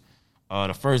 days.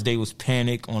 The first day was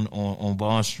Panic on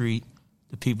Bond Street.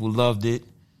 The people loved it.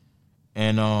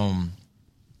 And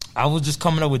I was just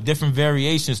coming up with different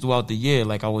variations throughout the year.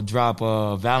 Like, I would drop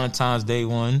a Valentine's Day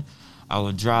one. I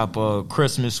would drop a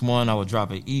Christmas one. I would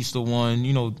drop an Easter one,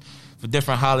 you know, for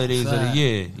different holidays of the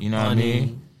year. You know what I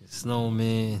mean?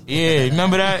 Snowman. Yeah,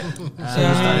 remember that?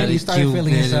 You started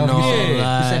feeling yourself. You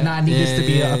said, I need this to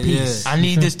be a piece. I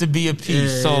need this to be a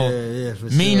piece.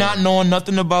 Me not knowing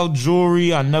nothing about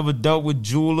jewelry, I never dealt with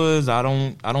jewelers. I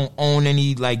don't own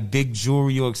any like big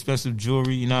jewelry or expensive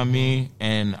jewelry, you know what I mean?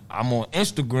 And I'm on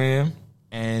Instagram,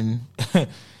 and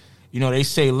you know, they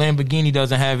say Lamborghini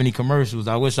doesn't have any commercials.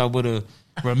 I wish I would have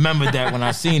remembered that when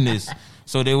I seen this.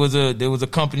 So there was a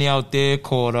company out there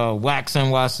called Wax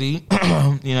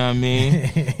NYC, you know what I mean?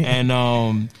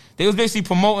 And they was basically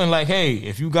promoting like, hey,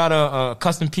 if you got a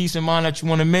custom piece in mind that you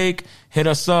want to make, hit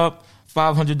us up,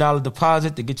 $500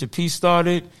 deposit to get your piece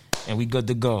started, and we good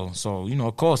to go. So, you know,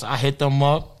 of course, I hit them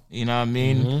up, you know what I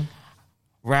mean?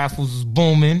 Mm-hmm. Raffles was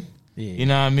booming. Yeah. You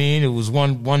know what I mean? It was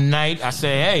one night I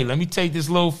said, hey, let me take this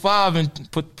little $5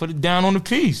 and put it down on the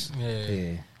piece.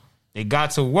 Yeah. They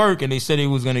got to work and they said they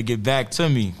was going to get back to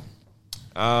me.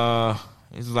 It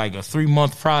was like a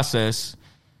 3-month process.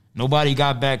 Nobody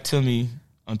got back to me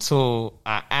until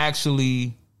I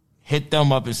actually hit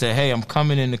them up and said, hey, I'm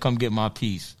coming in to come get my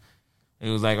piece. It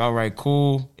was like, all right,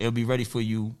 cool. It'll be ready for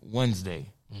you Wednesday.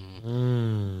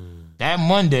 Mm. That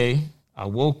Monday, I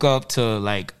woke up to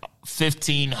like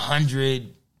 1,500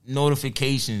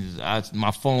 notifications.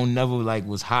 My phone never like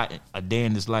was hot a day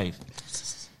in this life.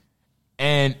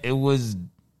 And it was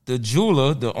the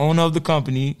jeweler, the owner of the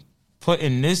company,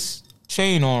 putting this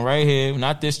chain on right here,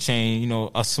 not this chain, you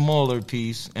know, a smaller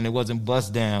piece, and it wasn't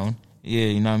bust down. Yeah,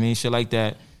 you know what I mean? Shit like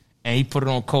that. And he put it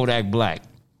on Kodak Black.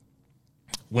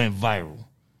 Went viral.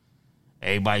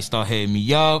 Everybody started hitting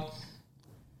me up.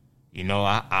 You know,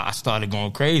 I started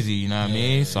going crazy, you know what I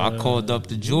mean? So I called up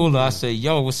the jeweler. I said,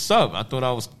 yo, what's up?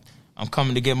 I'm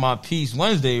coming to get my piece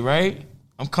Wednesday, right?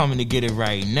 I'm coming to get it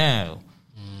right now.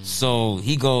 So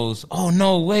he goes, oh,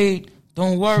 no, wait,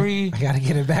 don't worry. I got to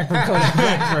get it back from Kodak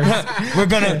Black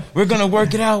first. We're gonna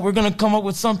work it out. We're going to come up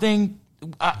with something.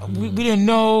 We didn't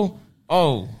know.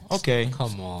 Oh, okay.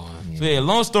 Come on. So yeah,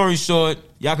 long story short,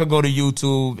 y'all could go to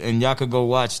YouTube and y'all could go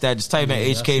watch that. Just type in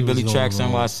HK Billy Tracks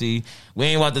NYC. We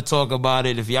ain't about to talk about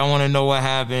it. If y'all want to know what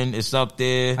happened, it's up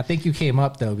there. I think you came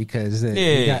up though because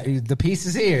the piece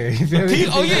is here. The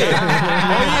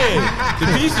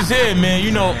piece is here, man.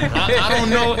 You know, I don't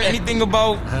know anything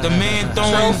about the man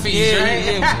throwing trophies.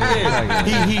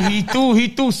 He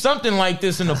threw something like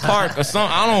this in the park or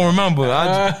something. I don't remember.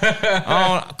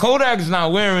 Kodak's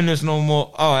not wearing this no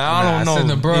more. Oh, I don't know. It's in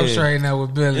the Bronx right now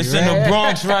with Billy. It's in the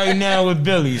Bronx right now with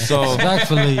Billy. So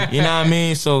respectfully, you know what I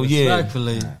mean. So yeah,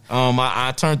 respectfully.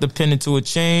 I turned the pin into a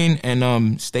chain,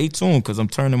 and stay tuned because I'm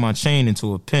turning my chain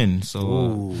into a pin.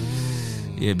 So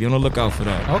yeah, be on the lookout for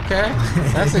that. Okay,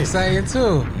 that's exciting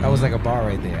too. That was like a bar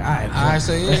right there. All right,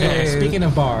 so yeah. Speaking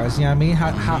of bars, you know what I mean?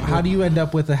 How do you end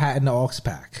up with a hat in the aux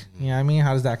pack? You know what I mean?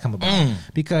 How does that come about?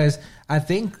 Because I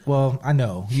think, I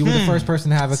know you were the first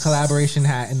person to have a collaboration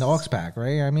hat in the aux pack,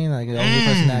 right? I mean, like the only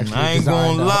person that actually I ain't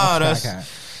designed gonna lie, hat.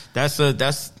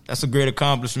 That's a great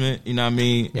accomplishment, you know what I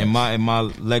mean? Yes. In my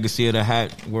legacy of the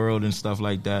hat world and stuff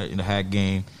like that, in the hat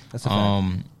game. That's a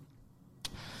fact.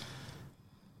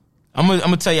 I'm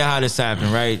gonna tell you how this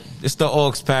happened, right? It's the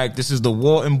aux pack. This is the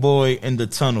Walton Boy in the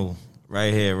tunnel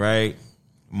right here, right?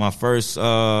 My first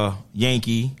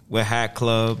Yankee with Hat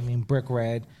Club. I mean, brick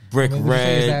red.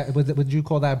 Red. Would you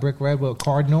call that brick red? What,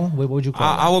 Cardinal? What would you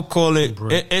call it? I would call it.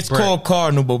 It's called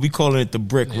Cardinal, but we calling it the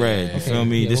brick red. You feel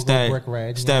me? Yeah, brick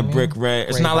red. It's that brick red.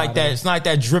 It's not like that. It's not like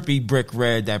that drippy brick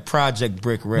red. That project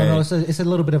brick red. No, it's a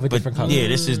little bit of a different color. Yeah,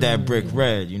 this is that brick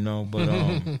red. You know, but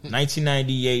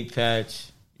 1998 patch.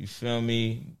 You feel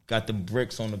me? Got the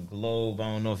bricks on the globe. I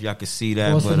don't know if y'all can see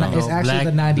that. Well, but it's actually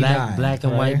the 99. Black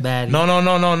and white baddie.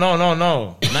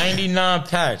 No. 99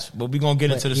 patch. But we going to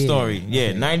get into the story.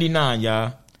 Yeah, 99,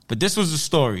 y'all. But this was the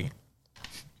story.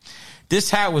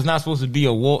 This hat was not supposed to be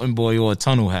a Walton Boy or a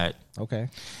tunnel hat. Okay.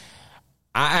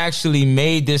 I actually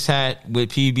made this hat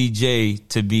with PBJ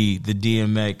to be the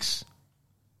DMX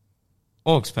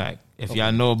aux pack. If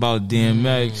y'all know about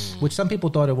DMX. Which some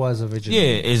people thought it was originally.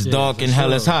 Yeah, it's dark and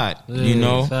hell is hot, you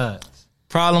know? Facts.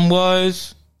 Problem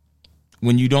was,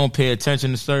 when you don't pay attention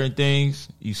to certain things,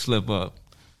 you slip up.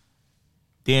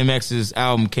 DMX's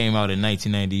album came out in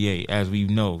 1998, as we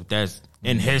know. That's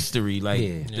in history. Like,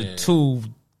 the 2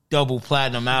 double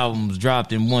platinum albums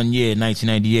dropped in 1 year,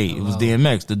 1998. It was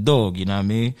DMX, the dog, you know what I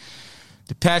mean?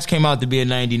 The patch came out to be a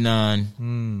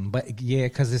 99. But yeah,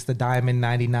 because it's the Diamond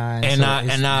 99. And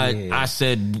I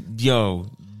said, yo,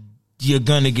 you're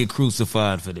going to get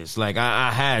crucified for this. Like,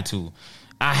 I had to.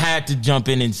 I had to jump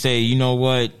in and say, you know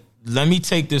what? Let me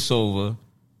take this over.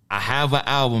 I have an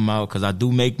album out because I do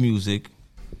make music.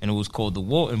 And it was called The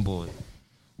Walton Boy.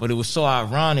 But it was so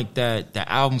ironic that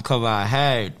the album cover I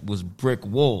had was brick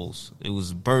walls. It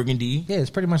was burgundy. Yeah, it's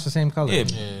pretty much the same color. Yeah,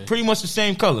 pretty much the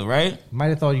same color, right? Might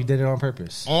have thought you did it on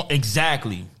purpose.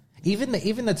 Exactly. Even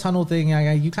the tunnel thing,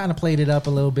 you kind of played it up a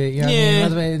little bit. You know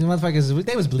what I mean? The motherfuckers,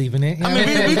 they was believing it. I mean,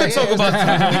 we could talk about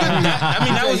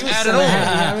that was added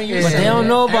on. But they don't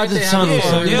know about the tunnel,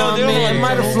 so you know what I mean? It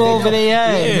might have flew over their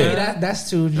head. Yeah, that's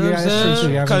true. That's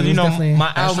true. Because,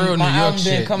 my album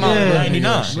didn't come out in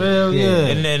 99.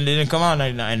 And then it didn't come out in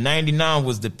 99. And 99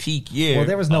 was the peak year. Well,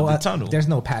 there was no tunnel. There's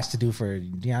no patch to do for,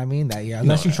 you know what I mean? That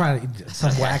unless you're trying to,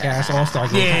 some whack ass all-star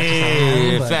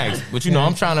game. Yeah, facts. But,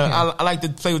 I'm trying to, I like to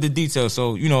play with the details.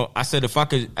 So, I said if I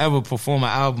could ever perform an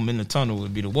album in the tunnel, it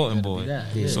would be the Walton Boy.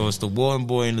 Yeah. So it's the Walton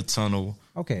Boy in the tunnel.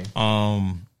 Okay.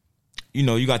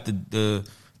 You got the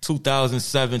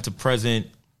 2007 to present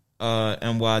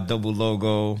NY double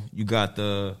logo. You got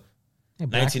the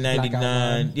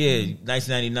 1999.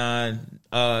 1999.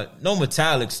 No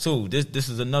metallics too. This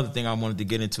is another thing I wanted to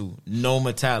get into. No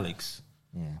metallics.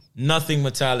 Yeah. Nothing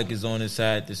metallic is on this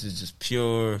hat. This is just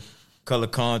pure color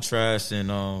contrast and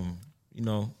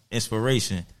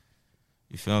inspiration.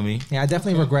 You feel me? Yeah, I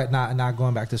definitely regret not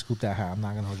going back to scoop that hat. I'm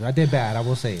not gonna hold you. I did bad. I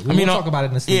will say. We'll talk about it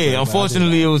in the sleeper. Yeah,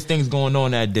 unfortunately, it was things going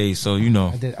on that day. So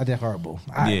I did horrible.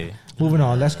 Right, moving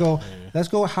on. Let's go. let's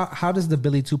go. How does the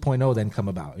Billy 2.0 then come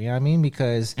about? You know what I mean?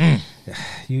 Because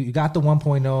you got the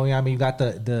 1.0. You know what I mean? You got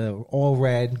the all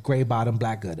red, gray bottom,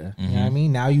 black gutter. You know what I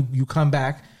mean? Now you come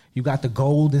back. You got the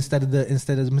gold instead of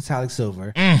the metallic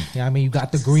silver. You know what I mean? You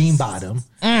got the green bottom.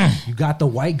 You got the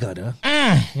white gutter. You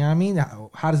know what I mean?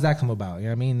 How does that come about? You know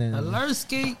what I mean?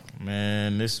 Alersky.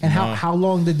 Man, this and how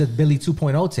long did the Billy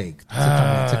 2.0 take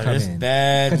to come this in?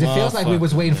 Bad, because it feels like we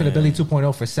was waiting for the Billy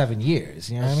 2.0 for 7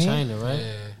 years. You know what I mean? China, right?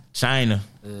 Yeah. China.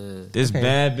 This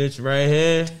bad bitch right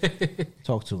here.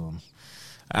 Talk to him.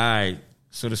 All right.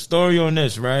 So the story on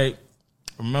this, right?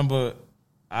 Remember,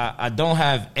 I don't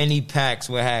have any packs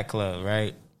with Hat Club,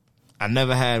 right? I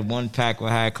never had one pack with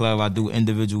Hat Club. I do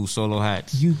individual solo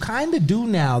hats. You kind of do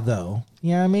now, though.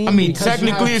 You know what I mean? I mean, because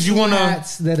technically, if you want to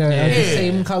hats that are the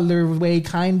same colorway,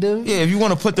 kind of. Yeah, if you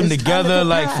want to put them together,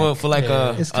 like for like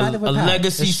a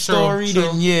legacy story,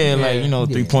 then like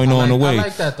 3.0 on the way. I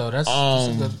like that though. That's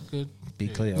good. Be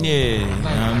clear. Yeah, you know what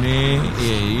I mean?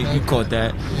 Yeah, you caught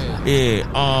that. Yeah.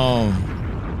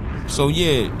 So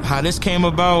how this came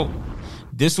about?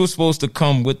 This was supposed to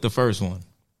come with the first one.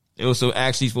 It was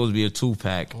actually supposed to be a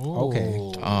 2-pack.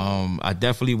 Okay. I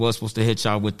definitely was supposed to hit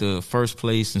y'all with the first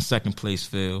place and second place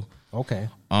feel. Okay.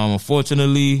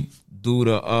 Unfortunately, due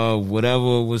to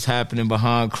whatever was happening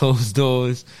behind closed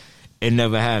doors, it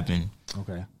never happened.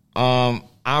 Okay.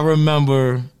 I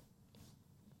remember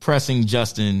pressing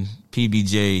Justin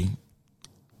PBJ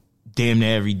damn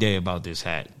near every day about this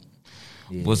hat.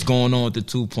 Yeah. What's going on with the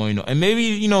 2.0? And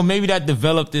maybe that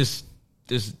developed this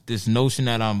notion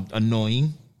that I'm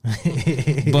annoying.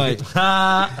 But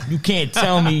you can't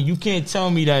tell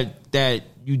me that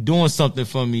you doing something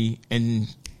for me and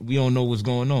we don't know what's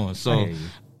going on. So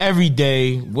every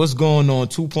day, what's going on?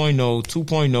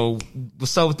 2.0.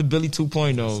 What's up with the Billy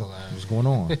 2.0? What's going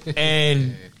on?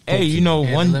 And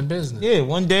hey,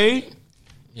 one day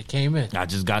it came in. I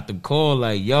just got the call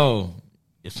like, yo,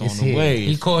 it's on the way.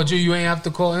 He called you. You ain't have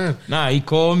to call him. Nah, he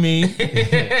called me.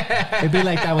 It be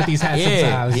like that with these hats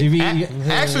sometimes.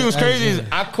 Actually, what's crazy is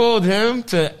I called him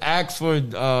to ask for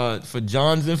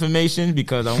John's information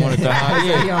because I wanted to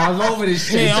hire. Yo, I was over this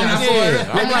shit. I'm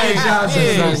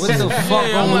like, what the fuck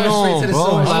going on,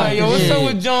 bro? I'm like, yo, what's up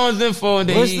with John's info? And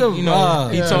then he told me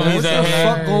what the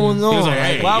fuck going on? He was like,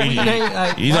 hey, why we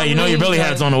ain't? He's like, your Billy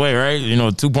hat's on the way, right?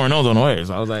 2.0's on the way.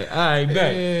 So I was like, all right,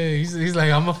 bet. He's like,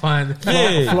 I'm gonna find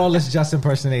it. Flawless Just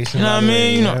impersonation. You know what I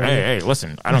mean? Hey,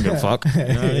 listen, I don't give a fuck. You know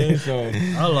what I mean? So,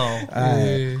 hello.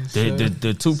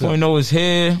 The 2.0 is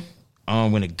here.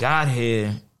 When it got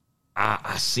here,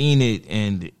 I seen it,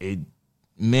 and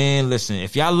man, listen,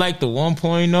 if y'all like the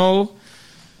 1.0,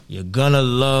 you're gonna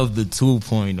love the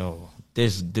 2.0.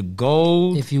 There's the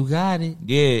gold. If you got it.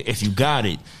 Yeah, if you got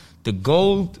it. The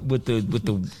gold with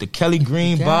the Kelly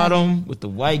green bottom, with the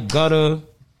white gutter.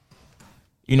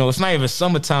 It's not even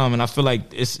summertime, and I feel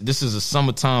like this is a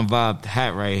summertime vibe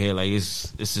hat right here. Like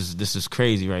this is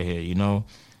crazy right here,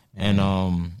 And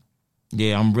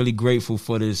I'm really grateful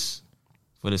for this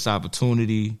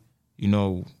opportunity.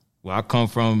 Where I come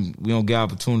from, we don't get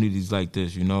opportunities like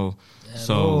this,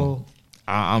 So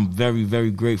I'm very,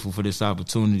 very grateful for this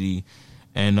opportunity.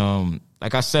 And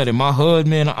like I said, in my hood,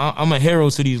 man, I'm a hero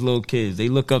to these little kids. They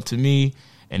look up to me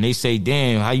and they say,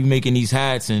 "Damn, how you making these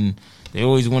hats?" And they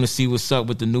always want to see what's up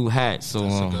with the new hat. So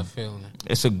that's a good feeling.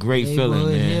 It's a great feeling,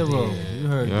 man. Hero. Yeah. You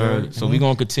heard. So we're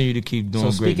going to continue to keep doing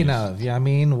great. So speaking of, I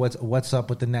mean, what's up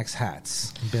with the next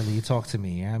hats? Billy, you talk to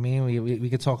me. I mean, we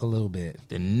could talk a little bit.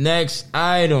 The next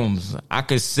items, I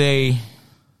could say...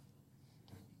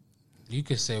 You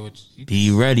could say what you...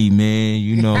 Be ready,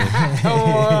 man.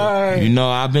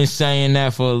 I've been saying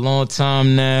that for a long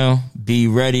time now. Be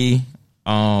ready.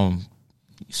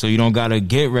 So you don't gotta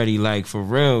get ready, like for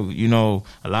real.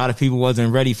 A lot of people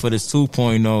wasn't ready for this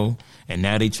 2.0, and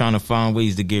now they trying to find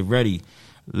ways to get ready.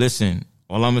 Listen,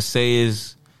 all I'm gonna say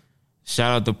is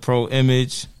shout out to Pro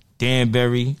Image,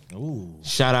 Danbury. Ooh.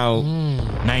 Shout out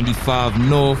 95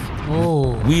 North.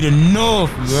 Oh, we the North,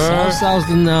 you heard? Shouts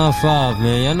to 95,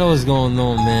 man. Y'all know what's going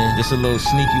on, man. Just a little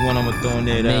sneaky one I'm gonna throw in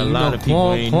there that a lot of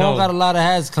people ain't know. Got a lot of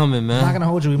hats coming, man. I'm not gonna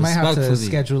hold you. We might have to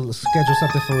schedule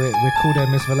something for it with Kuda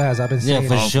and Miss Velez. I've been saying,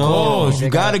 for sure. Of course, you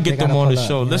gotta get them on the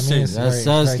show. Listen, that's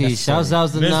Susky. Shouts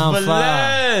out to 95. Miss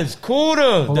Velez,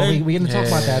 Kuda. Hold on, we gonna talk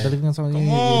about that. Hold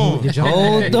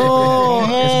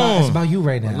on. It's about you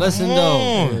right now. Listen though.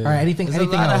 All right. Anything else?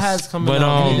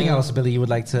 Anything else, Billy? You would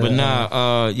like to?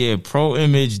 But Pro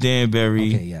Image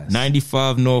Danbury,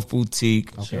 95 North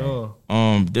Boutique. Okay. Sure.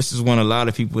 This is one a lot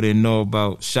of people didn't know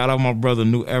about. Shout out my brother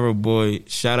New Era Boy.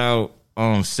 Shout out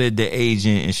Sid the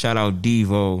Agent, and shout out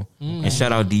Devo, and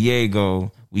shout out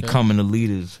Diego. We coming to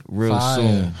leaders real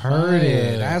soon. Heard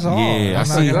it. That's all. Yeah, I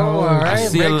see.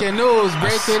 Breaking news.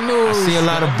 I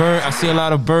see a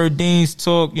lot of Birdines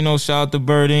talk. You know, shout out to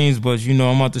Birdines, but you know,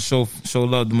 I'm about to show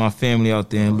love to my family out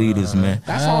there and leaders, man.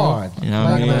 That's hard. You know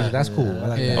what I mean? That's cool. I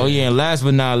like that. Oh yeah, and last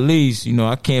but not least, you know,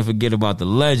 I can't forget about the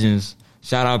legends.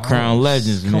 Shout out Crown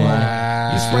Legends,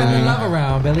 man. You spreading the love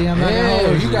around, Billy. I'm not gonna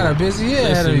hold you got a busy year.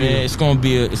 Listen, man, it's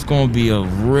gonna be a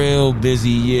real busy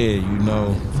year, you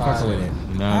know. Fuck with it.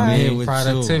 You know what I mean?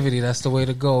 Productivity, that's the way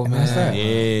to go, man. That's that.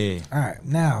 Yeah. All right,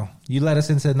 now you led us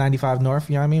into 95 North.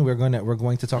 You know what I mean? We're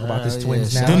going to talk about this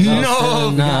Twins now. We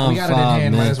got it in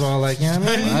hand. Might as well, like, you know what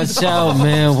I mean? Watch out,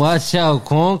 man. Watch out.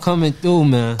 Quann coming through,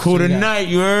 man. Cool tonight,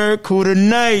 you heard? Cool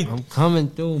tonight. I'm coming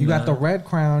through. You got the red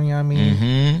crown. You know what I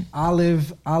mean?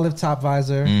 Olive top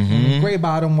visor, gray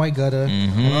bottom, white gutter,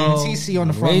 TC on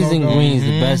the front. Raising green's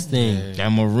the best thing.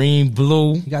 That marine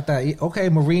blue. You got that? Okay,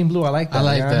 marine blue. I like that. I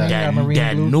like that.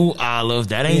 That new olive.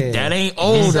 That ain't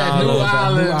old olive.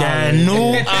 That new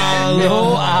olive. It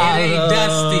ain't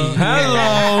dusty.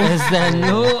 Hello. It's that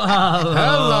new olive.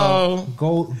 Hello.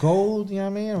 Gold, you know what I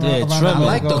mean? Yeah, I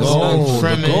like the gold.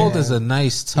 The gold is a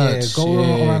nice touch. Yeah, gold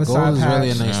around the side is really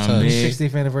a nice touch.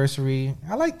 60th anniversary.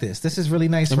 I like this. This is really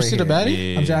nice. Let me see the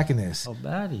baddie. Yeah. I'm jacking this. Oh,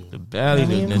 baddie. The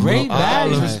baddie. The great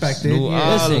baddie. Respected.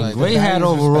 Listen, great hat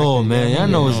overall, man. Y'all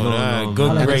know what's going on.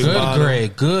 Good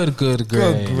grade. Good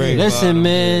grade. Listen,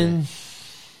 man.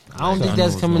 I don't think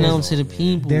that's coming out to the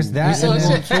people. There's that.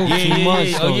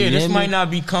 This might not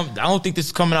be I don't think this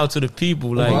is coming out to the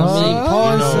people. Like,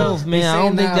 Paul himself, man. I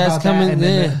don't think that's coming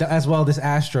there. As well, this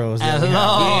Astros.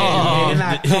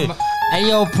 Hey,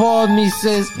 yo, pardon me,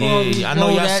 sis. I know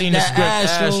y'all seen the script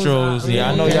Astros.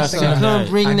 Yeah, I know y'all seen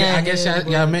that. I guess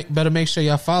y'all better make sure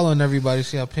y'all following everybody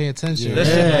so y'all pay attention.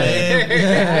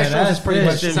 That's pretty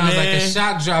much. Sounds like a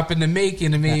shock drop in the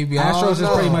making to me. Astros is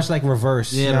pretty much like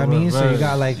reverse. You know what I mean? So you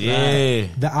got like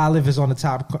the olive is on the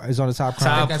top.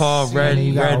 Top paw, red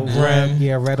brim.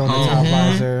 Yeah, red on the top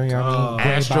visor. You know what I mean?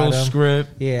 Astro script.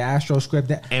 Yeah, Astro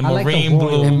script. And marine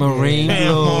blue. And marine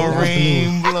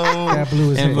blue. That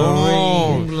blue is and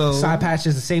marine blue. Side patch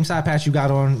is the same side patch you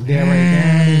got on there right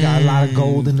there. You got a lot of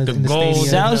gold in the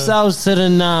stadium. South to the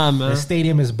 9, man. The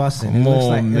stadium is busting. It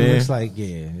looks like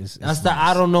that's the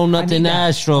I don't know nothing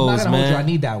Astros, man. I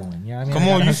need that one. You know what I mean? Come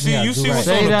on, you see what's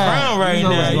on the crown right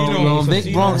now. You know,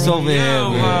 Big Bronx over here,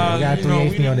 man. We got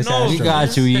 380 on this Astros. We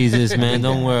got you, Yeezus, man.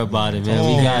 Don't worry about it, man.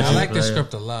 We got you. I like the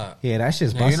script a lot. Yeah, that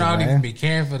shit's busting. You don't even be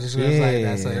caring for the script like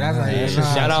that. So that's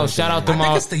like shout out to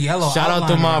my. It's the yellow. Shout out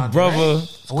to my brother.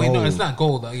 Wait, no, it's not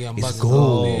gold. Yeah, it's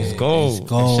gold. It's gold.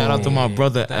 Shout out to my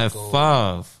brother at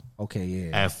 5. Okay,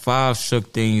 yeah. At 5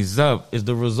 shook things up. Is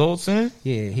the results in?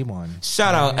 Yeah, he won.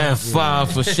 Shout out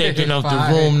F5 for shaking up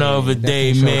the room the other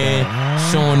day, man.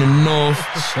 Showing the north.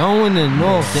 Showing the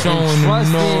north.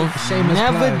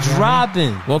 Never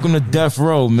dropping. Welcome to Death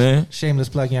Row, man. Shameless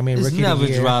plug, you know what I mean? It's never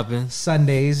dropping.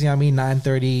 Sundays, you know what I mean?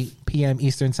 9:30 p.m.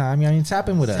 Eastern time. You know what I mean? Tap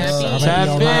in with us.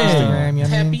 Tap in. Instagram, you know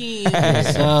what I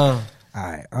mean? All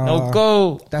right. No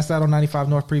go. That's that on 95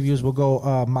 North previews. We'll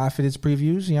go My Fitteds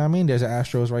previews. You know what I mean? There's an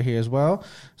Astros right here as well.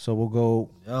 So we'll go.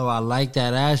 Yo, I like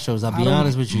that Astros. I'll be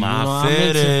honest with you. My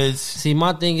Fitteds. See,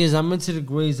 my thing is, I'm into the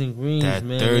grays and greens, that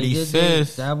man.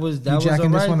 35th. That was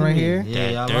jacking this one right here?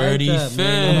 Yeah, that 35th.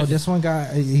 I know this one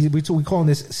got. We calling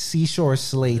this seashore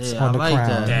slates on the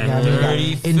crown. That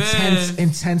 35th.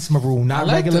 Intense maroon, not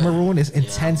regular maroon. It's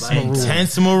intense maroon.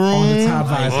 Intense maroon on the top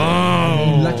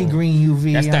visor. Lucky green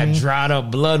UV. That's that dried up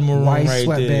blood maroon white right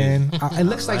sweatband. there. It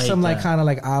looks like some kind of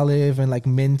like olive and like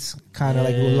mint, kind of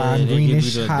like lime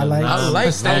greenish highlights. I like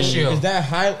pistachio. Is that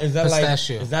high? Is that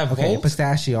pistachio? Like? Is that okay?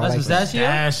 Pistachio. That's pistachio.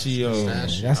 I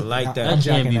like that.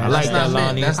 I like that,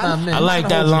 Lonnie. That's not mint. I like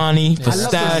that, Lonnie.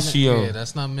 Pistachio. Yeah,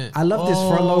 that's not mint. I love this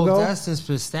front logo. That's this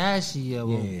pistachio.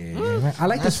 Yeah, I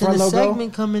like this front logo.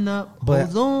 Segment coming up. But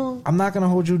hold on. I'm not gonna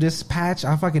hold you. This patch,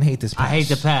 I fucking hate this patch. I hate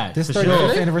the patch. This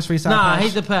 35th anniversary side patch. I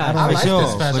hate the patch. I like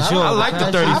this patch. I like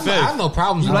the 35th. I have no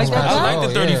problems with this patch. I like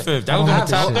the 35th. That was on the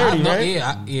top 30,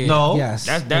 right? Yeah. No. Yes.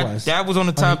 That was on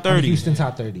the top 30. Houston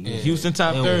top 30. Houston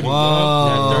top 30. That 35th.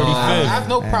 I have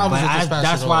no problems with this patch.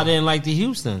 That's why I didn't like the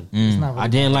Houston. I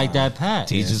didn't like that patch.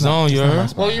 Teach his own, you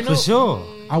heard? Well, you know. For sure.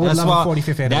 I would love a 45th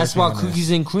anniversary. That's why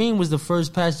Cookies and Cream was the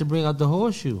first patch to bring out the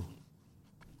horseshoe.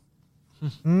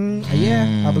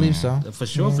 Yeah, I believe so. For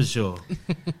sure.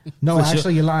 No,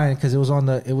 actually, you're lying because it was on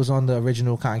the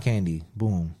original cotton candy.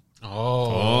 Boom.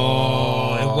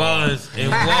 Oh, it was.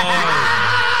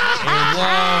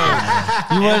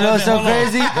 You want to know something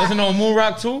crazy? Wasn't on Moon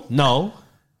Rock too? No.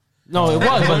 No, it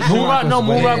was. But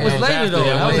Moonrock was later though.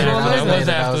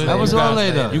 That was all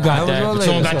later. You got that. But you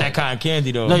don't got that cotton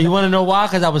candy though. No, you want to know why?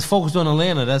 Because I was focused on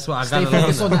Atlanta. That's why I got Stay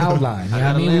focused on the outline. You know what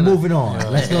I mean? We're moving on.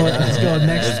 Let's go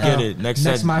next. Let's get it.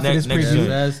 Next month for this preview. You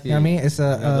know what I mean? It's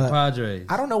the Padres.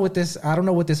 I don't know what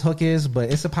this hook is,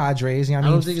 but it's a Padres. You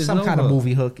know what I mean? Some kind of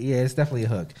movie hook. Yeah, it's definitely a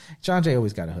hook. John Jay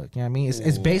always got a hook. You know what I mean?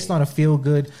 It's based on a feel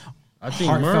good,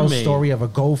 heartfelt story of a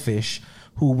goldfish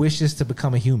who wishes to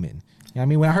become a human. You know what I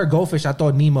mean? When I heard goldfish, I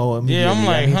thought Nemo immediately. Yeah, I'm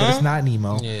like, but it's not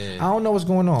Nemo. Yeah. I don't know what's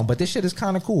going on, but this shit is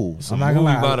kind of cool. I'm not gonna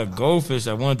lie. About a goldfish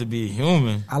that wanted to be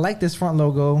human. I like this front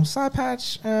logo. Side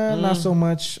patch, not so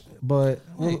much. But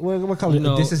what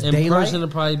color? This is daylight. In person, it'll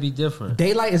probably be different.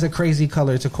 Daylight is a crazy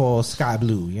color to call sky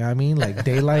blue. You know what I mean? Like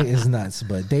daylight is nuts,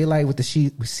 but daylight with the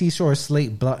seashore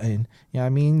slate button. You know what I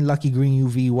mean? Lucky green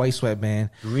UV white sweatband.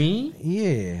 Green?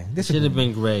 Yeah, this should have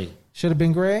been gray. Should have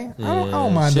been gray. Yeah, I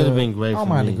don't mind. Should have been gray. I don't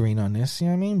mind the green on this. You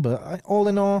know what I mean? But all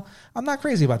in all, I'm not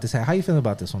crazy about this hat. How you feeling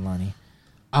about this one, Lonnie?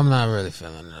 I'm not really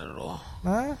feeling it at all.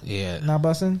 Nah? Yeah, not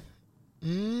busting.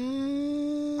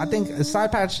 I think a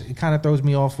side patch kind of throws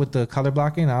me off with the color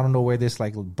blocking. I don't know where this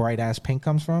like bright ass pink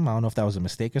comes from. I don't know if that was a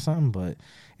mistake or something, but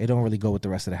it don't really go with the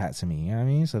rest of the hat to me. You know what I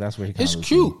mean? So that's where he. It's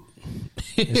cute.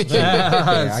 It's cute.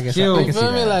 Yeah, I guess cute. I can see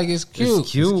that. Like it's cute.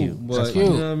 It's cute. But, it's cute.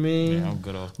 You know what I mean? Yeah, I'm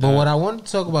good off that. But what I want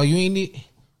to talk about,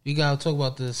 we gotta talk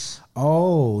about this.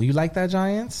 Oh, you like that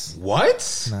Giants?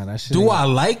 What? Nah, that shit. Do I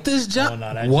like this Giants?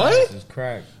 Oh, no, what? Giants is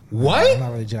crack. What? I'm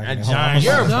not really jacking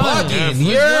You're bugging.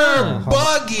 You're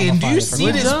bugging. Do you see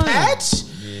this patch?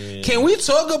 Can we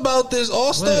talk about this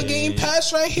All-Star game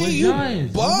patch right here? You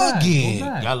bugging.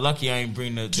 Y'all lucky I ain't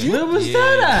bring the... Where was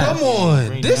that at? Come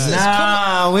on. This is...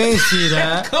 Nah, we ain't see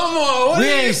that. Come on. We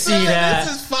ain't see that.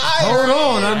 This is fire. Hold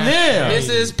on, I'm there. This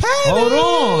is patch. Hold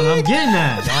on, I'm getting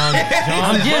that.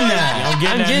 I'm getting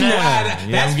that.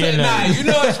 That's that. You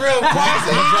know it's real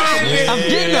Quann. I'm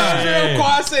getting that.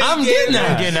 I'm getting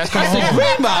that. That's a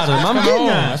green bottom. I'm getting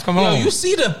that. That's come on. Yo, you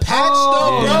see the patch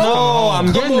though, bro? No,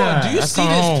 I'm getting that. Do you see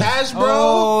this patch?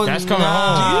 Bro, that's coming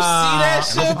home. Do you see that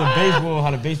shit? Look at the baseball,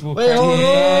 how the baseball. Wait, hold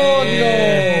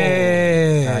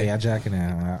on, y'all jacking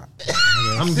that.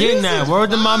 I'm getting that. Word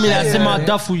to mommy, that's in my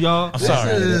duffel, y'all. I'm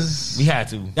sorry. We had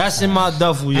to. That's in my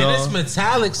duffel, y'all. And it's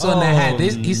metallics on the hat.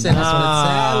 He said it's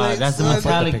metallic. That's the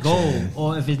metallic gold.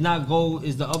 Or if it's not gold,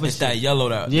 it's the other It's shit. that yellow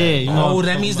that. Yeah, you know. Oh,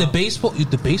 that means the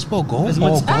baseball gold? It's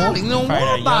metallic. No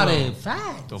more about it.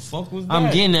 Fact. The fuck was that?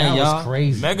 I'm getting that, y'all. Was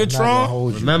crazy.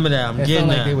 Megatron? Remember that. I'm getting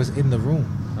that. Like they was in the room.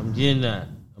 I'm getting that.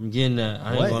 I ain't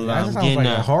gonna lie. I'm getting like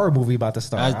that. A horror movie about to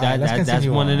start. That's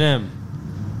one of them.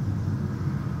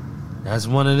 That's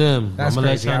one of them. That's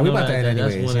crazy. We about to end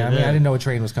anyways. I didn't know a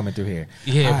train was coming through here.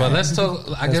 Yeah, but let's talk.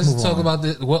 I guess talk about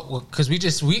this.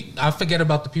 Because I forget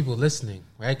about the people listening,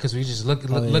 right? Because we just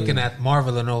looking at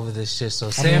marveling over this shit.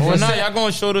 So y'all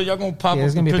gonna show y'all gonna pop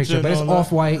up the picture, but it's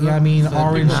off white. You know what I mean,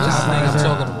 orange top visor. I'm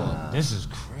talking about. This is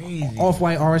crazy. Off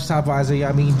white orange top visor.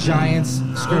 I mean, Giants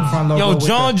script front logo. Yo,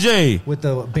 John Jay with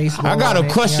the baseball. I got a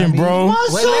question, bro.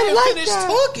 Wait, let him finish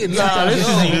talking. Nah, this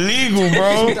is illegal,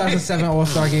 bro. 2007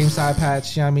 All-Star Game side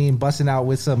patch. You know what I mean, busting out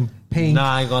with some pink.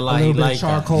 Nah, I ain't gonna lie. A little bit of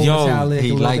charcoal metallic,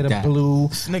 a little bit of blue.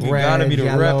 This nigga red, gotta be the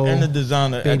yellow, rep and the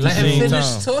designer at the let him same finish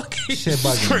time. talking. Shit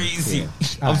bugging. Crazy.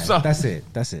 I'm sorry.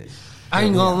 That's it. I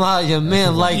ain't gonna lie, your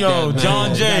man like that. Yo,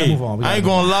 John Jay. I ain't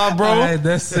gonna lie, bro. Right,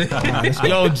 that's it.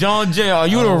 Yo, John Jay, are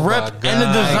you the rep and the I ain't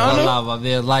gonna designer? lie, my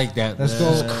man like that. Let's go.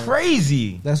 It's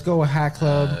crazy. Let's go with Hat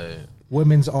Club.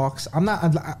 Women's aux.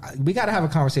 We got to have a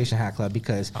conversation, Hat Club,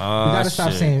 because we got to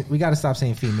stop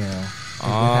saying female.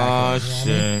 Oh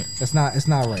shit! It's not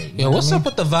right. Yo, what's up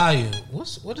with the volume? What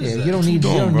is that? You don't need.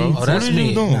 Oh, that's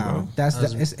me. No,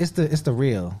 it's the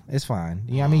real. It's fine.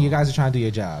 You know what I mean? You guys are trying to do your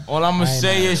job. All I'm gonna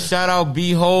say is shout out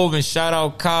B Hove and shout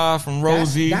out Kai from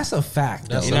Rosie. That's a fact.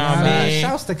 Though. You know what I mean?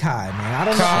 Shouts to Kai, man. I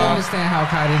don't understand how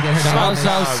Kai didn't get her.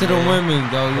 Shouts to the women,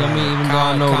 though. You know what I mean? Even though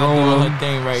I know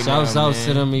Roland. Shouts out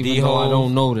to them, even though I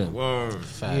don't know them. Word.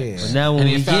 Yeah. But now when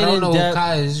we get in depth,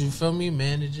 Kai is, you feel me?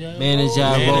 Manager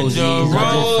Rosie.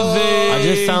 I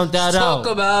just found that out.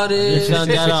 Talk about it.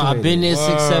 I've been there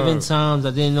 6-7 times.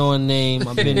 I didn't know her name.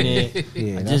 I've been there.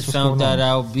 Yeah, I just found that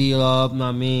out. Be up, know what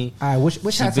I mean? All right,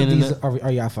 which hats of these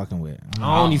are y'all fucking with?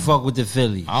 I only fuck with the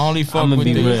Phillies. I only fuck with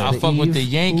I fuck with the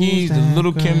Yankees, the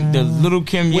little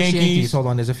Kim Yankees. Hold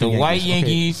on, there's a few The white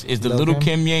Yankees is the little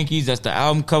Kim Yankees. That's the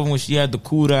album cover when she had the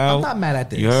cool out. I'm not mad at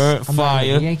this. You heard?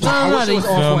 Fire. I wish it was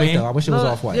off white though. I wish it was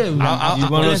off white. You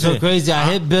want to so crazy?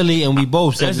 I hit Billy and we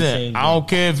both said the same thing. I don't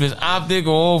care if it's optic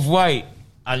or off white.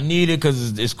 I need it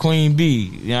because it's Queen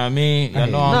B. You know what I mean? I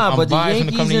know I'm but the biased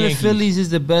Yankees and the Phillies is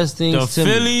the best thing. The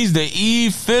Phillies, the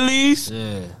Phillies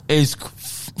is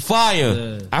Fire.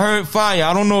 Yeah. I heard fire.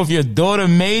 I don't know if your daughter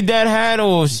made that hat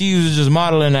or if she was just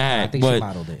modeling the hat. I think but, she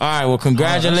modeled it. All right, well,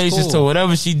 congratulations cool. to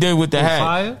whatever she did with the hat.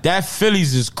 Fire? That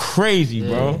Phillies is crazy,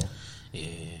 bro. Yeah.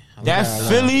 That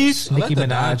Phillies. Nicki the Minaj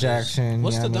Dodgers. action.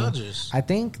 What's you know the what I mean? Dodgers? I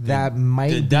think that might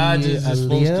The be Dodgers is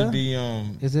supposed to Aaliyah.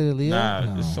 be Is it Aaliyah? Nah,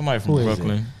 No. it's somebody from Who is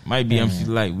Brooklyn. it? Might be MC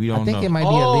Light. We don't I think know. it might be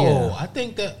Oh, Aaliyah. I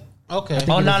think that. Okay. think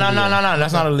Oh it no is no no Aaliyah. no no!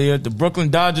 That's not Aaliyah. The Brooklyn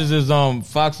Dodgers is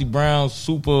Foxy Brown,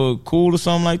 Super Cool or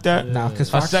something like that. Nah, because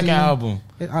Her Foxy, second album.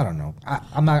 I don't know.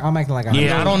 I'm acting like I Yeah,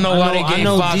 know. I don't know why they gave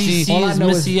Foxy. DC All I is know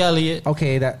is- Missy Elliott.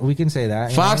 Okay, that we can say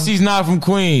that. you know? Foxy's not from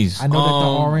Queens. I know that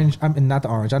the orange. I mean, not the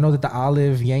orange. I know that the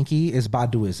olive Yankee is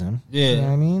Baduism. Yeah. You know what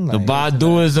I mean? The Like,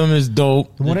 Baduism is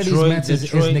dope. one of these Mets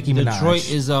is Nicki Minaj. Detroit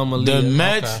is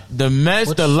Aaliyah. The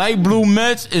Mets, the light blue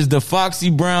Mets is the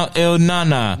Foxy Brown El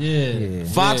Nana. Yeah.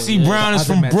 Foxy Yeah. Brown is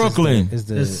Other from Mets Brooklyn. Is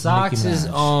the The Sox Nicki is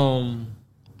Minaj.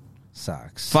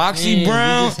 Sox. Foxy Yeah, we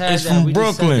Brown just had is that. from We just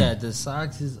said Brooklyn. that. The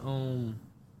Sox is I don't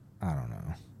know.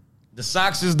 The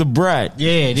Sox is the Brat.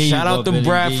 Yeah, there you Shout go, out to Billy.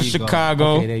 Brad There for you go. Chicago.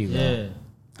 Okay, there you go. Yeah.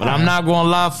 But I'm not gonna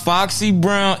lie, Foxy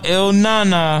Brown El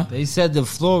Nana They said the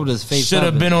Florida's Faith should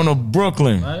have Evans, been on a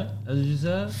Brooklyn. right? That's what you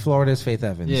said? Florida's Faith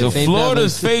Evans. Yeah. The Faith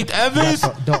Florida's Evans. Faith Evans.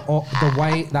 The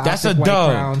white. The That's optic a white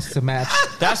dub. crowns to match.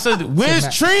 That's a. Where's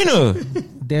Matt- Trina?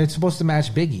 They're supposed to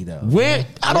match Biggie though. Where?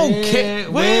 I don't Where- care.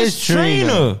 Where's where's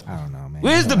Trina? Trina? I don't know, man.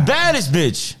 Where's the baddest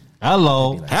bitch?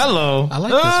 Hello. Hello. I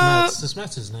like this Mets. This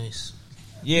Mets is nice.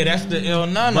 Yeah, that's the El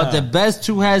Nana. But the best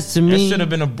two hats to That me. should have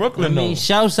been a I Brooklyn mean, though.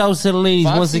 shouts out to the ladies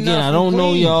Foxy once again. not I from don't know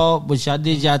Queens. y'all, but y'all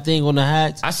did y'all thing on the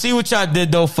hats. I see what y'all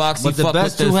did though, Foxy. But the Fuck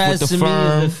best with two the, hats with the to me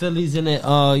firm. is the Phillies and the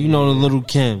the little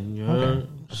Kim. You heard?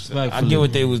 I get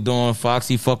what they was doing.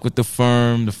 Foxy fuck with the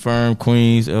firm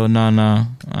Queens, El Nana.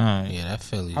 All right. Yeah, that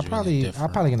Philly's I'm really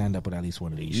different. probably gonna end up with at least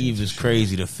one of these. Eve shits is for sure.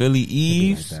 crazy. The Philly Like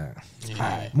Eves. that. All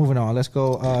right, moving on. Let's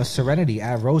go. Serenity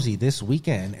at Rosie this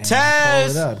weekend. And Taz! call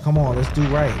it up. Come on, let's do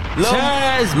right.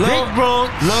 Chaz, Big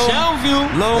Bronx,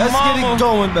 Shellview. Lil Let's Mama. get it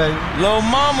going, baby. Lil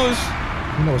Mamas.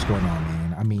 You know what's going on,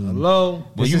 man. I mean, Hello. Well,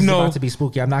 this you is know, about to be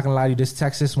spooky. I'm not gonna lie to you. This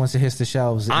Texas, once it hits the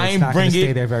shelves, I it's ain't not bring gonna it.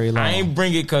 stay there very long. I ain't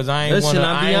bring it because I ain't Listen, wanna.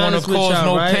 I'll be I ain't wanna honest with cause y'all,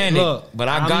 no right? panic. Look, but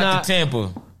I I'm got not- the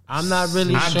Tampa. I'm not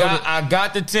really sure. I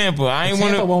got the Tampa. I ain't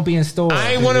Tampa wanna. won't be in store.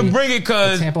 I ain't want to bring it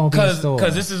The Tampa won't be in store.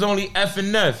 because this is only F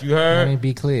and F. You Let heard? me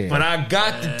be clear. But I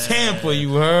got the Tampa.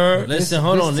 You heard? Listen,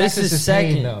 hold on. This Texas is pain,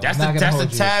 second. though. That's I'm the not gonna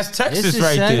hold you. Taz This Texas is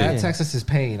right second. there. That Texas is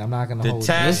pain. I'm not gonna The hold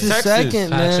Taz you. This is Texas.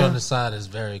 second, Patch man. on the side is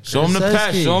very good. Show them the Texas.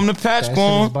 patch. Show them the patch, That shit is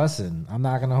Quann. busting. I'm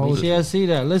not gonna hold Yeah, I you. see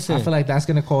that. Listen, I feel like that's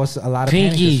gonna cause a lot of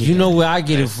panic this Pinky, you weekend. know where I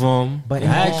get it from. But The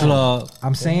Hat Club.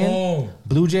 I'm saying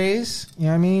Blue Jays. You know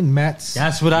what I mean? Mets.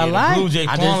 That's what I Yeah, like. the Blue Jays.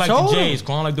 I Quann just like told the him. Jays.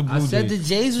 Quann like the Blue I Jays. said the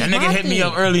Jays was That nigga my hit me thing.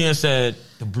 up earlier and said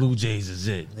the Blue Jays is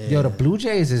it. Yo, the Blue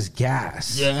Jays is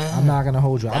gas. Yeah. I'm not gonna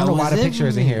hold you. I don't know why was the it picture for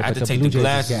isn't me. here, I had but to the take Blue the Jays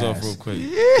glasses is off gas. real quick.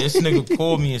 This nigga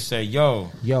called me and said, "Yo,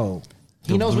 Yo,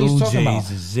 he The knows what he's Blue talking about.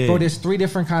 Jays is it. Bro, there's 3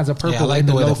 different kinds of purple Yeah, I like in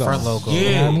the the way the logo. front logo. yeah, You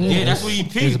know what I mean? yeah, that's what he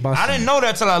It's peeped. busting. I didn't know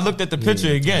that till I looked at the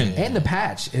picture again. And the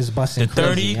patch is busting. The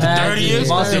 30, crazy. the 30th,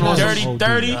 Busting the on some 30,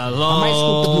 30. I might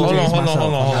scoop the Blue Hold Jays on, hold on, myself.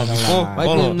 hold on, I'm hold not on. gonna Before, lie. Wipe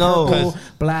hold them on. nose. Purple,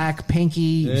 black, pinky,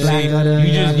 Yeah. black udder.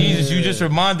 You just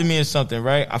reminded me of something,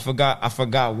 right? I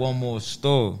forgot one more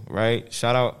store, right?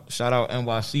 Shout out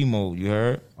NYC Mode. You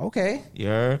heard? Okay. You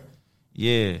heard?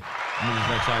 Yeah. Let me just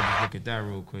let y'all just look at that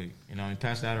real quick. You know, and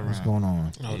pass that around. What's going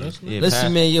on? Oh, that's good. Yeah, Listen,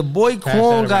 pass- man, your boy pass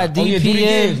Quann that got around. Oh, yeah, do the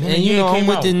years, DPM, when and the you year know I'm came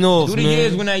with out. the North, Do the man.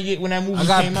 years when that movie I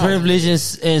got came out.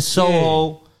 privilege in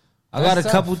Soho. I got a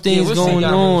That's couple tough. things Yeah, we'll see going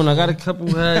y'all on. real I got a couple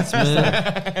hats,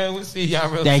 man. We'll see y'all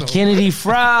real That soon. Kennedy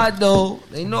Fried though,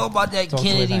 they know about that Talk to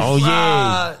Kennedy it Fried. now. Oh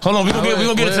yeah. Hold on, we gonna get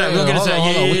into that. We gonna get into that.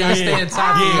 Hold on, Yeah, we gotta yeah, stay in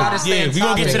topic. We gotta stay in we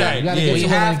gonna get to topic. that. You gotta Yeah. get We to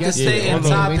have it. to stay Yeah. in Hold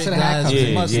on, wait topic, till the hat guys. comes. We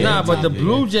Yeah, must yeah. stay Nah, in but the topic.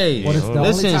 Blue Jays. What is the only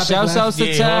Listen, topic shouts left? out to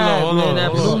Yeah, Tad, hold man. on,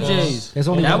 That hold Blue on. Jays. There's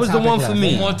only That one was the topic one left. for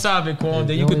me. One more topic, Quann.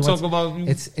 Then you Only can one talk about.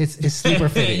 It's sleeper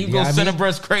fitted. You know go what I center mean?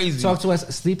 breast crazy. Talk to us,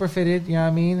 sleeper fitted. You know what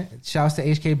I mean? Shouts to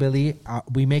HK Billy.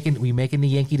 We making the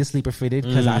Yankee the sleeper fitted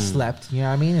because I slept. You know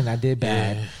what I mean? And I did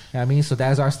bad. You know what I mean? So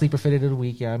that's our sleeper fitted of the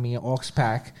week. You know what I mean? Aux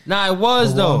Pack. Nah, it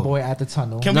was The one though. boy at the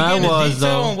tunnel. Can we Nah, get it into was, detail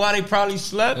though. on why they probably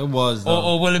slept? It was, though.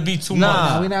 Or will it be too Nah.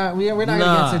 much? We're not Nah. gonna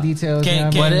get into details. you know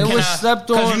what I But mean? it was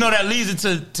slept on. Because you know that leads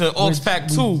into Aux Pack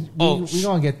 2. We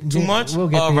gonna get too much? We'll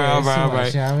get all there. right, all It's too right, all much,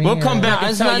 right. you know what I mean? We'll come Yeah. back Nah, and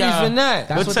it's tell not y'all. even that.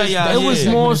 That's We'll what tell this- y'all. that's It was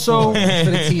yeah. more so. It's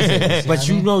for the teasers, But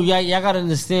you know, y'all gotta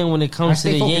understand when it comes to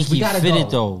Stay the focused. We Yankee gotta fitted, go.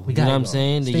 though. We You know gotta what I'm go.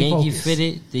 saying? The Stay Yankee focused.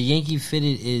 fitted. The Yankee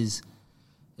fitted is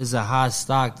a hot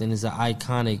stock and is an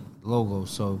iconic logo.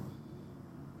 So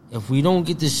if we don't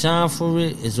get the shine for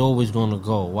it, it's always gonna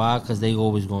go. Why? Because they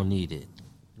always gonna need it.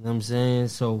 You You know what I'm saying?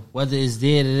 So whether it's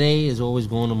there today, it's always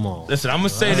going tomorrow. Listen, I'm gonna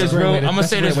say this real fast. I'm gonna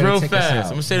say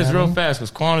this real fast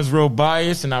because Quann is real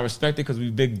biased and I respect it because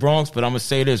we big Bronx. But I'm gonna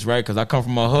say this right because I come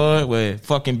from a hood where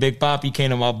fucking Big Papi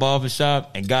came to my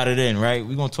barbershop and got it in. Right,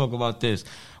 we gonna talk about this.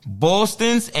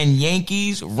 Boston's and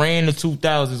Yankees ran the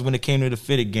 2000s when it came to the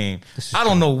fitted game. I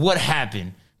don't know what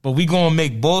happened. But we gonna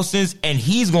make Boston's and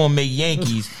he's gonna make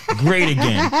Yankees great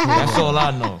again. That's all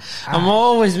I know. I'm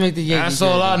always make the Yankees.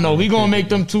 That's all I know. We gonna make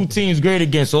them two teams great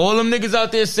again. So all them niggas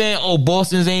out there saying, "Oh,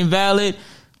 Boston's ain't valid."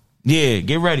 Yeah,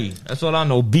 get ready. That's all I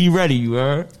know. Be ready, you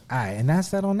heard? All right, and that's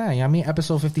that on that. You know what I mean?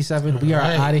 Episode 57. We are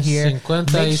out of here.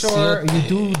 Make sure you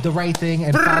do the right thing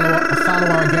and follow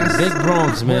our guests. Big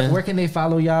Bronx, man. Where can they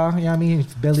follow y'all? You know what I mean?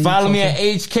 Billy. Follow me at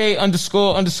HK__Billy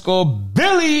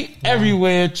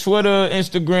everywhere. Twitter,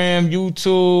 Instagram,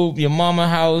 YouTube, your mama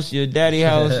house, your daddy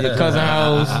house, your cousin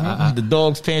house, the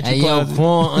dog's pantry closet.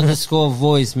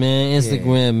 Quann_voice, man.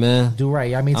 Instagram, man. Do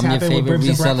right. I mean, I'm your favorite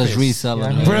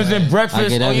reseller. Brims and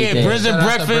breakfast. Oh yeah, Brims and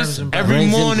breakfast every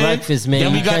morning.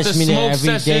 Then we got the smoke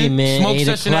session. Smoke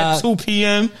session at 2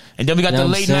 p.m. And then we got the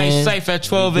late night cypher at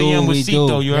 12 a.m. with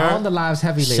Cito. You heard? On the lives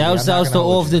heavy lately. Shouts out to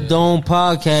Off the Dome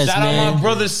podcast, Shout man. out my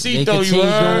brother Cito. You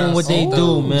heard? Doing what they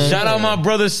do, man. Shout out my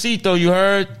brother Cito. You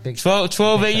heard?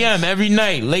 12 a.m. every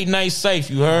night. Late night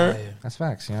cypher. You heard? That's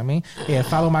facts, you know what I mean? Yeah,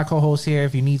 follow my co-host here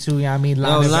if you need to, you know what I mean?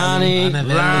 Lonnie,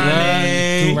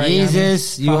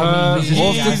 Jesus, you heard? Off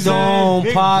the Dome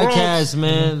podcast,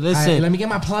 man. Listen. Right, let me get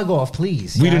my plug off,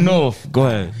 please. We the North. Go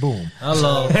ahead. Boom.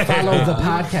 Hello. Follow the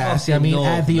podcast, you know what I mean?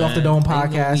 At the Off the Dome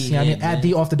podcast, you know what I mean? At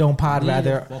the Off the Dome pod,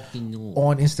 rather,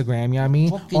 on Instagram, you know what I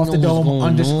mean? Off the Dome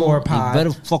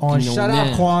 _pod. On Shut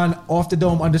Up Quann, Off the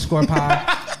Dome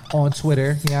 _pod on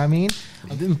Twitter, you know what I mean?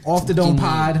 Off the Dome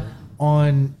pod.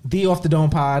 On the Off the Dome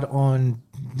pod on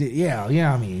yeah,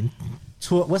 I mean,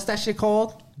 what's that shit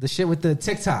called? The shit with the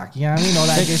TikTok, you know what I mean? All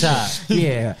that TikTok,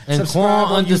 yeah. And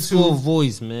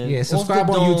Quann_voice, man. Yeah, subscribe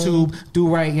on YouTube. Do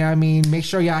right, you know what I mean? Make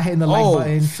sure y'all hitting the like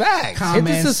button. Facts. Comments,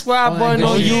 hit the subscribe button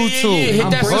on YouTube. Hit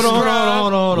that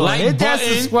subscribe. Hold on. Hit that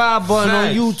subscribe button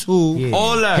on YouTube. Yeah.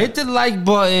 All that. Hit the like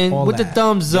button with the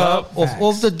thumbs up of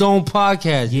Off the Dome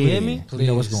podcast. You hear me? You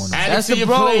know what's going on. Add it to your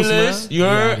playlist. You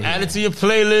heard? Add it to your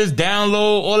playlist.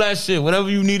 Download all that shit. Whatever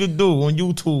you need to do on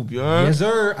YouTube. You heard? Yes,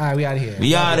 sir. All right, we out of here.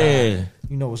 We out of here.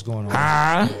 You know what's going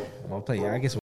on. Well, play. I guess.